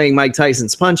fight, playing Mike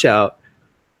Tyson's Punch-Out.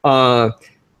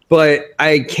 But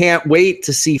I can't wait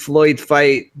to see Floyd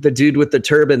fight the dude with the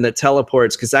turban that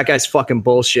teleports, because that guy's fucking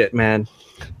bullshit, man.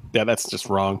 Yeah, that's just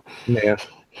wrong. Yeah.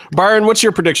 Byron, what's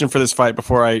your prediction for this fight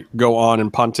before I go on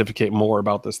and pontificate more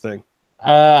about this thing?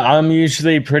 I'm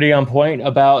usually pretty on point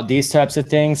about these types of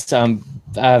things.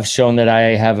 I've shown that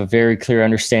I have a very clear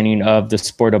understanding of the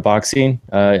sport of boxing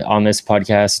on this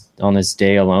podcast, on this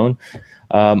day alone.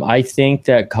 I think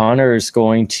that Conor is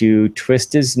going to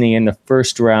twist his knee in the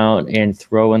first round and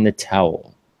throw in the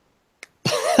towel.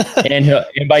 and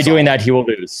by doing that, he will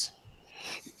lose.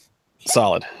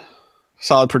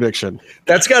 Solid prediction.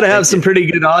 That's got to have some pretty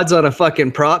good odds on a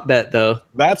fucking prop bet, though.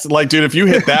 That's like, dude, if you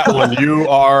hit that one,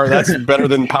 that's better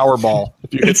than Powerball.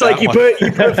 It's like you put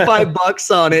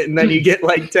 $5 on it and then you get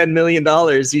like $10 million.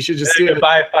 You should just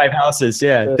buy 5 houses.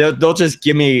 Yeah. They'll just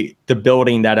give me the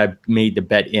building that I made the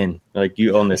bet in. Like,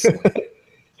 you own this.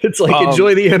 It's like,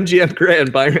 enjoy the MGM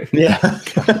Grand, Byron. Yeah.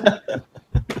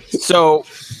 So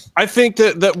I think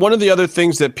that one of the other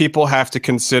things that people have to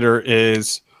consider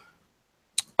is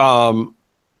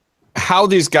how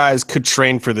these guys could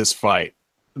train for this fight.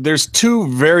 There's 2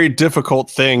 very difficult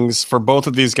things for both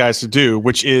of these guys to do,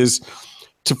 which is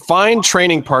to find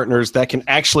training partners that can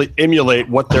actually emulate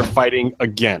what they're fighting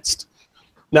against.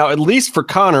 Now, at least for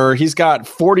Conor, he's got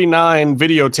 49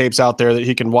 videotapes out there that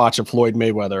he can watch of Floyd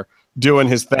Mayweather doing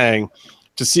his thing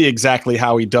to see exactly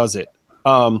how he does it.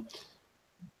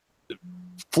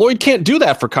 Floyd can't do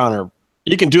that for Conor.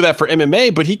 He can do that for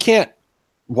MMA, but he can't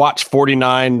watch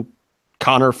 49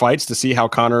 Conor fights to see how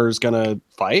Conor is going to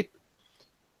fight.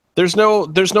 There's no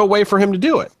way for him to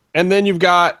do it. And then you've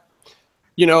got,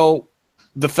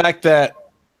 the fact that,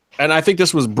 and I think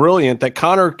this was brilliant, that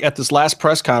Conor at this last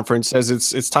press conference says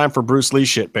it's time for Bruce Lee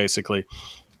shit, basically.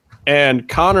 And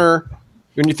Conor,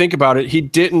 when you think about it, he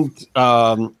didn't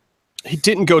go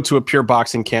to a pure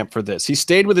boxing camp for this. He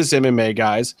stayed with his MMA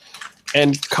guys.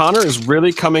 And Conor is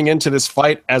really coming into this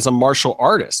fight as a martial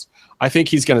artist. I think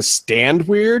he's going to stand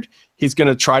weird. He's going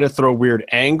to try to throw weird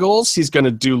angles. He's going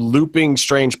to do looping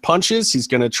strange punches. He's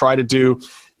going to try to do,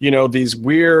 these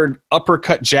weird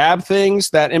uppercut jab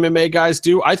things that MMA guys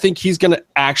do. I think he's going to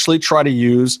actually try to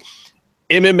use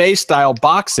MMA style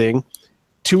boxing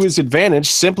to his advantage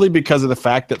simply because of the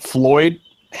fact that Floyd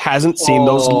hasn't seen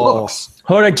those looks.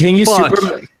 Hold on, can you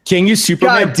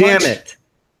Superman? God damn it!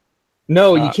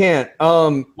 No, you can't.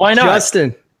 Why not,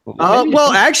 Justin?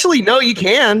 Well, actually, no, you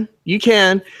can. You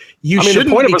can. The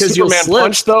point of a Superman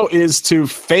punch, though, is to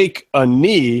fake a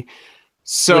knee.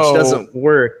 So, which doesn't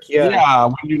work. Yeah,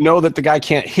 when you know that the guy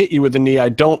can't hit you with a knee, I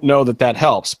don't know that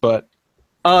helps. But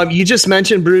you just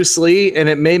mentioned Bruce Lee, and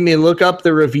it made me look up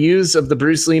the reviews of the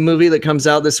Bruce Lee movie that comes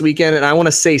out this weekend. And I want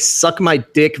to say, suck my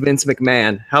dick, Vince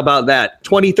McMahon. How about that?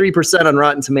 23% on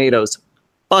Rotten Tomatoes.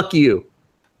 Fuck you.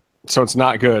 So it's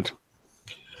not good.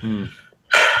 You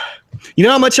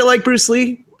know how much I like Bruce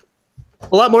Lee?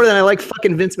 A lot more than I like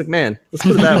fucking Vince McMahon. Let's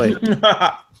put it that way.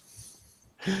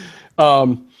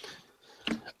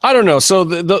 I don't know. So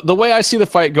the way I see the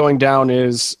fight going down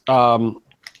is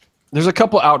there's a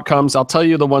couple outcomes. I'll tell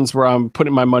you the ones where I'm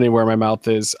putting my money where my mouth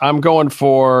is. I'm going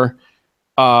for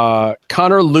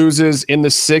Conor loses in the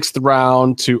 6th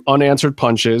round to unanswered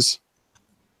punches.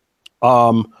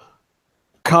 Conor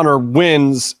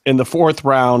wins in the 4th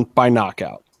round by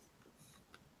knockout.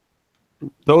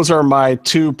 Those are my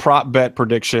 2 prop bet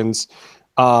predictions.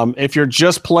 If you're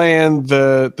just playing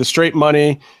the straight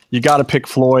money, you got to pick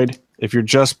Floyd. If you're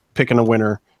just picking a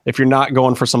winner, if you're not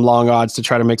going for some long odds to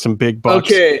try to make some big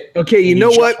bucks. Okay. You know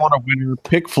what? Want a winner?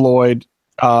 Pick Floyd.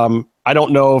 I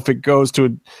don't know if it goes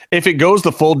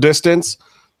the full distance.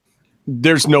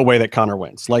 There's no way that Conor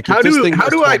wins. Like, how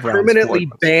do I permanently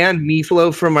ban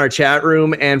Miflo from our chat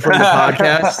room and from the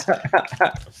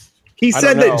podcast? He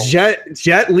said that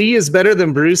Jet Li is better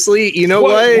than Bruce Lee. You know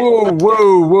what?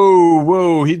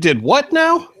 Whoa. He did what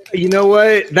now? You know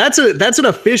what? That's an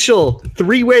official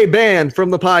 3-way ban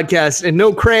from the podcast, and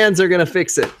no crayons are gonna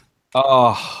fix it.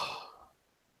 Oh,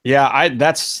 yeah.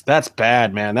 That's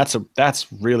bad, man. That's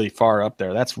really far up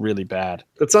there. That's really bad.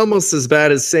 That's almost as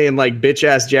bad as saying like bitch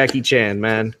ass Jackie Chan,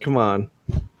 man. Come on.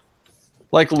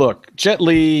 Like, look, Jet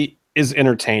Li is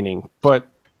entertaining, but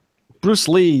Bruce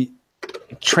Lee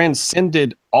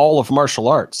transcended all of martial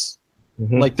arts.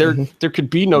 Mm-hmm, like there could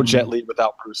be no Jet Li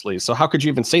without Bruce Lee. So how could you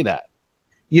even say that?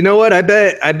 You know what? I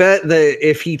bet that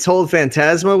if he told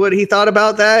Phantasma what he thought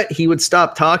about that, he would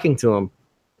stop talking to him.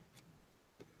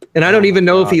 And I don't even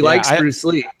know if he likes Bruce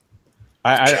Lee.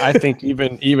 I think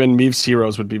even Meef's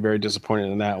Heroes would be very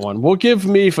disappointed in that one. We'll give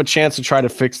Meef a chance to try to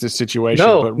fix this situation.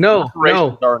 No.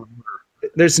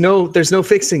 There's no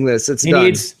fixing this. It's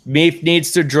done. Meef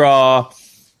needs to draw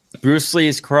Bruce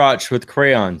Lee's crotch with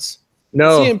crayons.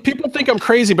 No. See, and people think I'm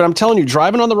crazy, but I'm telling you,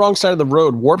 driving on the wrong side of the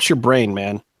road warps your brain,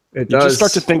 man. It you does. just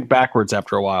start to think backwards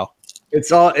after a while.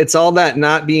 It's all that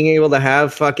not being able to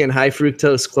have fucking high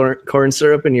fructose corn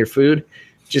syrup in your food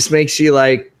just makes you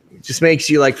like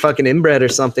fucking inbred or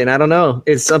something. I don't know.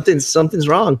 It's something's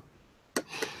wrong.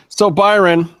 So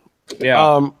Byron,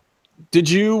 did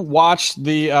you watch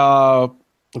the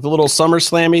little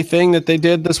SummerSlammy thing that they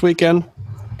did this weekend?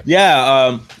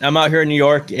 Yeah, I'm out here in New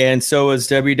York, and so was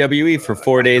WWE for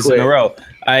 4 days in a row.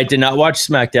 I did not watch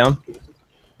SmackDown,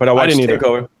 but I watched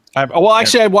TakeOver. I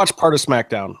watched part of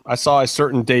SmackDown. I saw a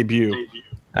certain debut.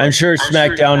 I'm sure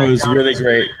SmackDown was really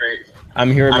great.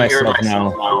 I'm hearing myself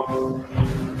now.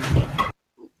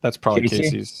 That's probably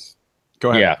Casey's. Go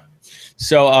ahead. Yeah.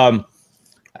 So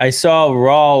I saw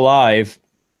Raw live.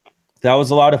 That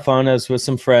was a lot of fun. I was with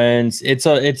some friends.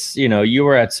 It's you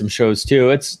were at some shows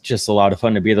too. It's just a lot of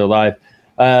fun to be there live.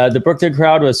 The Brooklyn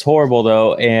crowd was horrible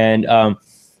though, and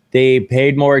they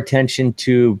paid more attention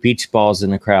to beach balls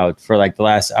in the crowd for like the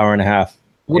last hour and a half.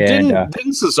 Well, didn't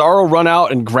Cesaro run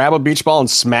out and grab a beach ball and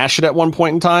smash it at one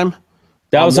point in time?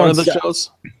 That was one of the shows.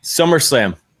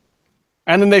 SummerSlam.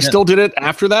 And then they still did it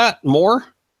after that? More?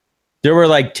 There were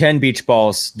like 10 beach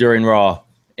balls during Raw.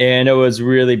 And it was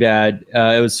really bad.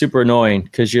 It was super annoying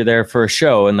because you're there for a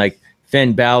show. And like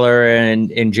Finn Balor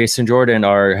and Jason Jordan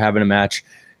are having a match.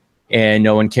 And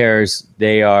no one cares.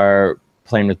 They are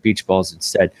playing with beach balls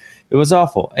instead. It was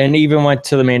awful. And even went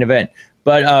to the main event.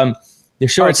 But the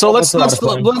show. All right, so let's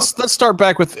start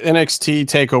back with NXT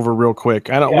TakeOver real quick.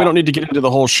 We don't need to get into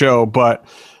the whole show, but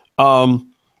so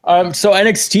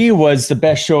NXT was the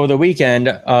best show of the weekend.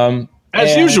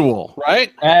 As usual,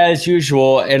 right? As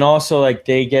usual, and also like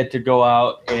they get to go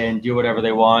out and do whatever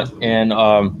they want, and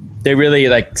they really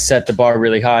like set the bar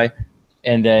really high,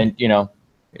 and then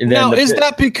Now, is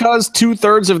that because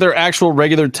 2/3 of their actual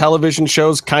regular television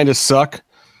shows kind of suck?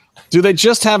 Do they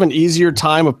just have an easier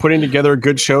time of putting together a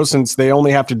good show since they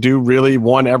only have to do really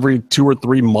one every 2 or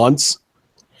 3 months?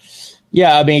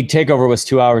 Yeah, I mean, TakeOver was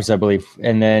 2 hours, I believe,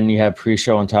 and then you have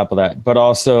pre-show on top of that. But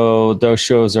also, those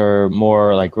shows are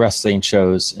more like wrestling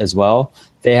shows as well.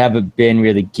 They haven't been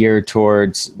really geared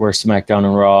towards where SmackDown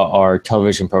and Raw are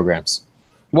television programs.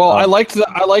 Well, I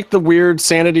like the weird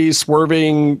sanity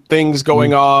swerving things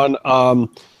going on.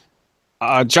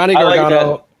 Johnny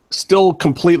Gargano still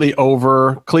completely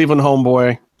over. Cleveland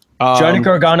homeboy.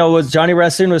 Johnny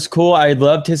Wrestling was cool. I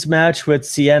loved his match with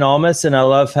Cien Almas, and I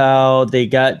love how they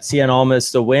got Cien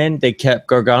Almas the win. They kept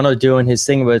Gargano doing his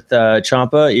thing with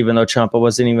Ciampa, even though Ciampa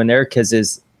wasn't even there because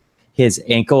his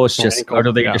ankle was just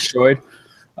utterly destroyed.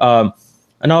 And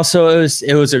also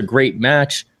it was a great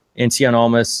match, and Cien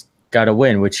Almas got a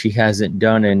win, which he hasn't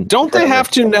done. And don't they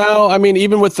have to now? I mean,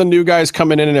 even with the new guys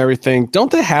coming in and everything,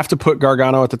 don't they have to put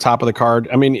Gargano at the top of the card?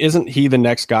 I mean, isn't he the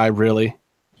next guy really?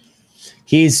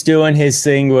 He's doing his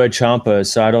thing with Ciampa,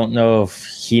 so I don't know if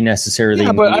he necessarily.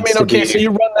 Yeah, but I mean, okay, so you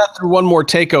run that through one more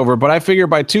takeover, but I figure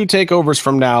by 2 takeovers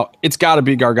from now, it's got to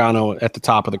be Gargano at the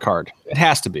top of the card. It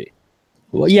has to be.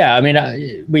 Well, yeah, I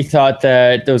mean, we thought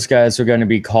that those guys were going to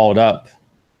be called up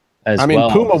as well. I mean,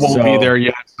 Puma won't be there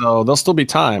yet, so there'll still be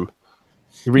time.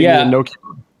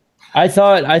 I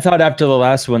thought after the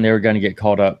last one they were going to get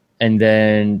called up, and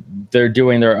then they're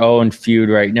doing their own feud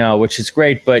right now, which is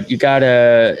great. But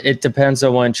it depends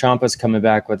on when Ciampa's coming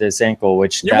back with his ankle.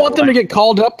 Which you want them to get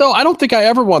called up though? I don't think I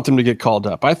ever want them to get called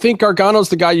up. I think Gargano's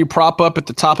the guy you prop up at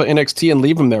the top of NXT and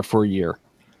leave him there for a year.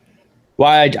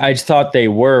 Well, I thought they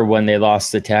were when they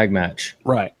lost the tag match,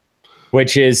 right?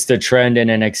 Which is the trend in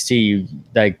NXT,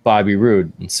 like Bobby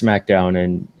Roode and SmackDown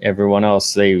and everyone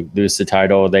else. They lose the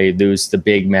title, they lose the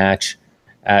big match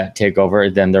at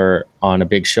TakeOver, then they're on a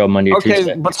big show Monday or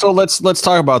Tuesday. But so let's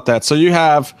talk about that. So you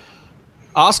have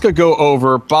Asuka go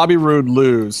over, Bobby Roode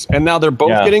lose, and now they're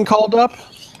both getting called up?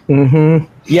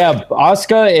 Mm-hmm. Yeah,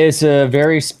 Asuka is a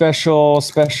very special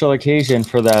occasion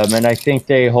for them, and I think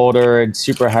they hold her in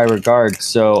super high regard.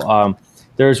 So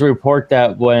there's a report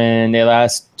that when they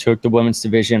last took the women's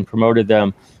division, promoted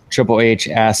them, Triple H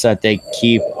asked that they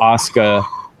keep Asuka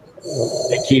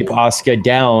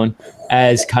down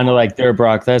as kind of like their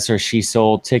Brock Lesnar. She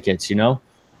sold tickets, you know,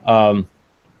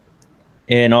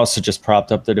 and also just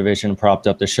propped up the division, propped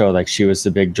up the show, like she was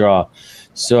the big draw.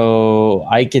 So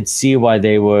I could see why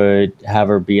they would have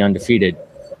her be undefeated.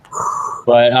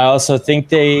 But I also think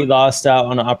they lost out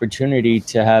on an opportunity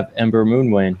to have Ember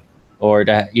Moon win, or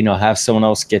to have someone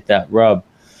else get that rub.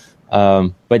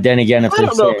 But then again, if I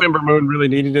don't know if Ember Moon really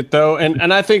needed it though,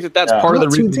 and I think that's part of the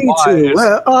reason why.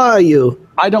 Where are you?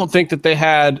 I don't think that they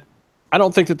had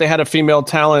a female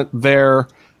talent there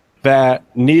that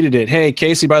needed it. Hey,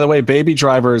 Casey, by the way, Baby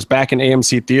Driver is back in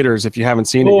AMC theaters. If you haven't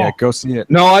seen it yet, go see it.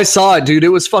 No, I saw it, dude. It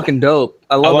was fucking dope.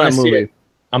 I love that movie.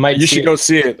 You should go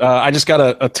see it. I just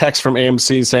got a text from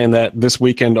AMC saying that this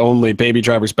weekend only, Baby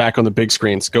Driver's back on the big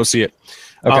screens. Go see it.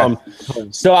 Okay.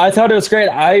 So I thought it was great.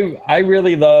 I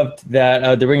really loved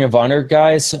that the Ring of Honor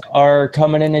guys are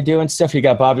coming in and doing stuff. You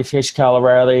got Bobby Fish, Kyle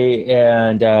O'Reilly,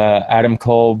 and Adam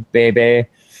Cole, Bebe.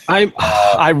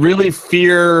 I really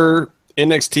fear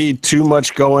NXT too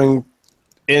much going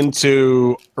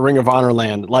into Ring of Honor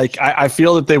land. Like I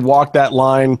feel that they walk that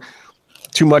line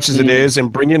too much as it is, and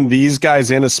bringing these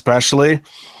guys in especially,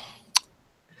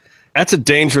 that's a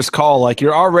dangerous call. Like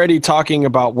you're already talking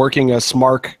about working a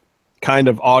smart kind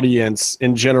of audience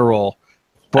in general.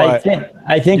 But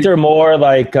I think they're more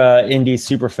like indie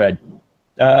superfed.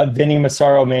 Vinny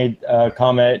Massaro made a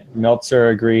comment. Meltzer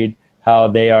agreed how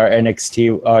they are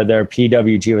NXT or they're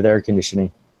PWG with air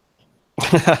conditioning.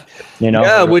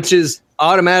 Yeah, which is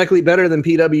automatically better than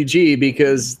PWG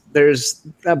because there's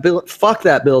that fuck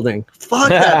that building. Fuck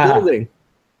that building.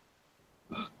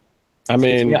 I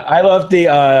mean, I love the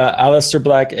Aleister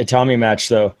Black Itami match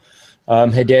though.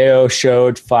 Hideo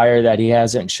showed fire that he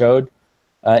hasn't showed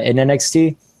in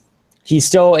NXT. He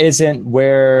still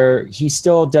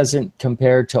doesn't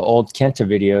compare to old Kenta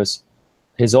videos,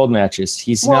 his old matches.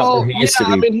 He's not where he used to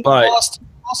be. I mean, he lost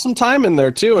some time in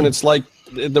there too, and it's like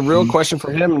the real question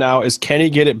for him now is, can he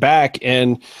get it back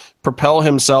and propel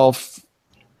himself,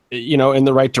 in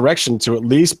the right direction to at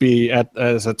least be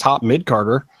as a top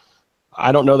mid-carder?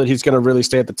 I don't know that he's going to really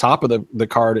stay at the top of the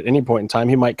card at any point in time.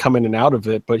 He might come in and out of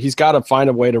it, but he's got to find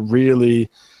a way to really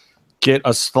get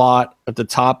a slot at the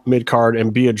top mid-card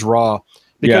and be a draw.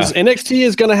 Because NXT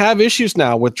is going to have issues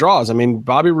now with draws. I mean,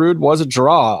 Bobby Roode was a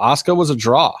draw. Asuka was a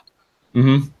draw.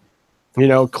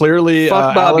 Mm-hmm. Clearly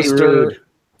Fuck Bobby Roode.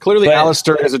 Clearly, But-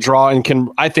 Alistair is a draw and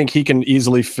I think he can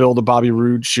easily fill the Bobby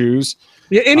Roode shoes.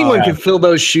 Yeah, anyone can fill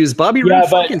those shoes. Bobby Roode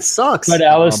fucking sucks. But Bobby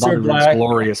Alistair Roode's Black,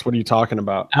 glorious. What are you talking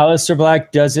about? Alistair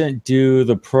Black doesn't do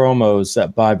the promos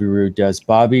that Bobby Roode does.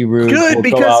 Bobby Roode will Good, go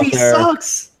because out he there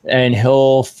sucks. and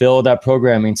he'll fill that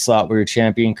programming slot where your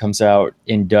champion comes out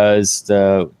and does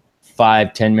the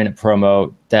 5-10 minute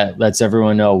promo that lets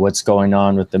everyone know what's going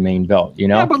on with the main belt. You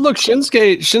know, Yeah, but look,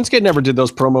 Shinsuke never did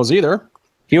those promos either.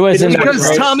 he was in Because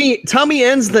that Tommy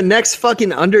End's the next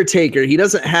fucking Undertaker. He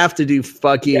doesn't have to do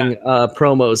fucking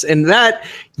promos. And that,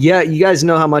 you guys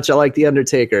know how much I like the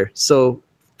Undertaker. So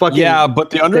fucking Yeah, but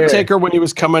the Undertaker when he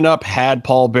was coming up had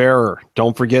Paul Bearer.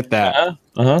 Don't forget that.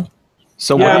 uh-huh.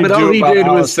 So Yeah, what but do you all do he about did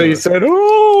was Alistair? he said,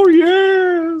 "Oh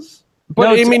yes." But No,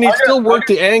 I mean, he Under- still worked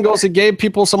the angles. He gave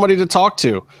people somebody to talk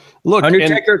to. Look, and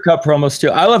Undertaker cut promos too.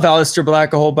 I love Alistair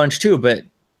Black a whole bunch too, but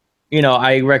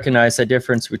I recognize the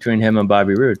difference between him and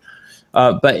Bobby Roode.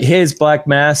 But his Black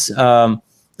Mass,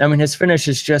 his finish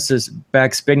is just his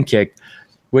back spin kick,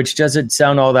 which doesn't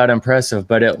sound all that impressive,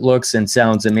 but it looks and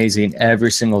sounds amazing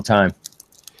every single time.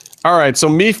 all right, so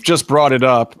Meef just brought it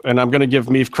up, and I'm going to give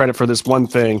Meef credit for this one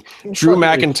thing. Drew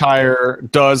McIntyre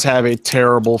does have a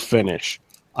terrible finish.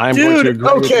 I'm going to Dude,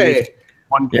 agree with okay. Meef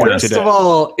 1 point First today. of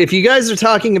all, if you guys are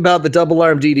talking about the double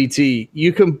arm DDT,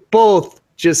 you can both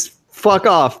just fuck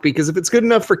off, because if it's good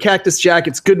enough for Cactus Jack,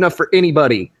 it's good enough for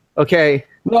anybody. Okay.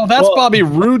 No, that's Well- Bobby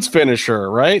Roode's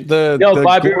finisher, right? The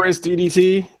Bobby- glorious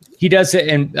DDT. He does it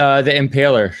in the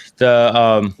Impaler.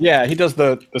 Yeah, he does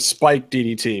the spike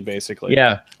DDT basically.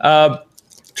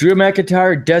 Drew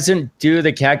McIntyre doesn't do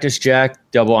the Cactus Jack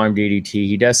double arm DDT.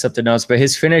 He does something else, but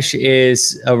his finish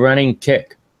is a running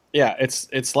kick. Yeah,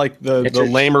 it's like the It's a-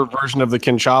 lamer version of the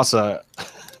Kinshasa.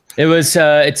 It was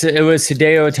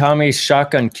Hideo Itami's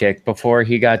shotgun kick before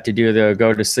he got to do the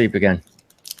go to sleep again.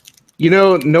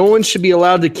 No one should be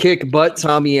allowed to kick butt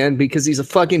Tommy End because he's a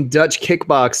fucking Dutch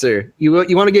kickboxer. You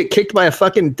want to get kicked by a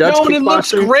fucking Dutch No, kickboxer? and it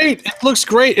looks great. It looks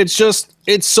great.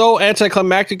 It's so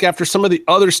anticlimactic after some of the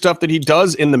other stuff that he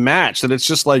does in the match that it's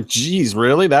just like, geez,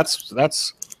 really? That's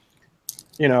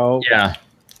Yeah.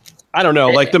 I don't know.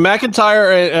 Like the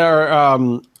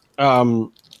McIntyre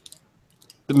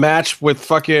the match with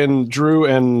fucking Drew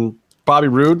and Bobby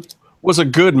Roode was a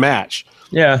good match,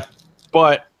 Yeah.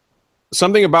 but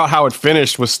something about how it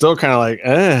finished was still kind of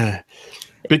like,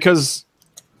 because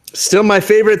Still, my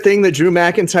favorite thing that Drew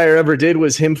McIntyre ever did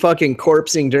was him fucking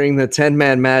corpsing during the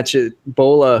 10-man match at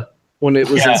Bola when it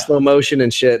was in slow motion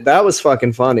and shit. That was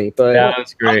fucking funny. But That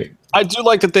was great. I do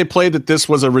like that they played that this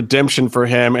was a redemption for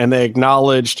him, and they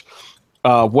acknowledged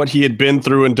what he had been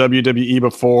through in WWE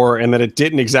before, and that it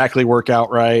didn't exactly work out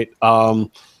right.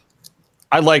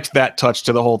 I liked that touch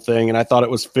to the whole thing, and I thought it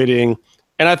was fitting.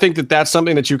 And I think that that's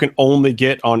something that you can only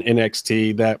get on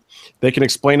NXT, that they can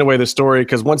explain away the story,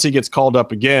 because once he gets called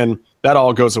up again, that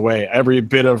all goes away. Every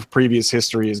bit of previous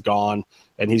history is gone,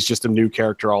 and he's just a new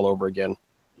character all over again.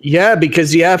 yeah,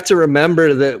 because you have to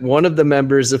remember that one of the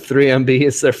members of 3MB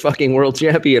is their fucking world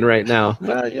champion right now.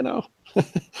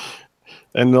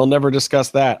 And they'll never discuss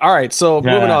that. All right, so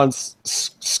moving on,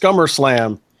 Scummer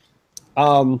Slam.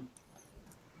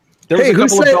 There was Hey, a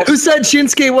couple of who said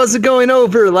Shinsuke wasn't going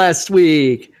over last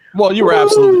week? Well, you were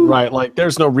absolutely right. Like,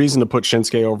 there's no reason to put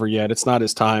Shinsuke over yet. It's not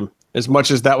his time. As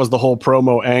much as that was the whole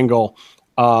promo angle.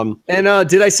 And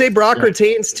did I say Brock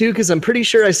retains too? Because I'm pretty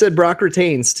sure I said Brock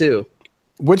retains too.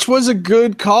 Which was a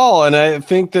good call, and I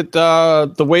think that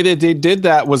the way that they did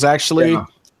that was actually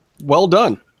well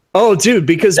done. Oh, dude,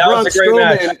 because That Braun was a great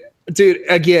Strowman, match. dude,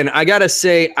 again, I gotta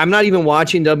say, I'm not even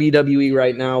watching WWE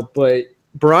right now, but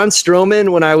Braun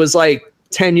Strowman, when I was like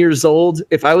 10 years old,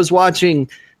 if I was watching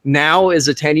now as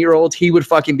a 10-year-old, he would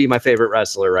fucking be my favorite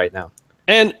wrestler right now.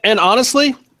 And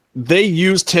honestly, they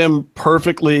used him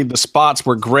perfectly. The spots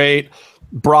were great.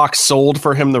 Brock sold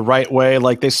for him the right way.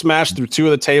 Like, they smashed through two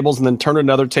of the tables and then turned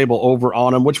another table over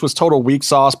on him, which was total weak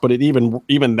sauce, but it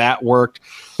even that worked.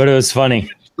 But it was funny.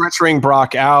 Stretching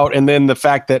Brock out, and then the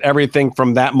fact that everything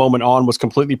from that moment on was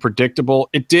completely predictable.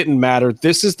 It didn't matter.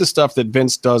 This is the stuff that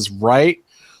Vince does right.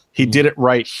 He did it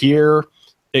right here.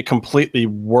 It completely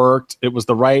worked. It was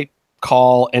the right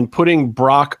call. And putting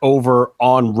Brock over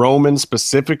on Roman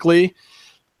specifically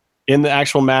in the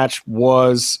actual match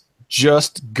was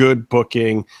just good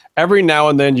booking. Every now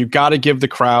and then you got to give the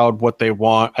crowd what they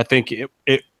want. I think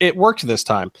it worked this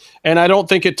time. And I don't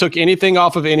think it took anything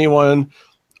off of anyone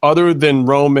other than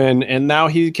Roman, and now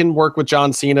he can work with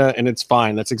John Cena, and it's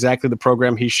fine. That's exactly the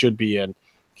program he should be in.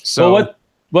 So Well,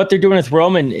 what they're doing with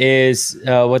Roman is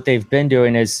what they've been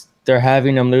doing is they're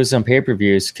having him lose on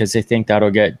pay-per-views because they think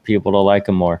that'll get people to like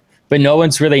him more. but no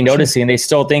one's really noticing. They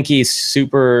still think he's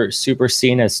super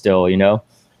Cena still, you know?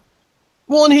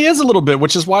 Well, and he is a little bit,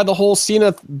 which is why the whole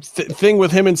Cena thing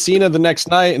with him and Cena the next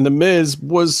night and The Miz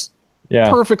was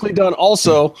perfectly done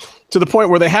also, to the point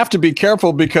where they have to be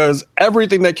careful because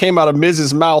everything that came out of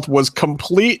Miz's mouth was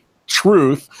complete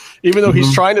truth, even though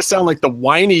he's trying to sound like the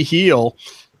whiny heel.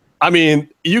 I mean,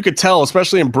 you could tell,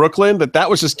 especially in Brooklyn, that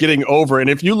was just getting over.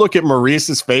 And if you look at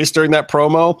Maurice's face during that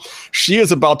promo, she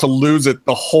is about to lose it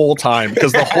the whole time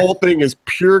because the whole thing is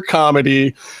pure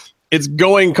comedy. It's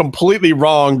going completely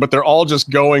wrong, but they're all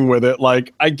just going with it.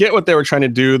 Like, I get what they were trying to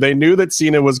do. They knew that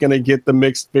Cena was going to get the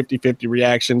mixed 50-50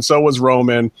 reaction. So was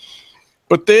Roman.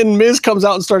 But then Miz comes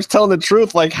out and starts telling the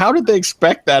truth. Like, how did they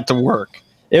expect that to work?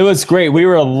 It was great. We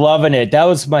were loving it. That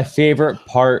was my favorite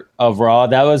part of Raw.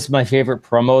 That was my favorite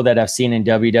promo that I've seen in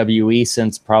WWE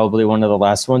since probably one of the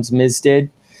last ones Miz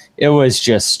did. It was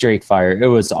just straight fire. It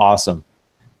was awesome.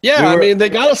 Yeah, I mean, they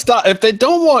got to stop. If they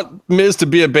don't want Miz to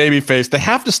be a babyface, they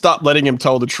have to stop letting him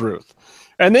tell the truth.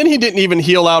 And then he didn't even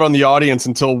heel out on the audience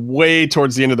until way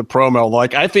towards the end of the promo.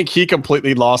 Like, I think he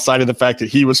completely lost sight of the fact that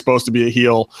he was supposed to be a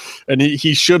heel, and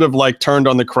he should have like turned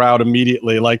on the crowd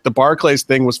immediately. Like, the Barclays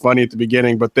thing was funny at the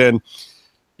beginning, but then,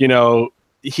 you know,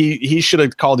 he should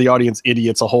have called the audience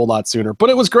idiots a whole lot sooner. But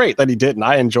it was great that he didn't.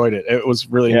 I enjoyed it. It was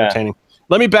really entertaining.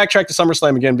 Let me backtrack to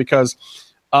SummerSlam again because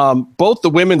both the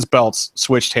women's belts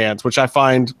switched hands, which I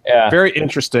find very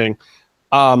interesting.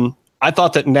 I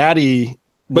thought that Natty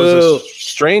was a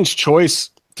strange choice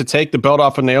to take the belt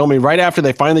off of Naomi right after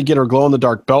they finally get her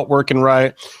glow-in-the-dark belt working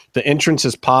right. The entrance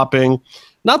is popping.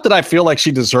 Not that I feel like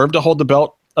she deserved to hold the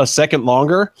belt a second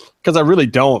longer, because I really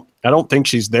don't. I don't think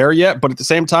she's there yet, but at the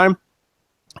same time,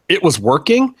 it was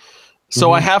working.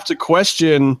 So I have to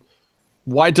question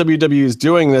why WWE is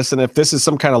doing this and if this is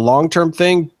some kind of long-term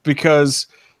thing, because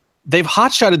they've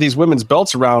hot-shotted these women's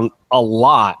belts around a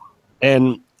lot,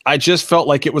 and I just felt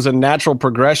like it was a natural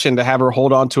progression to have her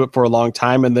hold on to it for a long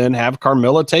time and then have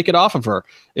Carmella take it off of her,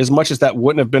 as much as that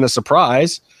wouldn't have been a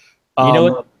surprise. You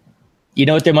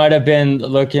know what they might have been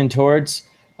looking towards?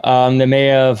 They may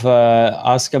have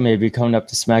Asuka may be coming up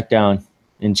to SmackDown,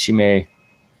 and she may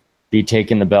be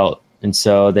taking the belt. And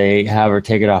so they have her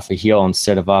take it off a heel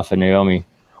instead of off of Naomi.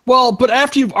 Well, but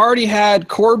after you've already had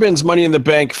Corbin's Money in the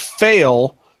Bank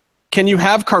fail, can you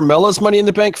have Carmella's Money in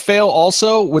the Bank fail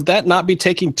also? Would that not be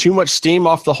taking too much steam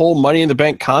off the whole Money in the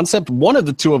Bank concept? One of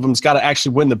the two of them's got to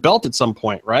actually win the belt at some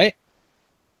point, right?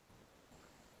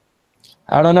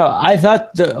 I don't know. I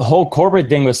thought the whole Corbin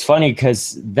thing was funny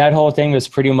because that whole thing was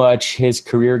pretty much his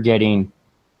career getting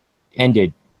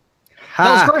ended.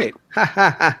 That was great.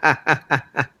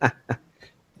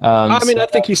 I mean, I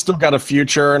think he's still got a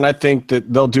future, and I think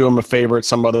that they'll do him a favor at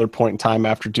some other point in time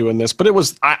after doing this. But it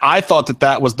was, I thought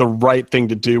that was the right thing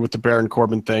to do with the Baron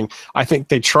Corbin thing. I think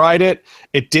they tried it.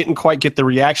 It didn't quite get the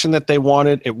reaction that they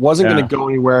wanted. It wasn't going to go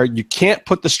anywhere. You can't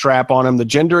put the strap on him. The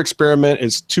gender experiment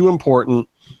is too important.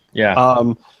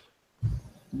 Yeah.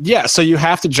 So you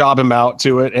have to job him out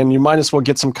to it, and you might as well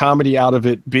get some comedy out of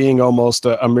it being almost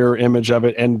a mirror image of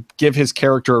it and give his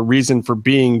character a reason for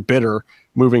being bitter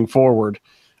moving forward.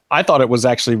 I thought it was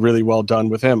actually really well done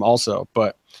with him also,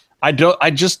 but I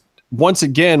just, once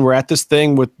again, we're at this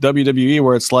thing with WWE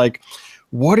where it's like,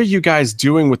 what are you guys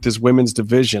doing with this women's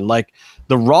division? Like,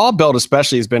 the Raw belt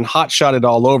especially has been hot shotted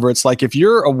all over. It's like, if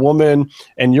you're a woman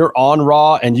and you're on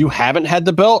Raw and you haven't had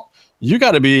the belt, you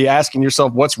got to be asking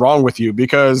yourself what's wrong with you,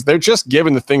 because they're just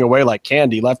giving the thing away like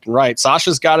candy left and right.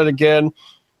 Sasha's got it again.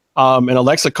 And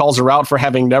Alexa calls her out for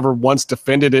having never once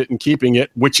defended it and keeping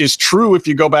it, which is true if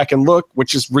you go back and look,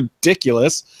 which is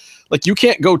ridiculous. Like, you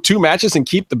can't go 2 matches and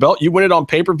keep the belt. You win it on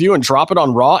pay-per-view and drop it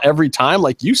on Raw every time.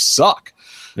 Like, you suck.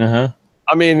 I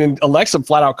mean, and Alexa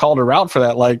flat out called her out for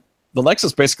that. Like,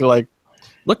 Alexa's basically like,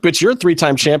 look, bitch, you're a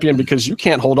 3-time champion because you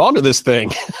can't hold on to this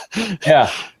thing.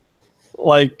 Yeah.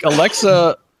 Like,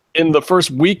 Alexa in the first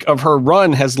week of her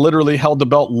run has literally held the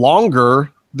belt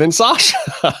longer than Sasha.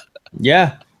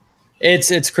 Yeah.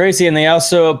 It's crazy. And they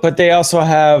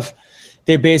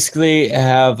basically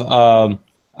have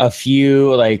a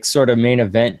few like sort of main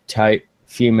event type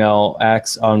female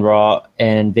acts on Raw,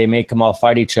 and they make them all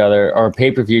fight each other, or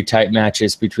pay-per-view type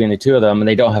matches between the two of them, and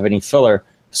they don't have any filler.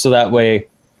 So that way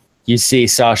you see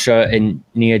Sasha and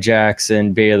Nia Jax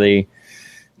and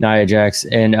Nia Jax,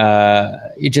 and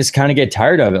you just kind of get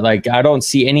tired of it. Like, I don't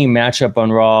see any matchup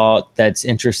on Raw that's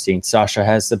interesting. Sasha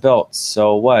has the belt,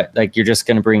 so what? Like, you're just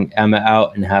going to bring Emma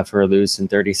out and have her lose in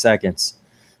 30 seconds.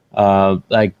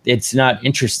 Like, it's not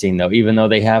interesting, though, even though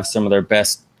they have some of their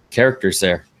best characters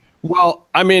there. Well,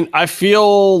 I mean, I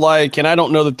feel like, and I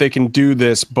don't know that they can do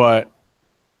this, but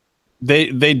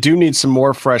they do need some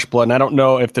more fresh blood. And I don't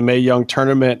know if the Mae Young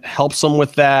tournament helps them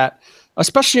with that,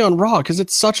 especially on Raw, because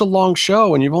it's such a long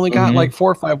show and you've only got like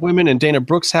 4 or 5 women, and Dana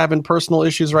Brooks having personal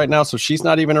issues right now, so she's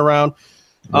not even around.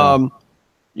 Yeah.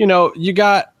 You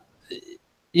got,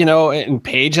 and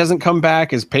Paige hasn't come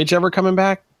back. Is Paige ever coming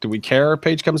back? Do we care if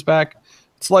Paige comes back?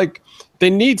 It's like they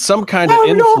need some kind of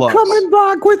influx. I'm not coming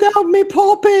back without me,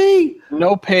 Poppy.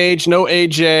 No Paige, no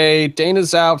AJ.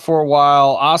 Dana's out for a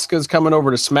while. Asuka's coming over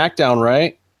to SmackDown,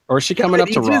 right? Or is she coming up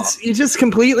to Raw? You just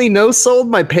completely no-sold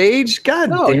my Paige? God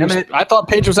damn it. I thought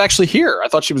Paige was actually here. I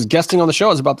thought she was guesting on the show. I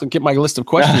was about to get my list of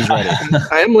questions ready.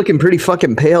 I am looking pretty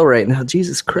fucking pale right now.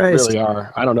 Jesus Christ. You really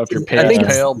are. I don't know if you're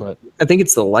pale, but I think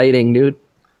it's the lighting, dude.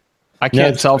 I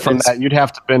can't tell from that. You'd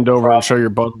have to bend over and show your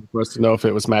butt for us to know if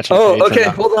it was matching. Oh, okay.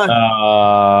 Hold on.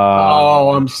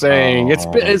 I'm saying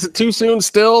is it too soon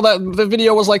still? That the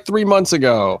video was like 3 months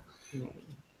ago.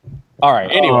 All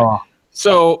right. Anyway,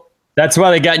 so that's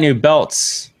why they got new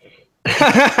belts. It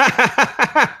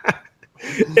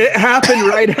happened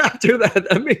right after that.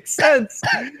 That makes sense.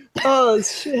 Oh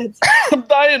shit! I'm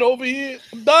dying over here.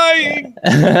 I'm dying.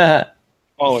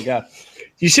 Oh my god.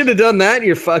 You should have done that in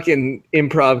your fucking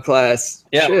improv class.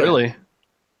 Yeah, shit. Really.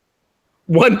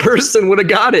 One person would have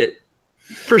got it.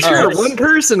 For sure. Right. One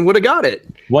person would have got it.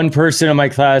 One person in my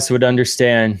class would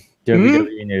understand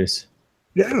WWE news.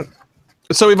 Yeah.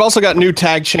 So we've also got new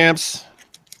tag champs.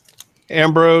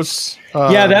 Ambrose.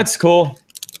 Yeah, that's cool.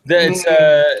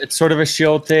 It's sort of a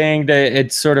Shield thing.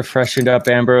 It's sort of freshened up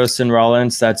Ambrose and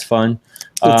Rollins. That's fun.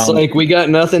 It's like we got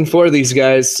nothing for these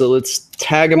guys, so let's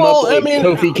tag them up like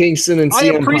Kofi Kingston and CM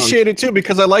Punk. I appreciate it too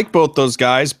because I like both those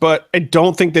guys, but I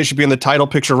don't think they should be in the title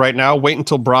picture right now. Wait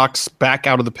until Brock's back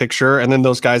out of the picture, and then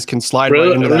those guys can slide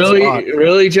right into that spot.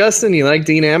 Really, Justin? You like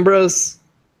Dean Ambrose?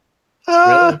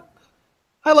 Really?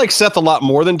 I like Seth a lot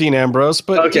more than Dean Ambrose,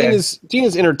 but Dean is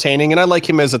entertaining, and I like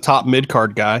him as a top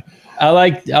mid-card guy. I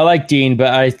like Dean,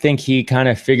 but I think he kind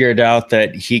of figured out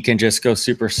that he can just go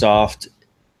super soft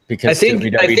because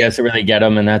WWE doesn't really get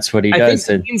him, and that's what he does.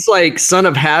 I think Dean's like Son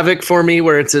of Havoc for me,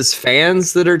 where it's his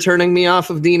fans that are turning me off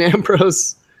of Dean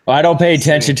Ambrose. Well, I don't pay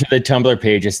attention to the Tumblr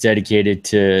page. It's dedicated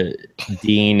to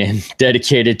Dean and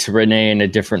dedicated to Renee in a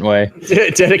different way.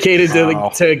 Dedicated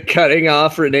to cutting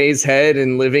off Renee's head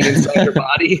and living inside her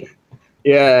body.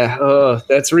 Yeah. Oh,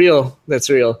 that's real. That's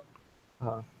real.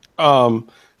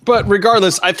 But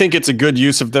regardless, I think it's a good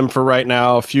use of them for right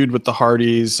now. A feud with the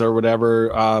Hardys or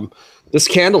whatever. This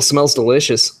candle smells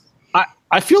delicious.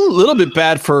 I feel a little bit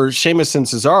bad for Sheamus and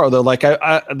Cesaro, though. Like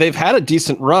they've had a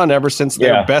decent run ever since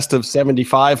their best of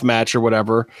 75 match or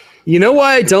whatever. You know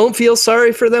why I don't feel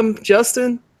sorry for them,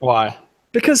 Justin? Why?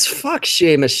 Because fuck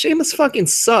Sheamus. Sheamus fucking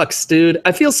sucks, dude.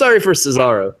 I feel sorry for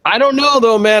Cesaro. I don't know,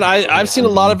 though, man. I've seen a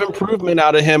lot of improvement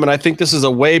out of him, and I think this is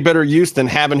a way better use than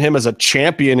having him as a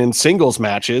champion in singles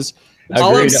matches.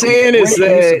 All I'm saying is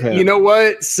that, you know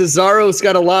what? Cesaro's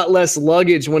got a lot less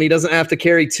luggage when he doesn't have to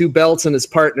carry 2 belts and his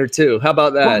partner, too. How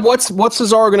about that? What's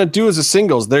Cesaro going to do as a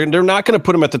singles? They're not going to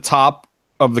put him at the top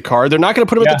of the card. They're not going to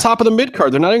put him at the top of the mid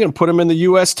card. They're not even going to put him in the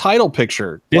U.S. title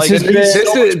picture. This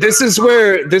is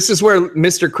where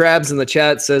Mr. Krabs in the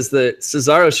chat says that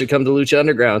Cesaro should come to Lucha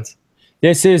Underground.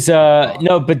 This is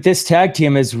but this tag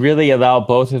team has really allowed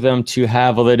both of them to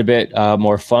have a little bit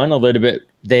more fun, a little bit.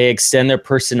 They extend their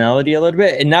personality a little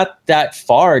bit, and not that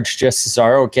far. It's just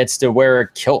Cesaro gets to wear a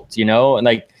kilt, and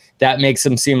like that makes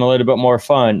him seem a little bit more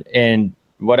fun and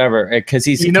whatever. Because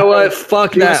he's, you know what?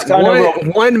 Fuck that.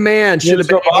 One man should have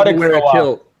been able to wear a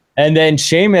kilt. And then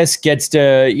Sheamus gets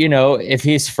to, if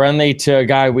he's friendly to a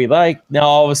guy we like, now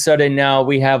all of a sudden now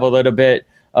we have a little bit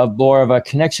of more of a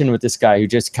connection with this guy who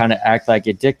just kind of act like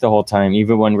a dick the whole time,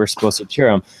 even when we're supposed to cheer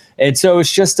him. And so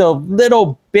it's just a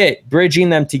little bit bridging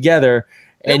them together.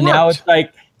 And now it's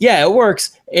like, yeah, it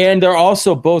works. And they're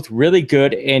also both really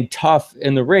good and tough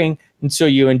in the ring. And so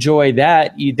you enjoy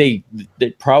that. They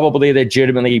probably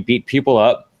legitimately beat people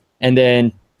up. And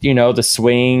then, the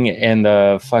swing and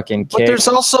the fucking kick. But there's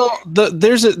also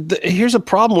here's a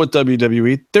problem with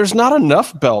WWE. There's not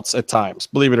enough belts at times,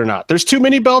 believe it or not. There's too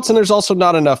many belts and there's also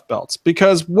not enough belts.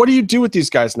 Because what do you do with these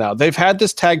guys now? They've had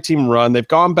this tag team run. They've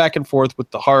gone back and forth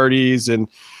with the Hardys and,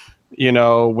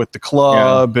 with the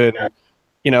club and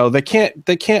they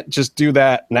can't just do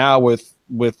that now with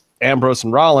Ambrose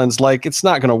and Rollins. Like, it's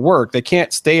not going to work. They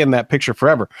can't stay in that picture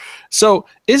forever. So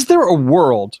is there a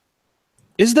world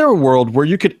where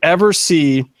you could ever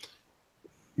see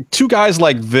 2 guys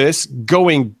like this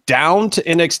going down to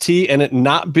NXT and it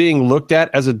not being looked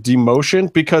at as a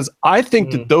demotion? Because I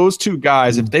think that those 2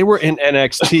 guys, if they were in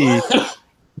NXT,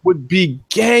 would be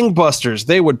gangbusters.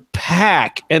 They would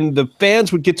pack, and the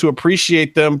fans would get to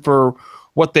appreciate them for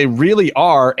what they really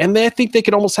are. And I think they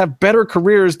could almost have better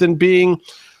careers than being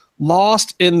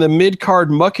lost in the mid-card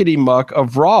muckety muck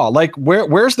of Raw. Like,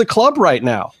 where's the club right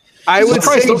now? I would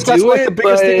say those guys were like the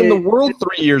biggest thing in the but world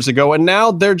 3 years ago, and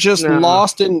now they're just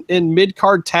lost in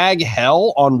mid-card tag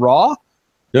hell on Raw.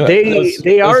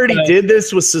 they already did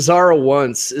this with Cesaro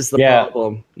once is the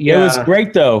problem. Yeah. It was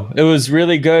great though. It was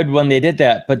really good when they did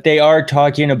that, but they are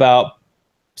talking about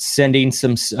sending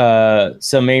some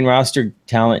main roster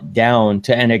talent down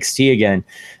to NXT again.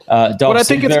 But I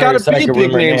think it's got to be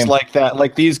big names like that,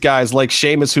 like these guys, like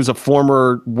Sheamus, who's a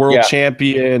former world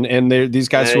champion, and these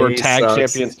guys who are tag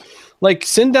champions. Like,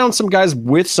 send down some guys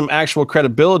with some actual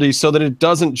credibility so that it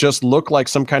doesn't just look like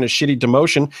some kind of shitty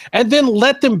demotion, and then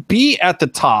let them be at the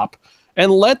top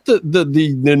and let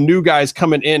the new guys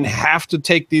coming in have to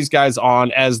take these guys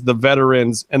on as the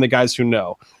veterans and the guys who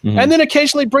know. Mm-hmm. And then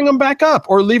occasionally bring them back up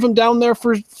or leave them down there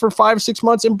for 5-6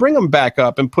 months and bring them back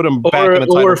up and put them back in the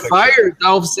title Or picture. fire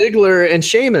Dolph Ziggler and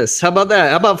Sheamus. How about that?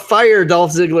 How about fire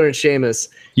Dolph Ziggler and Sheamus?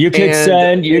 You could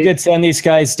send these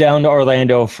guys down to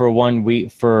Orlando for 1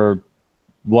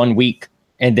 week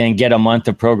and then get a month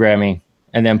of programming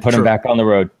and then put them back on the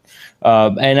road.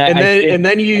 And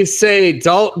then you say,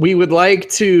 we would like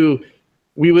to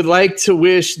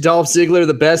wish Dolph Ziggler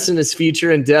the best in his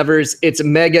future endeavors. It's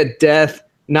mega death,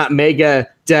 not mega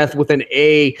death with an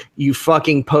A, you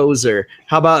fucking poser.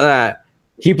 How about that?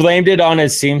 He blamed it on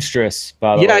his seamstress,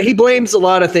 by the way. Yeah, he blames a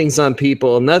lot of things on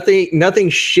people. Nothing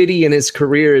shitty in his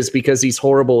career is because he's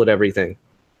horrible at everything.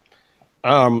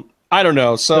 I don't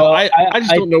know. So I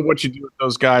just don't know what you do with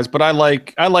those guys, but I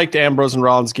liked Ambrose and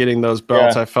Rollins getting those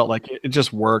belts. I felt like it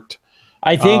just worked.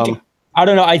 I think I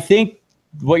don't know. I think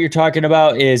what you're talking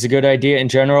about is a good idea in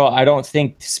general. I don't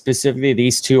think specifically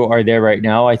these two are there right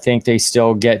now. I think they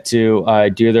still get to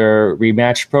do their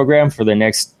rematch program for the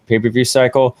next pay-per-view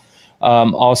cycle.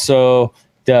 Also,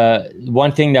 the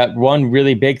one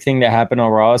really big thing that happened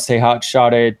on Raw is they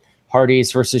hot-shotted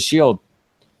Hardys versus Shield.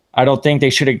 I don't think they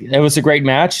should have. It was a great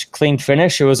match, clean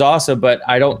finish. It was awesome, but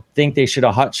I don't think they should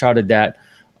have hot-shotted that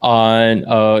on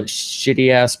a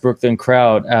shitty-ass Brooklyn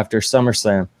crowd after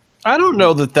SummerSlam. I don't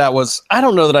know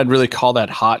that I'd really call that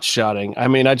hot-shotting. I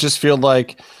mean, I just feel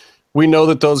like we know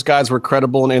that those guys were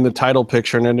credible and in the title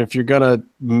picture, and if you're going to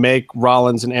make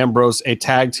Rollins and Ambrose a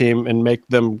tag team and make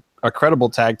them a credible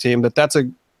tag team, that's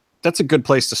a good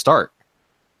place to start.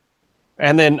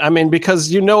 And then, I mean,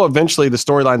 because eventually the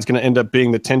storyline is going to end up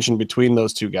being the tension between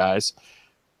those two guys.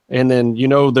 And then,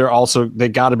 they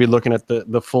got to be looking at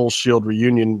the full Shield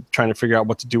reunion, trying to figure out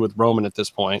what to do with Roman at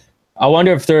this point. I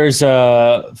wonder if there's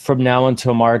from now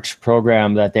until March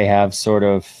program that they have sort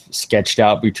of sketched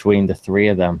out between the three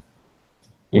of them.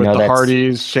 With the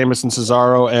Hardys, Sheamus and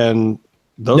Cesaro, and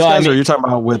those guys, or you're talking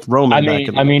about with Roman?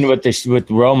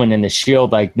 With Roman and the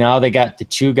Shield, like now they got the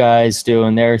two guys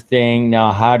doing their thing.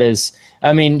 Now,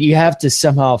 you have to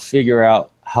somehow figure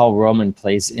out how Roman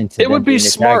plays into it. Would be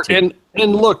smart. And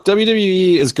look,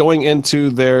 WWE is going into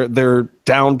their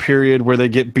down period where they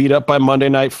get beat up by Monday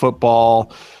Night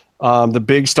Football. The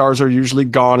big stars are usually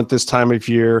gone at this time of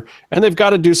year, and they've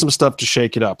got to do some stuff to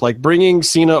shake it up. Like bringing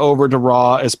Cena over to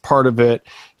Raw as part of it.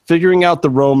 Figuring out the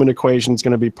Roman equation is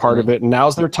going to be part of it. And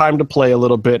now's their time to play a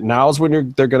little bit. Now's when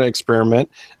they're going to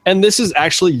experiment. And this is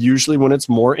actually usually when it's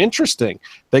more interesting.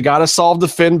 They got to solve the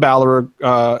Finn Balor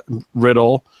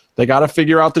riddle. They got to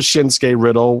figure out the Shinsuke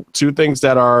riddle. Two things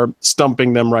that are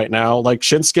stumping them right now. Like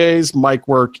Shinsuke's mic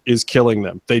work is killing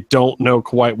them. They don't know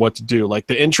quite what to do. Like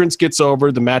the entrance gets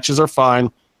over, the matches are fine,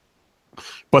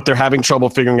 but they're having trouble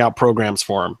figuring out programs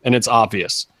for him. And it's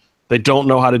obvious. They don't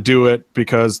know how to do it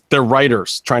because they're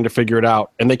writers trying to figure it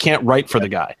out, and they can't write for the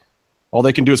guy. All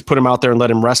they can do is put him out there and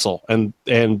let him wrestle, and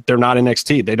they're not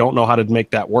NXT. They don't know how to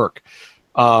make that work.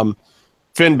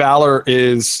 Finn Balor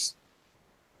is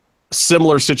a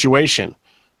similar situation.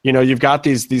 You've got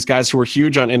these guys who are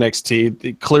huge on NXT.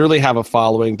 They clearly have a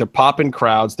following. They're popping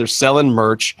crowds. They're selling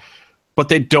merch, but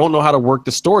they don't know how to work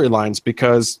the storylines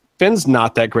because Finn's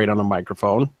not that great on a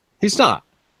microphone. He's not,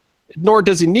 nor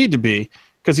does he need to be.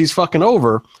 Because he's fucking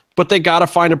over, but they got to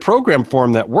find a program for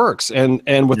him that works.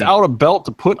 And without a belt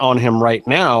to put on him right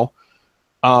now,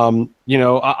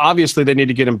 obviously they need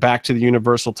to get him back to the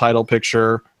Universal title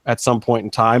picture at some point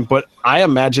in time. But I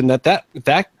imagine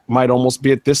that might almost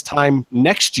be at this time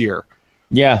next year.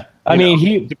 Yeah, I mean,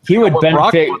 he would benefit.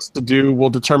 Brock wants to do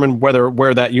will determine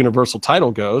where that Universal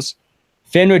title goes.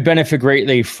 Finn would benefit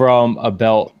greatly from a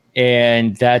belt.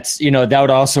 And that's, that would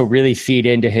also really feed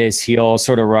into his heel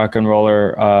sort of rock and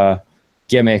roller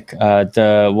gimmick,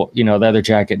 the leather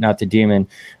jacket, not the demon.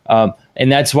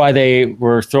 And that's why they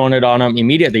were throwing it on him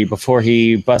immediately before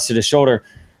he busted his shoulder.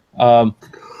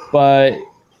 But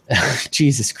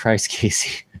Jesus Christ,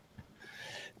 Casey.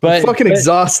 But I'm fucking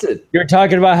exhausted. You're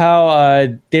talking about how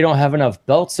they don't have enough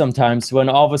belts sometimes when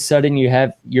all of a sudden you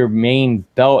have your main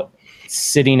belt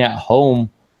sitting at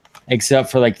home except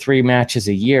for like 3 matches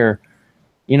a year.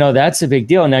 You know, that's a big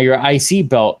deal. Now your IC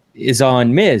belt is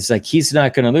on Miz. Like, he's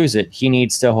not going to lose it. He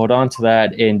needs to hold on to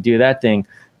that and do that thing.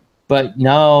 But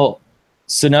now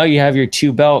you have your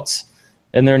 2 belts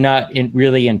and they're not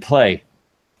really in play.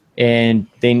 And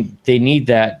they need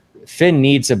that. Finn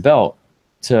needs a belt.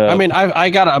 I mean, I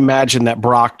gotta imagine that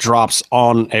Brock drops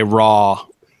on a Raw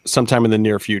sometime in the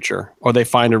near future, or they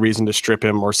find a reason to strip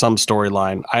him, or some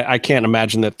storyline. I can't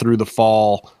imagine that through the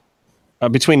fall,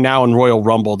 between now and Royal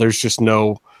Rumble, there's just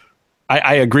no.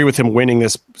 I agree with him winning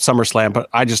this SummerSlam, but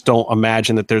I just don't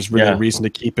imagine that there's really a reason to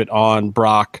keep it on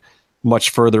Brock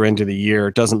much further into the year.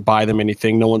 It doesn't buy them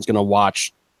anything. No one's gonna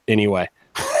watch anyway.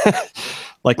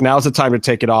 Like, now's the time to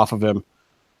take it off of him.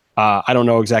 I don't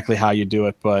know exactly how you do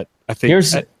it, but I think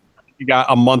you got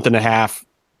a month and a half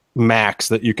max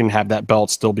that you can have that belt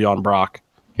still be on Brock.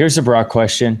 Here's a Brock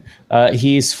question.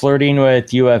 He's flirting with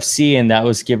UFC, and that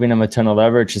was giving him a ton of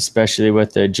leverage, especially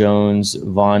with the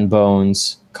Jones-Von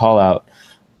Bones call-out.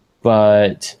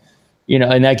 But, you know,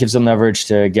 and that gives him leverage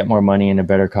to get more money and a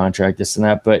better contract, this and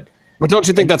that. But don't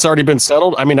you think that's already been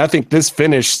settled? I mean, I think this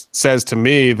finish says to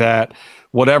me that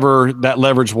whatever that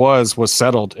leverage was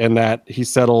settled, and that he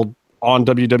settled on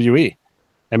WWE.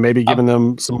 And maybe giving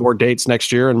them some more dates next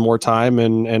year and more time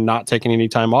and not taking any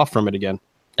time off from it again.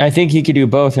 I think he could do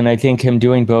both, and I think him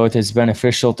doing both is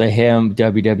beneficial to him,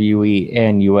 WWE,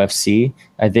 and UFC.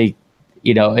 I think,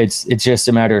 you know, it's just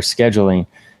a matter of scheduling,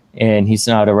 and he's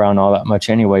not around all that much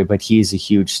anyway, but he's a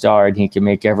huge star, and he can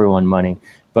make everyone money.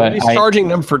 But he's charging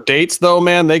them for dates, though,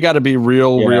 man. They got to be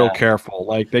real careful.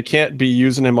 Like, they can't be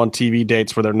using him on TV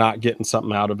dates where they're not getting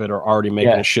something out of it or already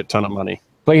making a shit ton of money.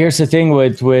 But here's the thing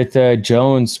with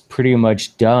Jones pretty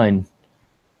much done.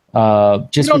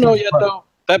 Just don't know yet, though.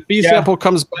 That B sample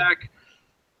comes back.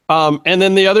 And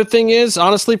then the other thing is,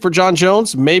 honestly, for John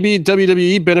Jones, maybe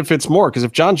WWE benefits more, because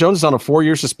if John Jones is on a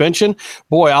 4-year suspension,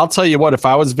 boy, I'll tell you what, if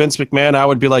I was Vince McMahon, I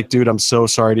would be like, dude, I'm so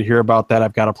sorry to hear about that.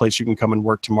 I've got a place you can come and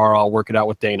work tomorrow. I'll work it out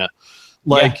with Dana.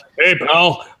 Like, hey,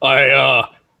 pal,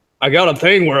 I got a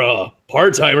thing where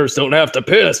part-timers don't have to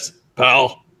piss,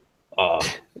 pal.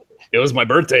 It was my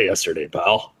birthday yesterday,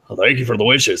 pal. Thank you for the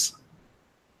wishes.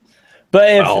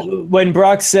 But when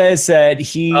Brock says that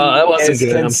he is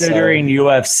considering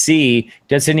UFC,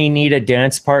 doesn't he need a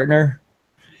dance partner?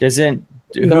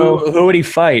 Who would he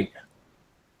fight?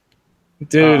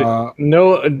 Dude,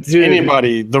 dude.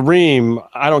 Anybody. The Reem.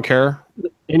 I don't care.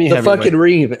 The fucking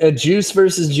Reem. A Juice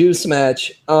versus Juice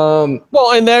match.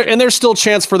 Well, and there's still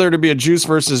chance for there to be a Juice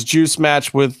versus Juice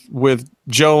match with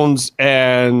Jones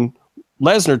and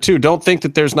Lesnar too. Don't think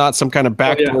that there's not some kind of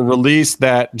backdoor release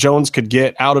that Jones could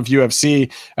get out of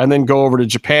UFC and then go over to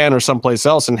Japan or someplace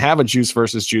else and have a Juice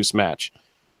versus Juice match.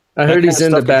 I heard he's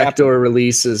into backdoor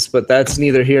releases, but that's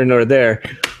neither here nor there.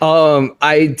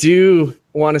 I do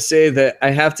want to say that I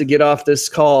have to get off this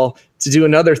call to do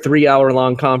another 3-hour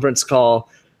long conference call.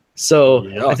 So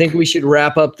I think we should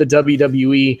wrap up the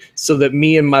WWE so that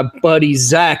me and my buddy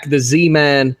Zach, the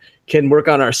Z-Man, can work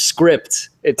on our script.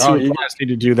 You guys need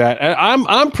to do that.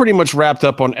 I'm pretty much wrapped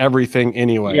up on everything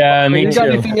anyway. Yeah, me too. You got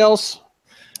anything else?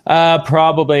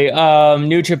 Probably.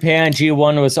 New Japan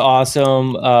G1 was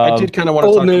awesome. I did kind of want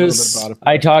to talk a little bit about it.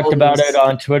 I talked about it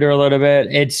on Twitter a little bit.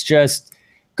 It's just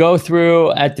go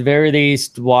through, at the very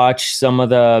least, watch some of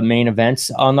the main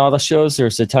events on all the shows.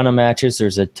 There's a ton of matches.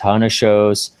 There's a ton of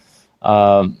shows.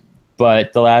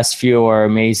 But the last few are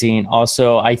amazing.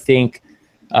 Also, I think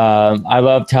I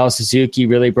loved how Suzuki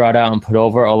really brought out and put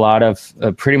over a lot of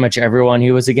pretty much everyone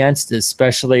he was against,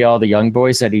 especially all the young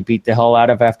boys that he beat the hell out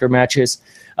of after matches.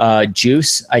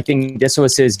 Juice, I think this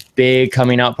was his big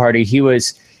coming out party. He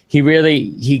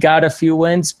got a few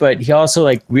wins, but he also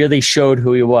really showed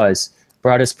who he was,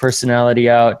 brought his personality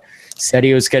out, said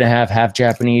he was going to have half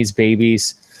Japanese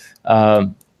babies.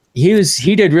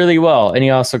 He did really well, and he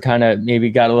also kind of maybe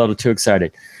got a little too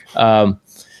excited.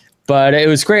 But it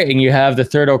was great. And you have the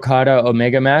third Okada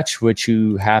Omega match, which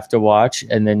you have to watch.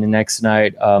 And then the next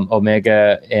night,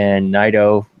 Omega and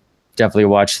Naito, definitely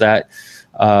watch that.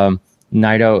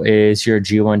 Naito is your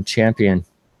G1 champion.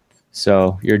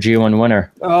 So your G1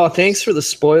 winner. Oh, thanks for the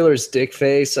spoilers, dick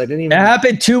face. I didn't even. It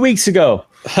happened 2 weeks ago.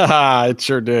 It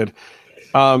sure did.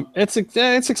 It's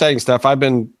exciting stuff. I've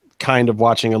been kind of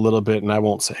watching a little bit, and I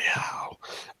won't say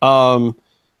how.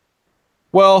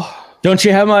 Well, don't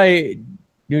you have my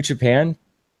New Japan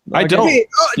I don't. Hey,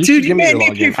 You dude, should you give me made your me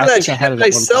login. pay for I that think I shit had it at one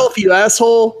myself, you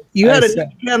asshole. You I had a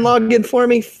said- man login for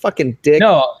me? Fucking dick.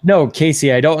 No,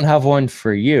 Casey, I don't have one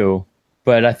for you,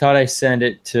 but I thought I sent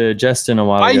it to Justin a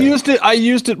while I ago.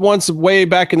 used it once way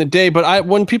back in the day, but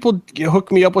when people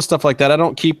hook me up with stuff like that, I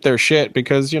don't keep their shit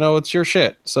because it's your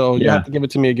shit. So you Yeah. have to give it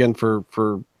to me again for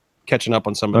catching up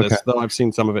on some of this, Okay. though I've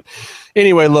seen some of it.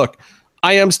 Anyway, look,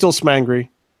 I am still smangry.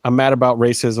 I'm mad about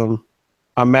racism.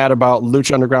 I'm mad about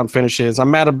Lucha Underground finishes.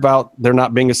 I'm mad about there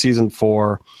not being a season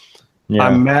 4. Yeah.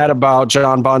 I'm mad about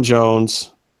John Bon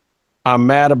Jones. I'm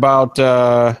mad about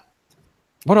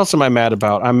what else am I mad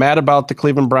about? I'm mad about the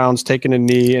Cleveland Browns taking a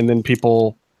knee and then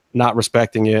people not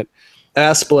respecting it.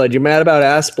 Ass blood. You're mad about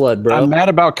ass blood, bro. I'm mad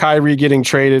about Kyrie getting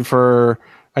traded for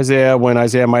Isaiah when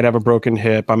Isaiah might have a broken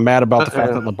hip. I'm mad about the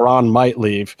fact that LeBron might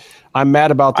leave. I'm mad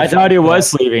about the I thought he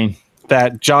was leaving.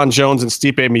 that John Jones and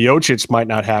Stipe Miocic might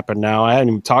not happen now. I hadn't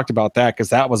even talked about that because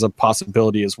that was a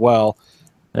possibility as well.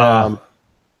 Yeah.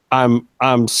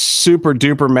 I'm super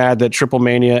duper mad that Triple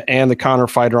Mania and the Conor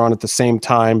fight are on at the same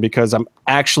time because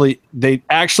they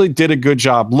actually did a good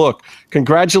job. Look,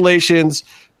 congratulations,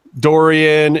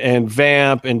 Dorian and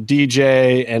Vamp and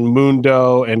DJ and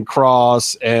Mundo and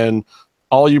Cross and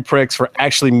all you pricks for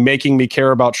actually making me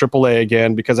care about AAA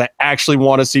again because I actually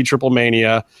want to see Triple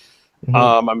Mania.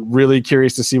 I'm really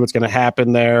curious to see what's going to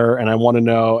happen there, and I want to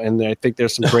know. And I think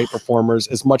there's some great performers.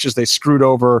 As much as they screwed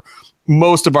over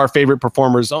most of our favorite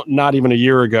performers, not even a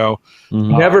year ago.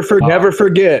 Never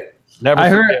forget. Never. I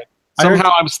heard- forget.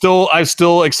 Somehow I'm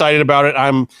still excited about it.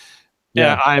 I'm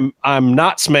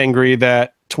not smangry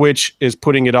that Twitch is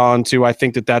putting it on too. I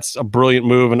think that's a brilliant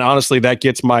move, and honestly, that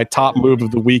gets my top move of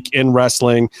the week in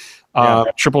wrestling.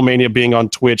 Triple Mania being on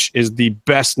Twitch is the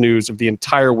best news of the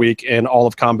entire week in all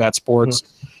of combat sports.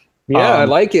 Yeah, I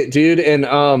like it, dude. And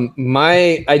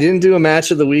I didn't do a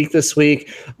match of the week this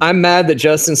week. I'm mad that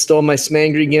Justin stole my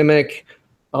smangry gimmick.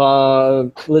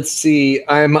 Let's see.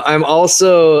 I'm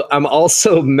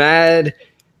also mad.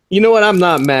 You know what? I'm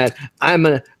not mad.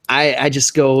 I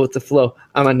just go with the flow.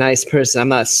 I'm a nice person. I'm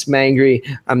not smangry.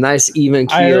 I'm nice, even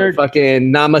keel.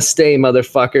 Fucking namaste,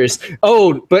 motherfuckers.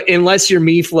 Oh, but unless you're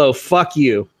me, Flo, fuck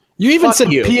you. You even Fuck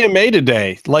said you. PMA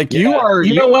today. Like you are.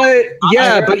 You know what?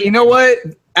 Yeah, but you know what?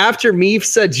 After Meef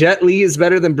said Jet Li is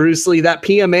better than Bruce Lee, that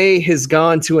PMA has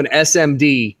gone to an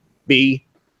SMD. B.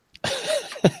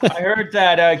 I heard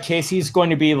that Casey's going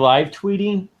to be live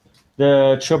tweeting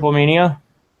the Triple Mania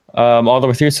all the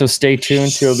way through. So stay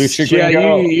tuned to Lucha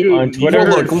Gringo on Twitter.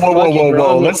 Look,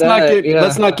 whoa.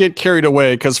 Let's not get carried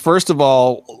away because first of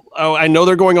all, I know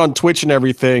they're going on Twitch and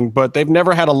everything, but they've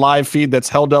never had a live feed that's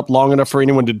held up long enough for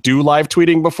anyone to do live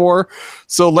tweeting before.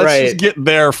 So let's just get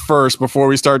there first before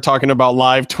we start talking about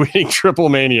live tweeting Triple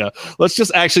Mania. Let's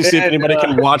just actually see if anybody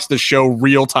can watch the show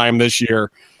real time this year.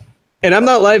 And I'm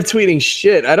not live tweeting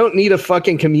shit. I don't need a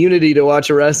fucking community to watch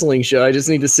a wrestling show. I just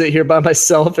need to sit here by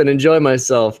myself and enjoy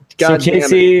myself. God so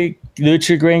Casey,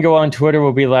 Lucha Gringo on Twitter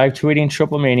will be live tweeting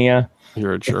Triple Mania.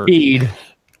 You're a jerk. Feed.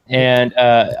 And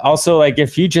also, like,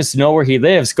 if you just know where he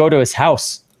lives, go to his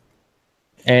house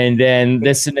and then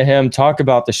listen to him talk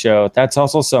about the show. That's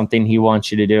also something he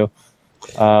wants you to do.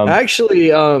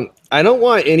 Actually, I don't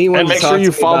want anyone and to make talk sure to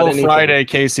you me about follow anything. Friday,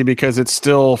 Casey, because it's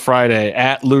still Friday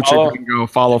at Lucha Gringo.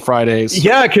 Follow Fridays.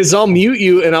 Yeah, because I'll mute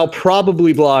you and I'll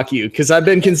probably block you because I've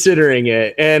been considering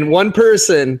it. And one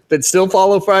person that still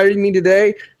follow Friday me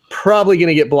today probably going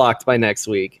to get blocked by next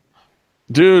week.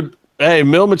 Dude, hey,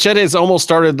 Mil Machete has almost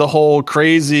started the whole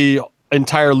crazy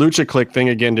entire Lucha Click thing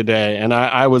again today. And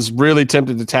I was really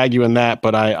tempted to tag you in that,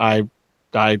 but I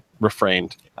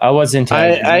refrained. I wasn't.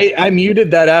 I muted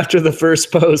that after the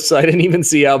first post, so I didn't even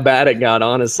see how bad it got,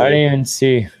 honestly. I didn't even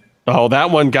see. Oh,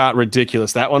 that one got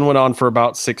ridiculous. That one went on for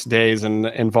about 6 days and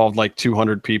involved like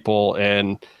 200 people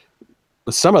and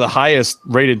some of the highest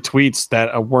rated tweets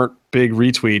that weren't big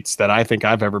retweets that I think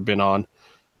I've ever been on.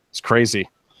 It's crazy.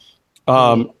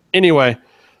 Anyway.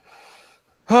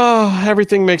 Oh,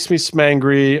 everything makes me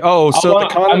smangry. Oh, so the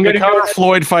Conor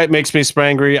Floyd fight makes me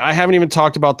smangry. I haven't even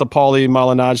talked about the Paulie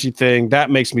Malignaggi thing. That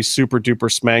makes me super duper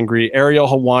smangry. Ariel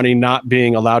Helwani not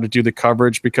being allowed to do the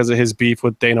coverage because of his beef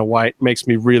with Dana White makes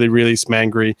me really, really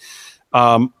smangry.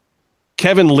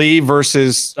 Kevin Lee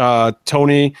versus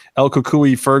Tony El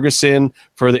Kukui Ferguson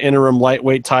for the interim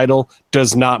lightweight title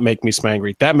does not make me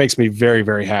smangry. That makes me very,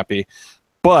 very happy.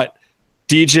 But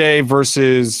DJ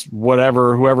versus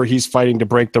whoever he's fighting to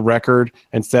break the record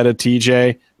instead of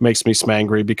TJ makes me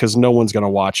smangry because no one's going to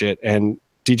watch it. And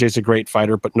DJ's a great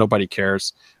fighter, but nobody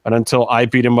cares. And until I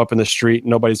beat him up in the street,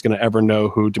 nobody's going to ever know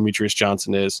who Demetrius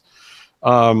Johnson is.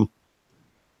 I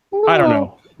don't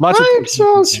know. I'm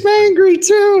so smangry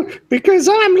too because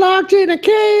I'm locked in a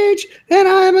cage and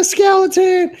I'm a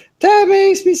skeleton. That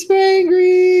makes me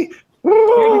smangry.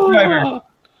 Baby Driver.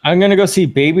 I'm gonna go see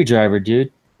Baby Driver,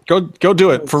 dude. Go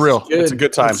do it for real. It's a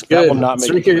good time. It's That good. will not It's,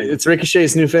 make it's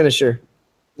Ricochet's new finisher.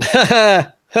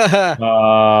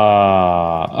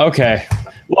 Okay.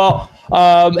 Well,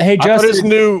 hey, I thought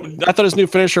Justin. his new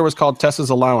finisher was called Tessa's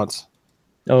Allowance.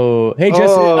 Oh, hey, Justin.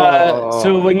 Oh.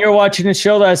 So when you were watching the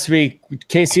show last week,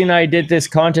 Casey and I did this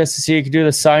contest to see who could do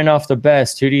the sign off the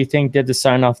best. Who do you think did the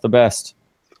sign off the best?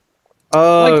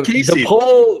 Like Casey. The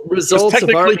poll Because results of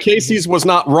technically our Casey's was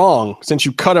not wrong since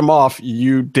you cut him off,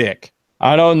 you dick.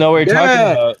 I don't know what you're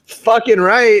talking about. fucking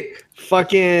right.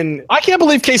 Fucking I can't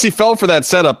believe Casey fell for that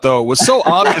setup though. It was so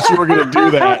obvious you were going to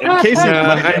do that, and Casey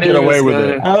I let knew get away it was with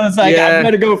it. gonna- I was like, Yeah. I'm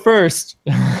gonna go first.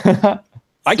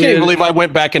 I can't even believe I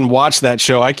went back and watched that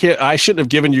show. I shouldn't have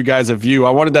given you guys a view.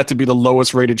 I wanted that to be the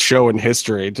lowest rated show in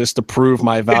history, just to prove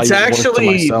my value. it's and worth to actually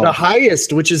myself. the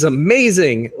highest, which is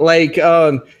amazing. Like,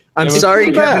 I'm was sorry,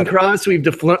 pretty Kevin bad. Cross.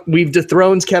 We've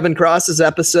dethroned Kevin Cross's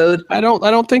episode. I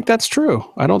don't think that's true.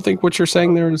 I don't think what you're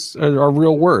saying there are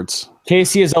real words.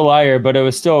 Casey is a liar, but it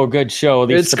was still a good show. At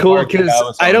least It's the cool part that because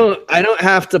was I on. don't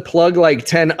have to plug like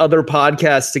 10 other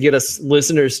podcasts to get us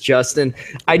listeners, Justin.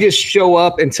 I just show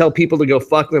up and tell people to go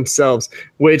fuck themselves,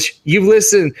 which you've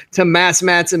listened to Mats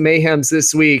and Mayhems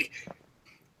this week.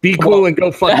 Be cool and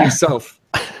go fuck yourself.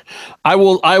 I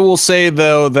will say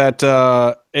though that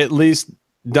at least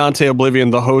Dante Oblivion,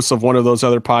 the host of one of those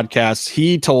other podcasts,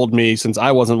 he told me, since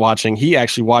I wasn't watching, he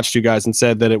actually watched you guys and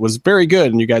said that it was very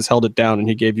good and you guys held it down, and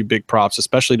he gave you big props,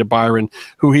 especially to Byron,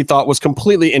 who he thought was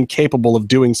completely incapable of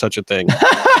doing such a thing.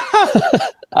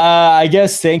 I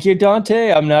guess thank you,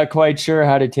 Dante. I'm not quite sure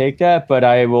how to take that, but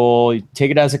I will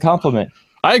take it as a compliment.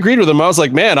 I agreed with him. I was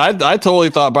like, man, I totally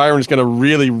thought Byron was going to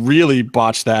really, really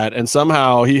botch that, and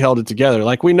somehow he held it together.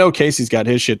 Like, we know Casey's got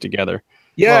his shit together.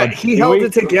 Yeah, Well, he held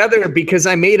it together because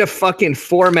I made a fucking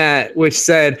format which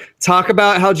said talk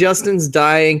about how Justin's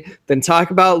dying, then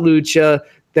talk about Lucha,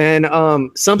 then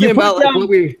something You put about like down- what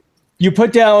we You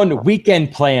put down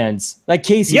weekend plans. Like,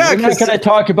 Casey, Yeah, you're not 'cause- going to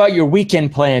talk about your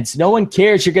weekend plans. No one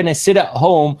cares. You're going to sit at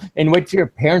home and wait for your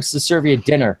parents to serve you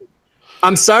dinner.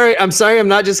 I'm sorry, I'm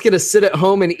not just gonna sit at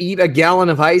home and eat a gallon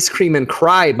of ice cream and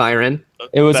cry, Byron.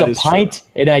 It was That a is true. pint,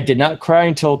 and I did not cry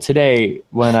until today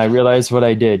when I realized what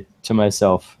I did to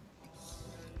myself.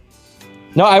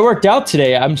 No, I worked out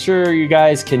today. I'm sure you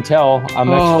guys can tell.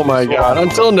 Oh my God.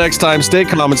 Until next time, stay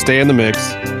calm and stay in the mix.